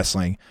watched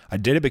wrestling, I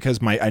did it because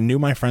I knew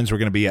my friends were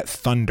going to be at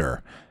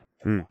Thunder.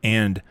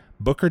 And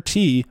Booker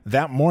T,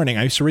 that morning,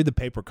 I used to read the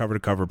paper cover to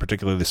cover,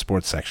 particularly the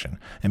sports section.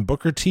 And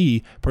Booker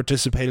T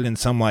participated in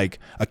some, like,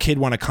 a kid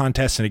won a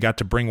contest and he got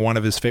to bring one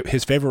of his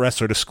favorite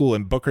wrestler to school.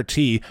 And Booker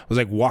T was,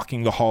 like,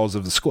 walking the halls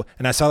of the school.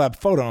 And I saw that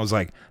photo and I was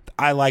like,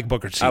 I like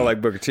Booker T. I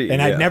like Booker T,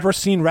 And yeah. I'd never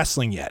seen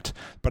wrestling yet,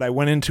 but I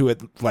went into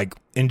it, like,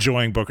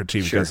 enjoying Booker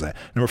T because of that.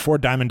 Number 4,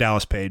 Diamond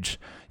Dallas Page.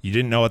 You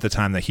didn't know at the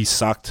time that he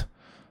sucked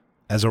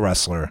as a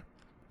wrestler,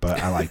 but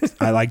I liked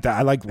that.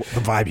 I liked the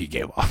vibe he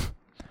gave off.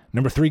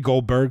 Number 3,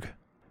 Goldberg.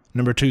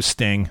 Number 2,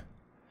 Sting.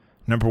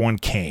 Number 1,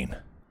 Kane.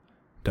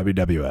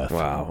 WWF.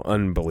 Wow,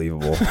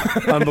 unbelievable.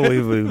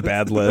 Unbelievably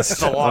bad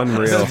list. a long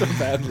Unreal.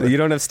 list. You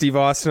don't have Steve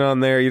Austin on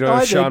there. You don't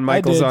have Shawn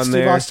Michaels on Steve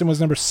there. Austin was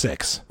number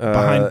 6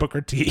 behind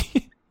Booker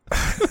T.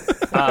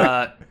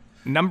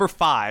 Number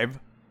 5,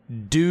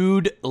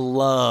 Dude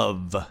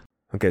Love.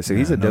 Okay, so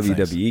he's a no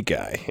WWE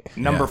guy.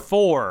 Number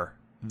 4,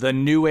 The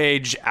New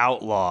Age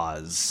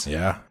Outlaws.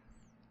 Yeah.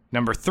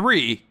 Number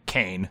 3,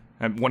 Kane.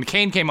 And when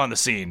Kane came on the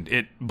scene,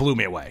 it blew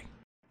me away.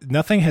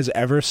 Nothing has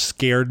ever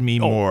scared me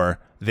more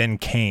than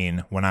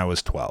Kane when I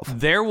was 12.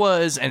 There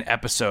was an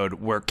episode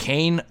where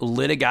Kane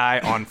lit a guy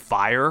on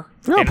fire.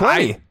 No, and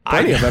plenty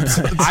of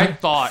episodes. I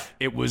thought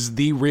it was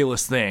the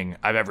realest thing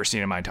I've ever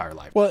seen in my entire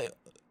life. Well,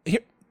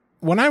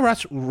 when I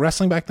watched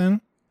wrestling back then,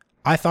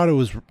 I thought it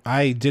was.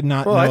 I did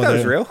not know I thought that it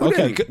was real. Who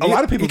Okay, didn't? a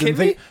lot of people You didn't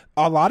kidding think.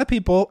 A lot of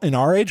people in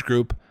our age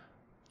group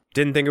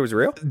Didn't think it was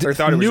real? Or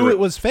thought it was knew real? it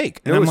was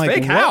fake. Knew it was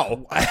fake? what?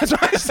 How? That's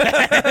what I said.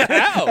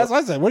 How? That's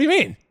what I said. What do you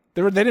mean?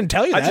 They didn't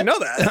tell you How'd that. you know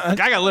that?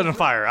 Guy got lit on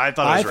fire. I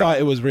thought it I was real. thought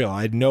it was real.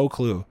 I had no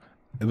clue.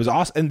 It was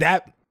awesome, and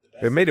that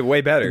It made it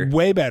way better.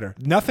 way better.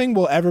 Nothing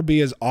will ever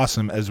be as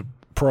awesome as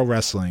pro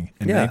wrestling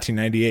in Yeah.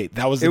 1998.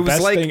 That was the It was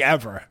best like- thing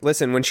ever.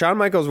 Listen, when Shawn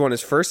Michaels won his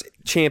first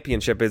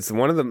championship, it's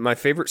one of my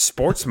favorite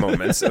sports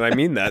moments, and I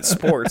mean that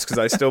sports because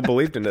I still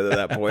believed in it at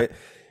that point.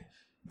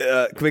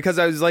 Because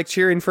I was like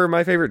cheering for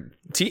my favorite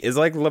team. It's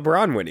like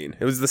LeBron winning.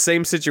 It was the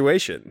same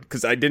situation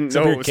because I didn't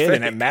know You're it a was kid, fake.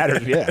 and it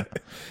mattered. Yeah.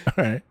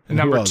 All right. And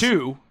Number who else?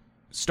 2,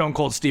 Stone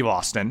Cold Steve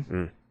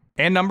Austin.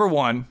 And number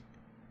 1,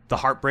 the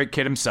Heartbreak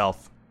Kid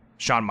himself,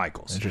 Shawn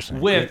Michaels.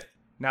 Interesting. With,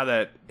 now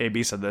that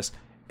AB said this,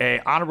 a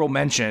honorable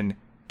mention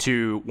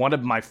to one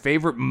of my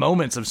favorite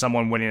moments of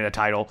someone winning a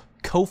title,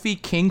 Kofi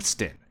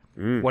Kingston.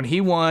 When he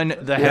won the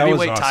that was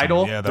heavyweight awesome.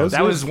 title, Yeah,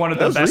 that was one of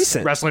the was best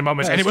recent. wrestling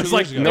moments. Yeah, and it it's was 2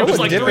 like, years ago. it No was one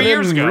like dipping 3 in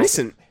years ago.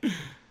 recent.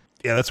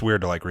 Yeah, that's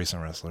weird to like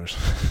recent wrestlers.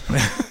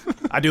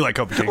 I do like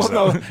Kofi Kingston.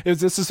 Well, no,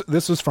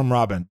 this was from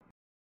Robin.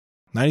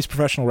 90s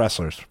professional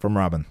wrestlers from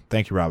Robin.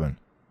 Thank you, Robin.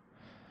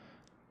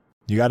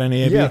 You got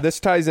any? AB? Yeah, this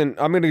ties in.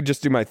 I'm going to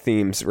just do my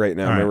themes right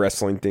now, All my right.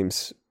 wrestling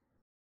themes.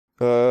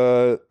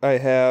 I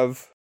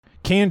have...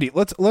 Candy.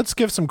 Let's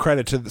give some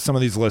credit to some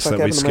of these lists Fuck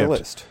that we happened to my skipped.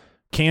 list?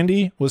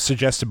 Candy was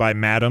suggested by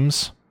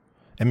Madams,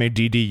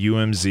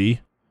 MADDUMZ.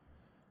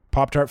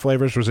 Pop-Tart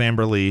flavors was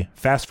Amber Lee.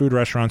 Fast food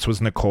restaurants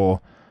was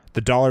Nicole.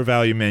 The dollar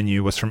value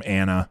menu was from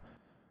Anna.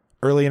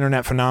 Early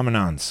internet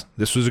phenomenons.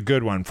 This was a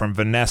good one from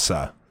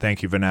Vanessa.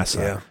 Thank you,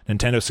 Vanessa. Yeah.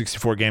 Nintendo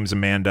 64 games,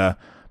 Amanda.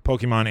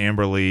 Pokemon,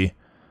 Amber Lee.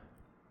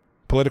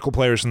 Political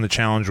players in the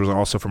challenge was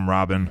also from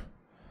Robin.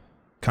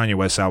 Kanye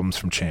West albums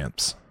from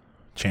Chance,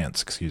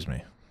 excuse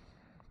me.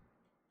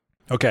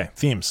 Okay,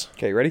 themes.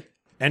 Okay, ready?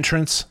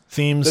 Entrance,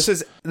 themes.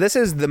 This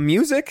is the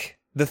music,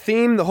 the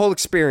theme, the whole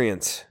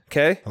experience.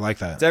 Okay? I like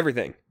that. It's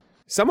everything.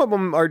 Some of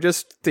them are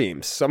just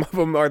themes. Some of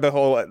them are the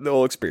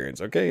whole experience.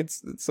 Okay,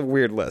 it's a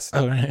weird list.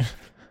 All right.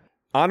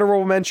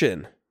 Honorable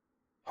mention: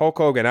 Hulk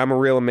Hogan, "I'm a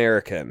Real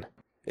American."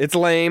 It's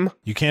lame.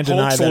 You can't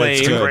deny Hulk's that lame. it's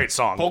It's a good. great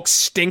song. Hulk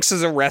stinks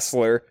as a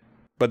wrestler,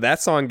 but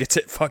that song gets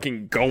it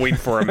fucking going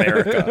for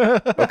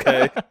America.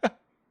 Okay.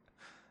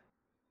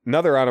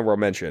 Another honorable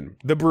mention: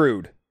 The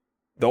Brood.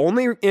 The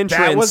only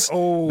entrance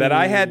that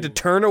I had to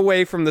turn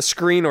away from the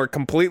screen or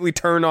completely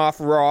turn off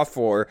Raw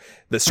for,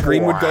 the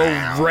screen would go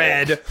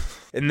red,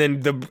 and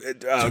then the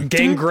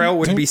Gangrel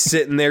would be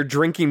sitting there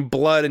drinking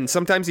blood, and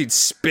sometimes he'd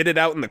spit it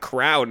out in the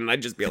crowd, and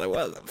I'd just be like,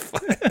 what the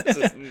fuck? This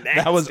is nasty.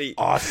 That was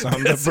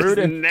awesome. The This Brood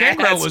is and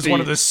Gangrel was nasty.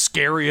 one of the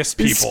scariest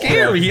He's people.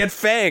 scary. He had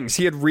fangs.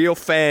 He had real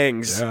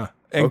fangs. yeah.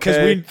 And because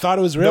Okay. we thought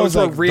it was real, Those it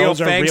was were like, real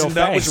those are fangs, real and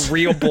that fangs. was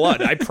real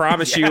blood. I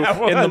promise you.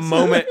 Yeah, it In the was.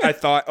 moment, I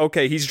thought,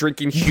 okay, he's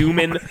drinking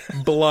human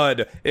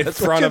blood in what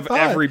front you of thought.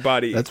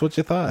 everybody. That's what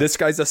you thought. This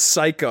guy's a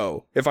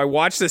psycho. If I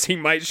watch this, he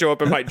might show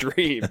up in my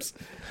dreams.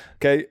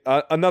 Okay,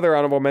 another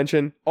honorable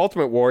mention: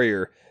 Ultimate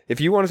Warrior. If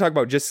you want to talk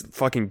about just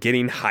fucking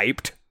getting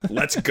hyped,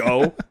 let's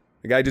go.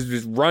 The guy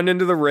just run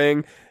into the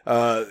ring,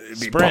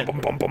 Sprint.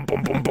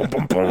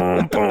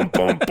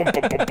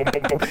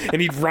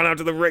 and he'd run out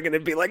to the ring and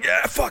it'd be like,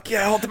 yeah, fuck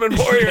yeah, Ultimate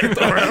Warrior.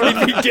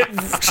 He'd be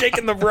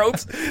shaking the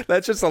ropes.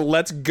 That's just a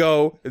let's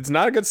go. It's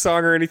not a good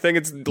song or anything.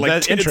 It's like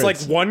That it's like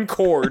entrance. one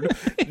chord,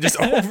 just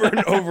over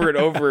and over and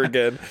over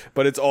again.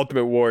 But it's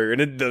Ultimate Warrior,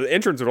 and the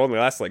entrance would only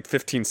last like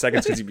 15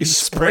 seconds because he'd be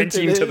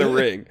sprinting to the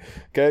ring.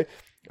 Okay,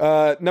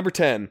 number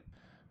 10,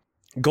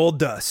 Gold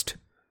Dust.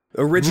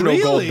 Original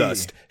Really? Gold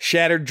Dust,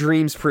 Shattered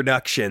Dreams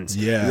Productions.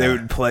 Yeah. they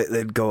would play.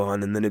 They'd go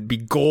on, and then it'd be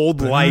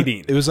gold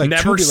lighting. It was like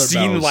never tubular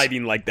seen bells.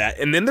 lighting like that.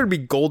 And then there'd be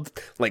gold,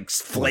 like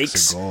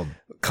flakes of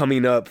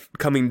gold.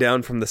 coming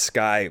down from the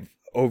sky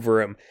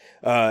over him.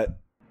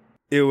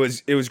 It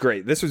was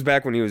great. This was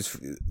back when he was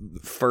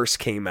first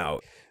came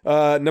out.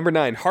 Number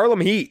 9, Harlem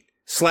Heat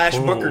 /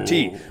 Booker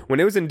T. When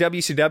it was in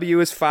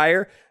WCW as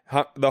Fire,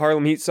 the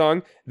Harlem Heat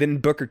song, then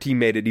Booker T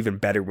made it even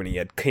better when he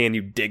had "Can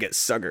You Dig It,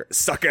 Sucker"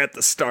 at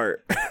the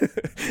start.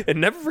 And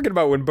never forget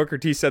about when Booker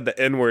T said the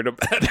N-word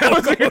about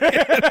Hulk Hogan.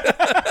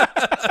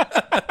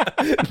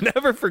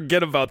 Never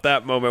forget about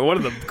that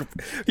moment.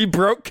 He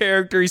broke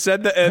character. He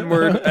said the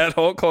N-word at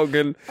Hulk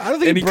Hogan. I don't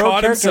think and he he broke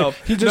caught character.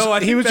 himself. He just No,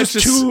 I he think was that's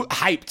just too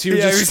hyped. He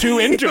was just too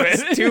into he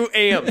it. was too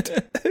amped.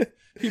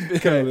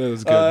 Okay, that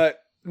was good.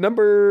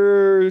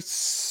 Number 8,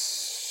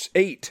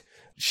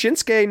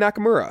 Shinsuke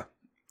Nakamura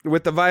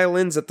with the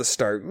violins at the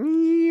start.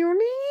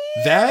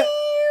 That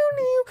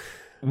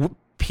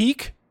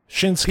peak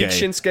Shinsuke. Pete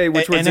Shinsuke,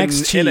 which was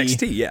NXT, in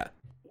NXT, yeah.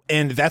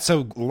 and that's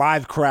a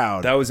live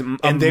crowd. That was and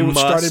they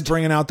started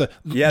bringing out the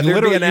Yeah, there'd be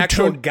literally an you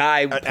actual took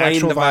guy an playing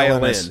actual the violin.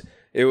 violinist.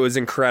 It was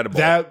incredible.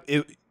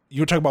 You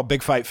were talking about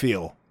big fight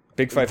feel.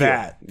 Big fight.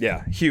 that.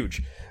 Yeah,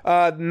 huge.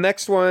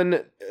 Next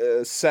one,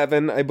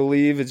 7, I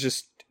believe, is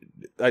just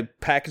I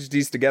packaged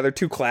these together.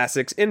 2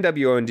 classics,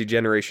 NWO and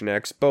Degeneration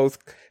X, both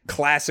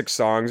classic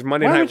songs.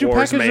 Monday Why Night would you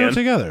Wars, package man. them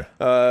together?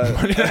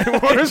 Monday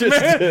Night Wars,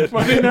 man.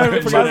 Monday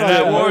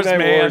Night Wars,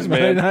 man.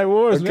 Monday Night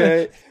Wars, man.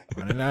 Okay.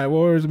 Monday Night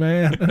Wars,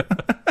 man.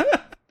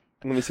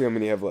 Let me see how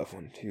many I have left.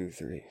 1, 2,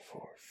 3,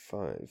 4,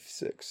 5,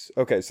 6.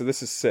 Okay, so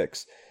this is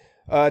 6.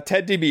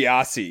 Ted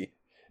DiBiase.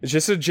 It's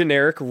just a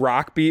generic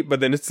rock beat, but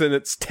then it's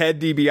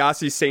Ted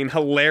DiBiase saying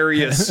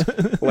hilarious,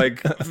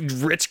 like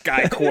rich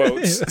guy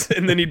quotes,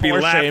 and then he'd be Poor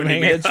laughing.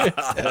 shaming.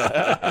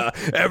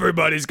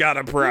 Everybody's got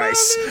a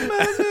price.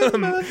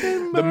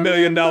 The $1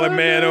 million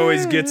man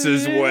always gets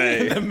his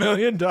way. $1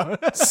 million.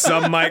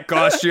 Some might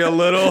cost you a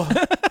little,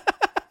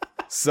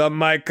 some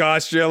might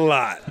cost you a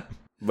lot.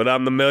 But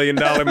I'm the $1 million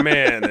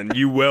man, and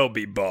you will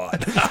be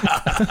bought.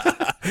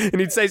 And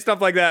he'd say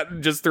stuff like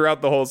that just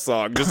throughout the whole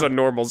song, just a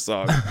normal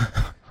song.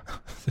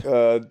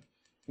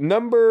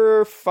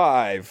 Number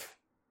 5,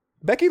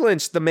 Becky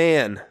Lynch, The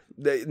Man.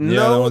 that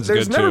No, one's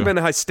there's good, never too. been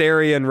a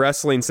hysteria in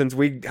wrestling since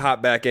we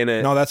hopped back in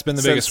it. No, that's been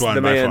the Since biggest one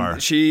The by Man. far.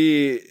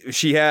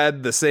 She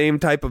had the same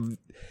type of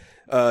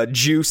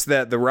juice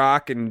that The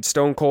Rock and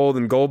Stone Cold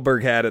and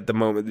Goldberg had at the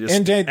moment. Just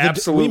And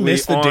absolutely we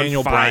missed the on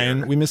Daniel fire.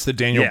 Bryan. We missed the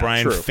Daniel Yeah,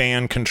 Bryan true.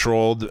 fan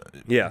controlled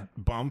Yeah.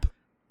 bump.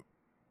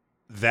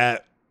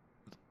 That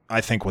I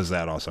think was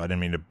that also. I didn't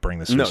mean to bring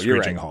this to No, a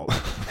you're screeching right. halt.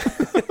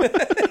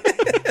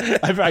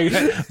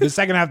 The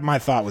second half of my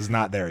thought was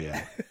not there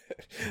yet.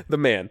 The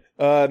Man.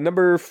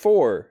 Number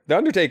 4, The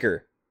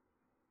Undertaker.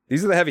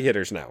 These are the heavy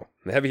hitters now.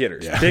 The heavy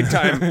hitters. Yeah. Big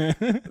time.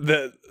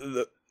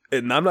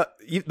 And I'm not.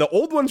 The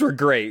old ones were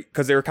great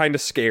because they were kind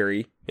of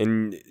scary,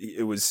 and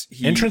it was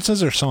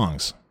Entrances or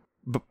songs?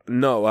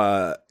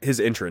 No, his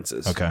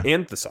entrances. Okay.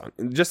 And the song.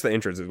 Just the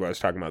entrance is what I was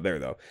talking about there,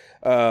 though.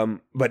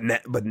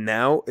 But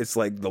now it's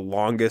like the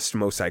longest,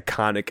 most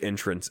iconic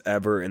entrance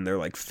ever, and they're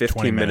like 15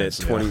 20 minute, minutes,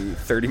 20,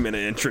 30 minute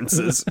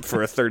entrances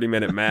for a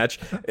 30-minute match,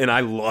 and I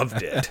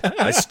loved it.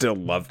 I still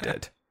loved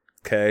it.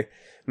 Okay.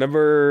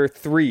 Number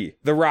 3,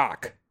 The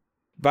Rock.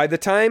 By the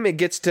time it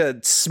gets to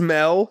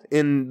smell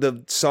in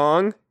the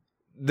song,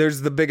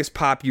 there's the biggest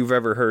pop you've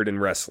ever heard in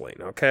wrestling,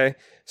 okay?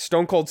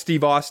 Stone Cold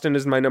Steve Austin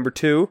is my number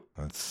 2.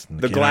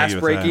 The glass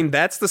breaking,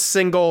 that's the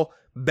single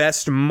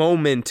best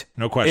moment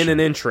No question. in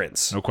an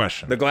entrance. No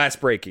question. The glass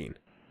breaking.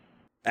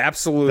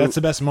 Absolute. That's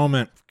the best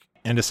moment.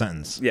 End of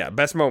sentence. Yeah,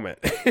 best moment.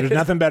 There's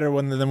nothing better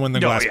than when the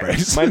glass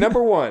breaks. My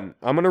number 1.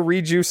 I'm going to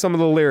read you some of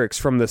the lyrics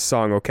from this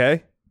song,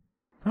 okay?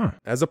 Huh.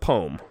 As a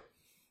poem.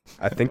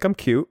 I think I'm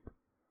cute.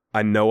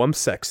 I know I'm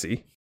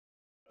sexy.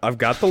 I've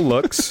got the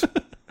looks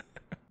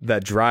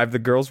that drive the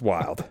girls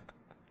wild.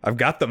 I've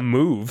got the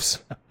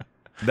moves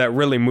that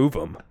really move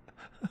them.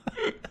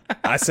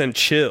 I send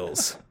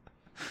chills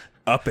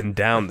up and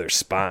down their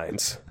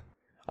spines.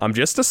 I'm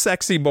just a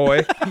sexy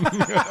boy.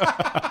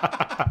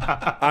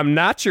 I'm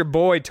not your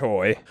boy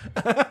toy.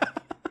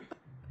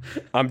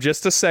 I'm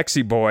just a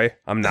sexy boy.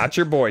 I'm not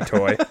your boy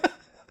toy.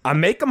 I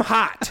make them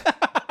hot.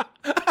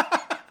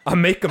 I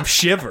make them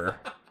shiver.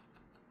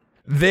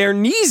 Their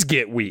knees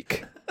get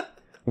weak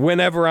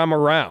whenever I'm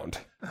around.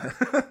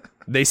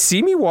 They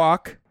see me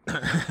walk.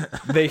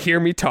 They hear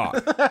me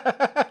talk.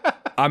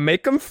 I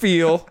make them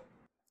feel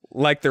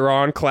like they're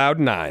on cloud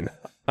 9.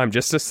 I'm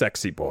just a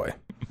sexy boy.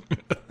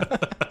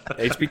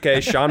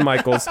 HBK, Shawn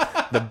Michaels,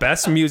 the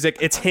best music.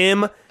 It's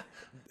him.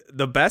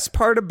 The best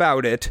part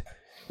about it,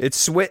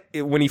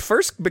 when he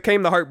first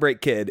became the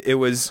Heartbreak Kid, it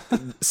was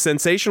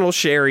Sensational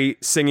Sherry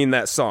singing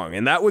that song,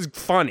 and that was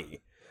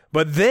funny.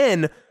 But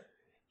then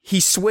he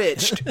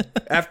switched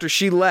after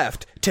she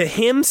left to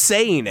him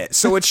saying it.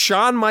 So it's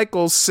Shawn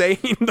Michaels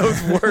saying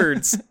those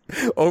words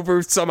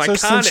over some iconic.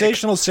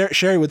 Sensational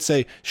Sherry would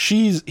say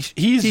he's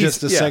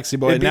just a sexy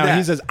boy. Now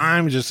he says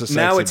I'm just a sexy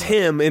boy. Now it's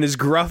him in his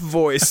gruff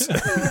voice.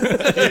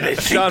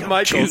 Shawn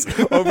Michaels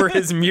over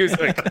his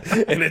music,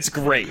 and it's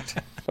great.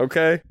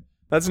 Okay.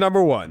 That's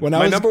number 1.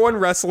 My number 1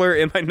 wrestler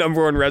in my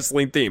number 1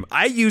 wrestling theme.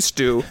 We'd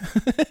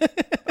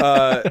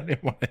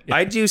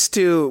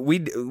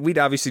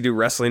obviously do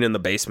wrestling in the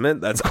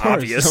basement. That's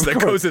obvious. That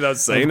goes without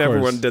saying.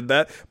 Everyone did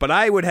that. But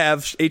I would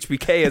have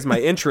HBK as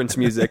my entrance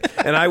music,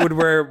 and I would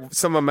wear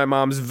some of my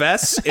mom's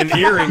vests and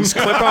earrings,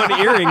 clip-on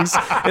earrings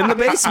in the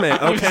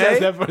basement. Okay?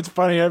 It's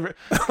funny.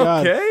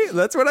 Okay?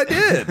 That's what I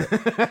did.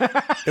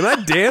 And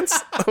I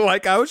danced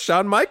like I was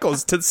Shawn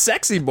Michaels to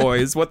Sexy Boy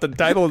is what the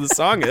title of the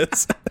song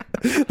is.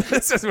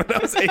 This is when I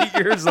was 8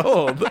 years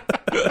old.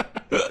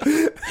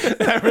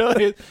 That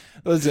really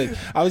listen.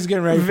 I was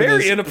getting ready for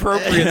Very this.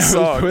 inappropriate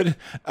song.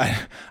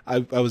 I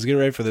was getting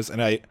ready for this,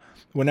 and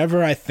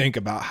whenever I think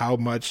about how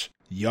much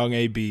young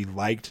AB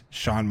liked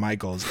Shawn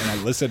Michaels and I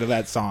listen to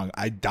that song,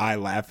 I die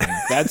laughing.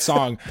 That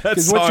song,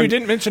 because what you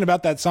didn't mention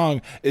about that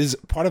song is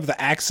part of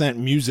the accent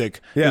music.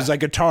 Yeah. It was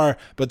like guitar,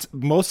 but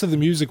most of the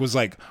music was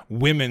like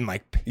women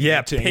like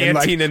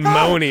panting and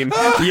moaning.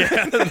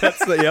 Yeah,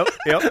 that's the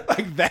yep.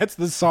 Like that's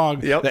the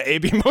song that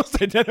AB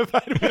most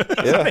identified with.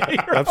 Yeah,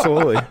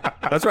 absolutely.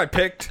 That's what I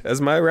picked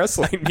as my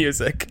wrestling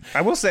music.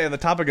 I will say on the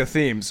topic of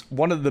themes,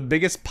 one of the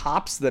biggest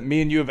pops that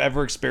me and you have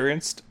ever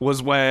experienced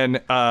was when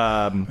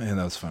man,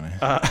 that was funny.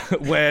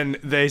 When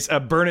they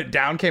Burn It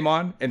Down came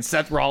on and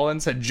Seth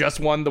Rollins had just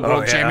won the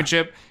World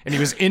Championship and he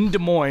was in Des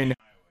Moines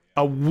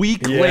a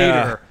week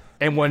later.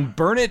 And when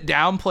Burn It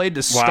Down played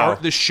to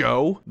start the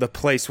show, the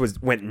place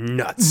went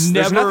nuts.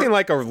 There's nothing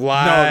like a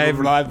live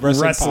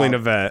wrestling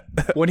event.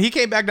 When he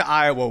came back to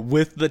Iowa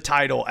with the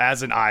title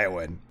as an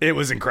Iowan, it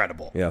was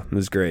incredible. Yeah, it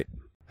was great.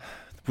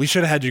 We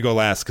should have had you go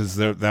last because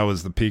that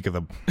was the peak of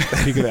the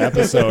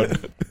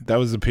episode. That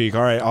was the peak.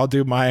 All right, I'll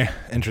do my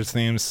interest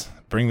themes.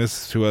 Bring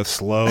this to a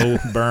slow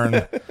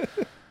burn.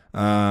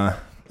 I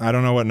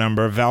don't know what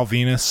number. Val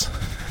Venus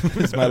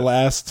is my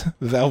last.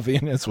 Val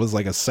Venus was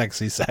like a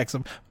sexy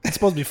saxophone. It's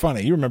supposed to be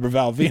funny. You remember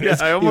Val Venus?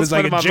 Yeah, I almost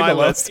put him on my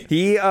list.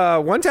 He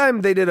one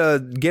time they did a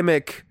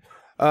gimmick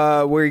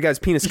where he got his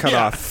penis cut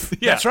off.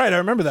 Yeah. That's right. I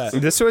remember that.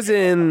 This was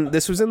in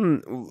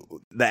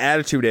the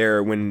Attitude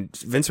Era when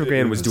Vince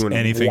McMahon was doing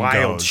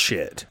wild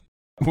shit.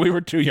 We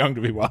were too young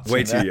to be watching.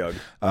 Way too young.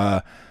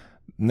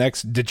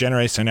 Next,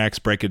 Degeneration X,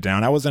 Break It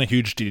Down. I wasn't a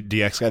huge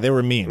DX guy. They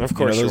were mean. Of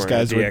course, those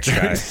guys were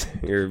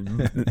DX guy. Your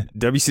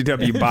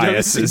WCW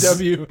bias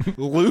WCW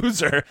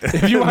loser.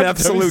 If you an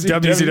absolute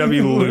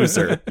WCW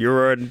loser.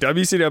 You're a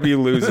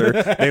WCW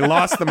loser. They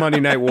lost the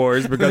Monday Night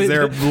Wars because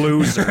they're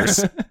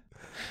losers.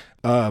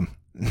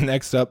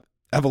 Next up,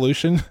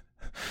 Evolution.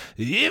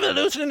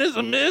 Evolution is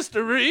a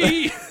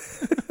mystery.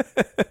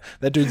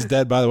 That dude's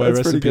dead, by the way.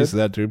 Rest in peace to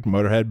that dude.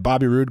 Motorhead.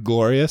 Bobby Roode,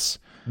 Glorious.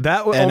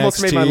 That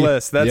almost made my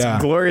list.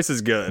 Glorious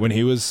is good. When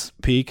he was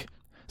peak.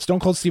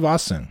 Stone Cold Steve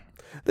Austin.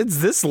 It's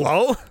this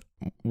low?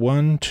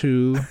 1,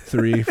 2,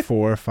 3,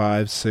 4,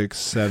 5, 6,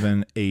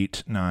 7,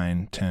 8,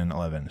 9, 10,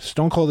 11.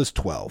 Stone Cold is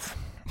 12.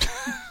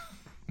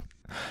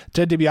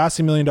 Ted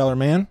DiBiase, $1 Million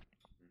Man.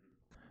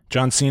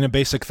 John Cena,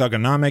 Basic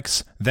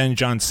Thugonomics. Then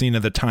John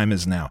Cena, The Time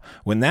Is Now.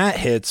 When that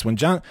hits, when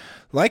John,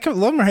 love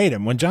him or hate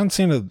him, when John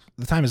Cena,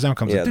 The Time Is Now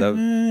comes in.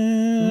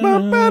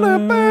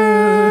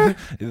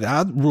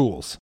 That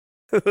rules.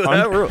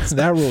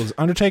 That rules.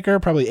 Undertaker,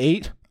 probably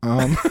 8.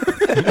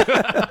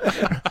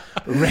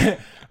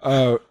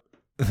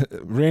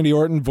 Randy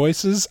Orton,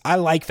 Voices. I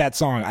like that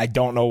song. I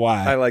don't know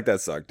why. I like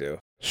that song too.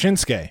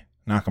 Shinsuke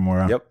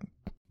Nakamura. Yep.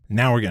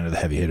 Now we're getting to the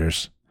heavy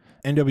hitters.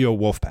 NWO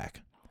Wolfpack.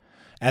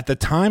 At the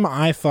time,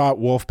 I thought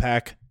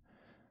Wolfpack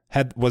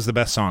was the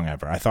best song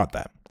ever. I thought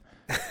that.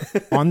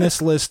 On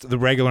this list, the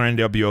regular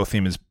NWO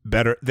theme is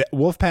better. The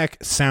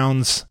Wolfpack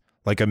sounds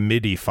like a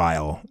MIDI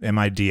file,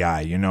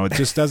 MIDI. You know, it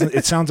just doesn't.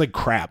 It sounds like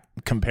crap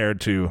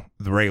compared to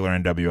the regular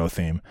NWO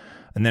theme.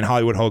 And then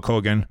Hollywood Hulk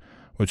Hogan,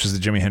 which is the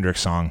Jimi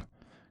Hendrix song.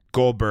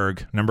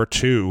 Goldberg, number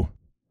 2.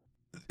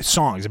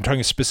 Songs. I'm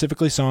talking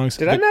specifically songs.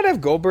 Did I not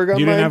have Goldberg on?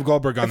 You mine? didn't have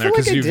Goldberg on I there feel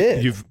like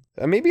because you've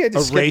maybe I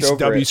just erased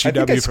skipped over WCW it. I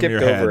think I from skipped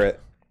your over head. it.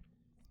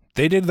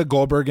 They did the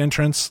Goldberg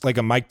entrance, like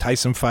a Mike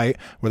Tyson fight,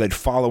 where they'd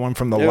follow him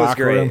from the It was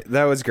locker great. room.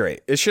 That was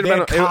great. It should They have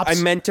had been. cops.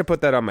 I meant to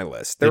put that on my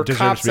list. There It were deserves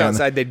cops to be on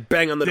outside. They'd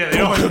bang on the door. They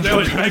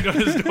always bang on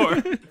his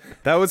door.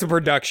 That was a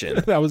production.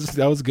 That was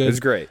good. It was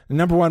great.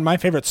 Number 1, my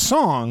favorite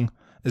song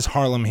is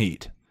Harlem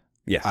Heat.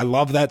 Yeah, I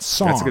love that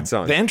song. That's a good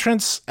song. The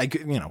entrance,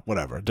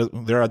 whatever.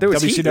 There are there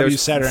was WCW heat. There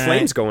was Saturday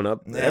flames Night. going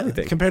up.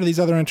 Everything. Compared to these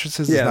other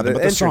entrances, Yeah, it's nothing. the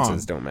But the song,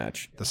 entrances don't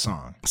match. the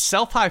song.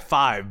 Self High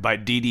Five by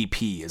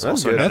DDP is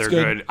also good. another That's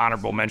good. good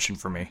honorable mention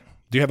for me.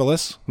 Do you have a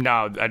list?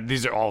 No,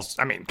 these are all.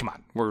 I mean, come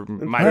on,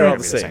 mine They're are all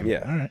gonna the be same.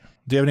 Yeah, All right.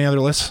 Do you have any other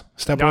lists?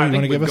 Step No, Boy, I you want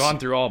think to give we've us? gone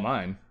through all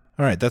mine.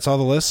 All right, that's all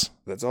the lists.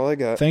 that's all I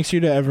got. Thanks you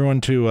to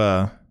everyone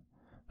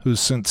who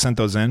sent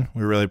those in.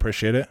 We really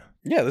appreciate it.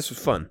 Yeah, this was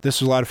fun. This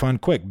was a lot of fun.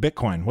 Quick,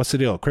 Bitcoin. What's the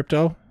deal?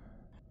 Crypto?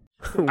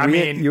 I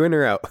mean, you in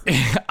or out?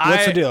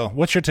 What's the deal?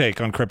 What's your take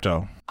on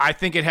crypto? I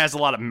think it has a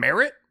lot of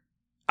merit.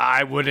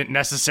 I wouldn't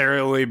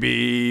necessarily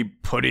be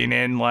putting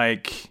in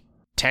like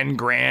 10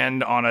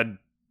 grand on a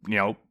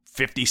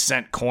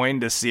 50-cent coin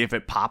to see if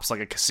it pops like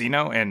a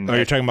casino. And Oh,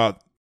 you're talking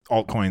about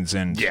altcoins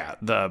and yeah,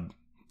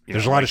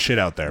 there's a lot of shit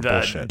out there. the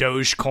Bullshit.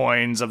 Doge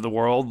coins of the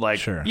world. Like,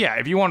 Sure. yeah,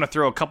 if you want to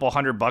throw a couple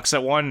 $100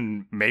 at one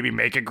and maybe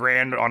make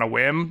 $1,000 on a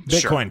whim,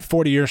 Bitcoin, sure.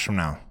 40 years from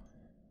now.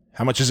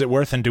 How much is it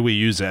worth, and do we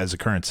use it as a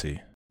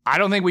currency? I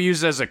don't think we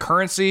use it as a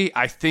currency.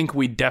 I think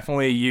we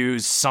definitely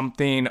use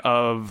something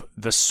of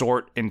the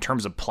sort in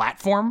terms of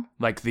platform,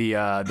 like the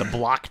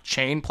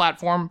blockchain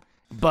platform.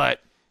 But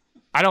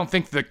I don't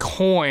think the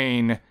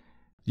coin.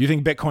 You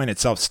think Bitcoin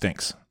itself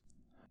stinks?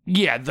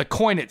 Yeah, the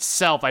coin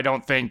itself. I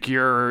don't think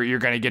you're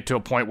going to get to a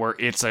point where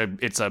it's a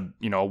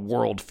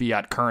world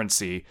fiat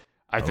currency.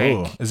 I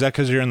think. Oh, is that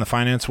because you're in the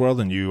finance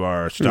world and you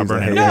are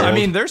stubborn? And No, I old?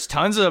 mean, there's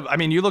tons of. I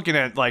mean, you're looking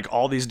at like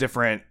all these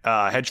different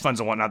hedge funds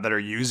and whatnot that are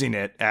using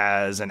it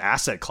as an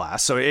asset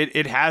class. So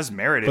it has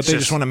merit. But It's they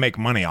just want to make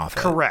money off it.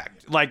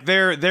 correct. Like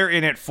they're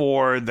in it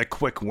for the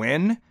quick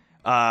win.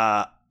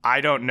 I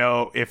don't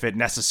know if it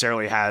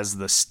necessarily has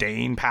the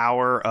staying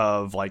power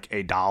of like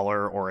a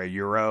dollar or a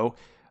euro,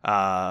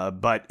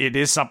 but it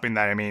is something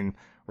that, I mean,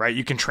 right,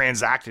 you can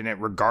transact in it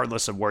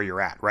regardless of where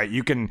you're at, right?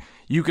 You can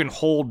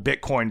hold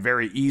Bitcoin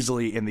very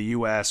easily in the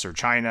US or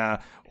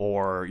China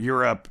or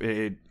Europe.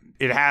 It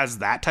has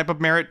that type of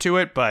merit to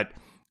it, but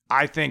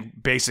I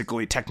think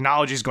basically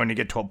technology is going to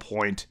get to a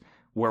point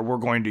where we're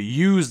going to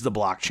use the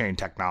blockchain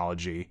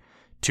technology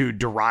to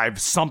derive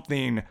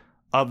something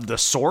of the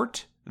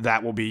sort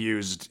that will be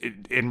used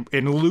in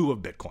lieu of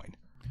Bitcoin.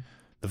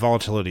 The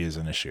volatility is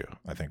an issue,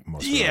 I think.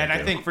 Most of the Yeah, and I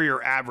do. think for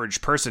your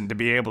average person to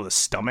be able to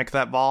stomach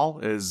that vol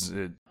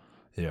Yeah.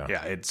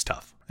 it's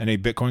tough. Any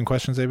Bitcoin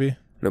questions, AB?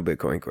 No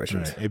Bitcoin All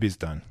questions. right, AB's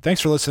done.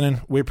 Thanks for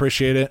listening. We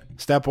appreciate it.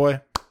 Stat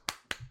Boy.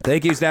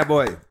 Thank you, Stat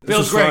Boy. This Feels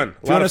was great. fun. If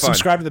A you lot want to of fun.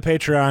 subscribe to the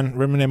Patreon,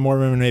 Rimmin and more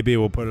Rimmin AB,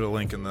 we'll put a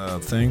link in the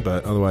thing.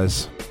 But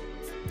otherwise,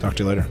 talk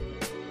to you later.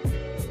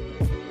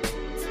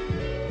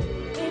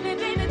 Baby,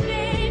 baby,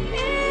 baby,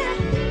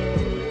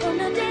 from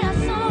the day I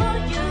saw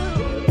you.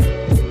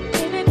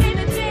 Baby,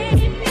 baby,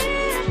 baby,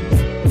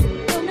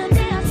 from the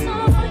day I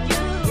saw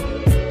you.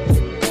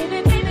 Baby,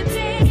 baby,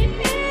 baby,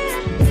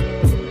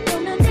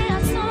 from the day I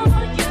saw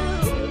you.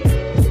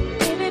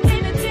 Baby,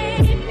 baby,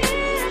 baby,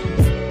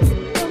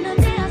 from the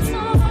day I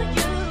saw you.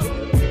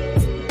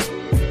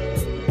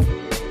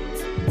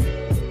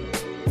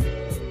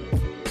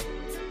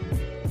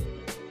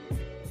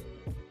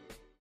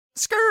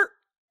 Skirt.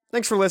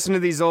 Thanks for listening to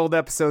these old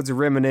episodes of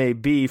Rim and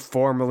AB,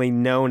 formerly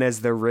known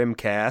as the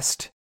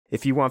Rimcast.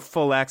 If you want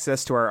full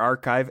access to our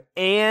archive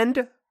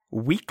and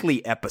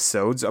weekly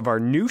episodes of our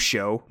new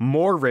show,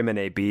 More Rim and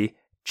AB,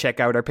 check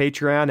out our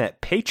Patreon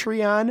at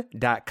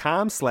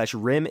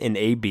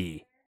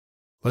patreon.com/rimandab.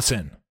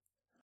 Listen,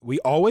 we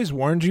always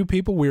warned you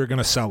people we were going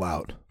to sell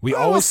out. We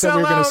always said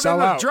we were going to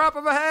sell out. Drop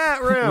of a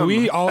hat, Rim.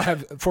 We all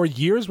have, for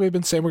years, we've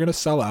been saying we're going to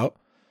sell out.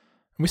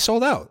 And we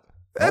sold out.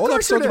 Of All course we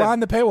episodes did.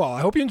 behind the paywall.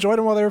 I hope you enjoyed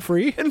them while they were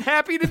free. and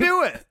happy to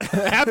do it.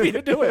 Happy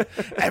to do it.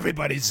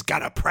 Everybody's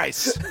got a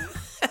price.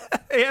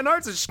 And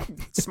ours is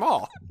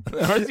small.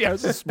 Yeah,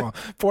 it's small.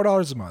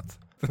 $4 a month.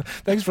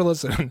 Thanks for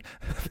listening.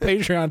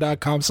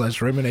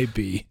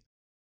 Patreon.com/RimandAB.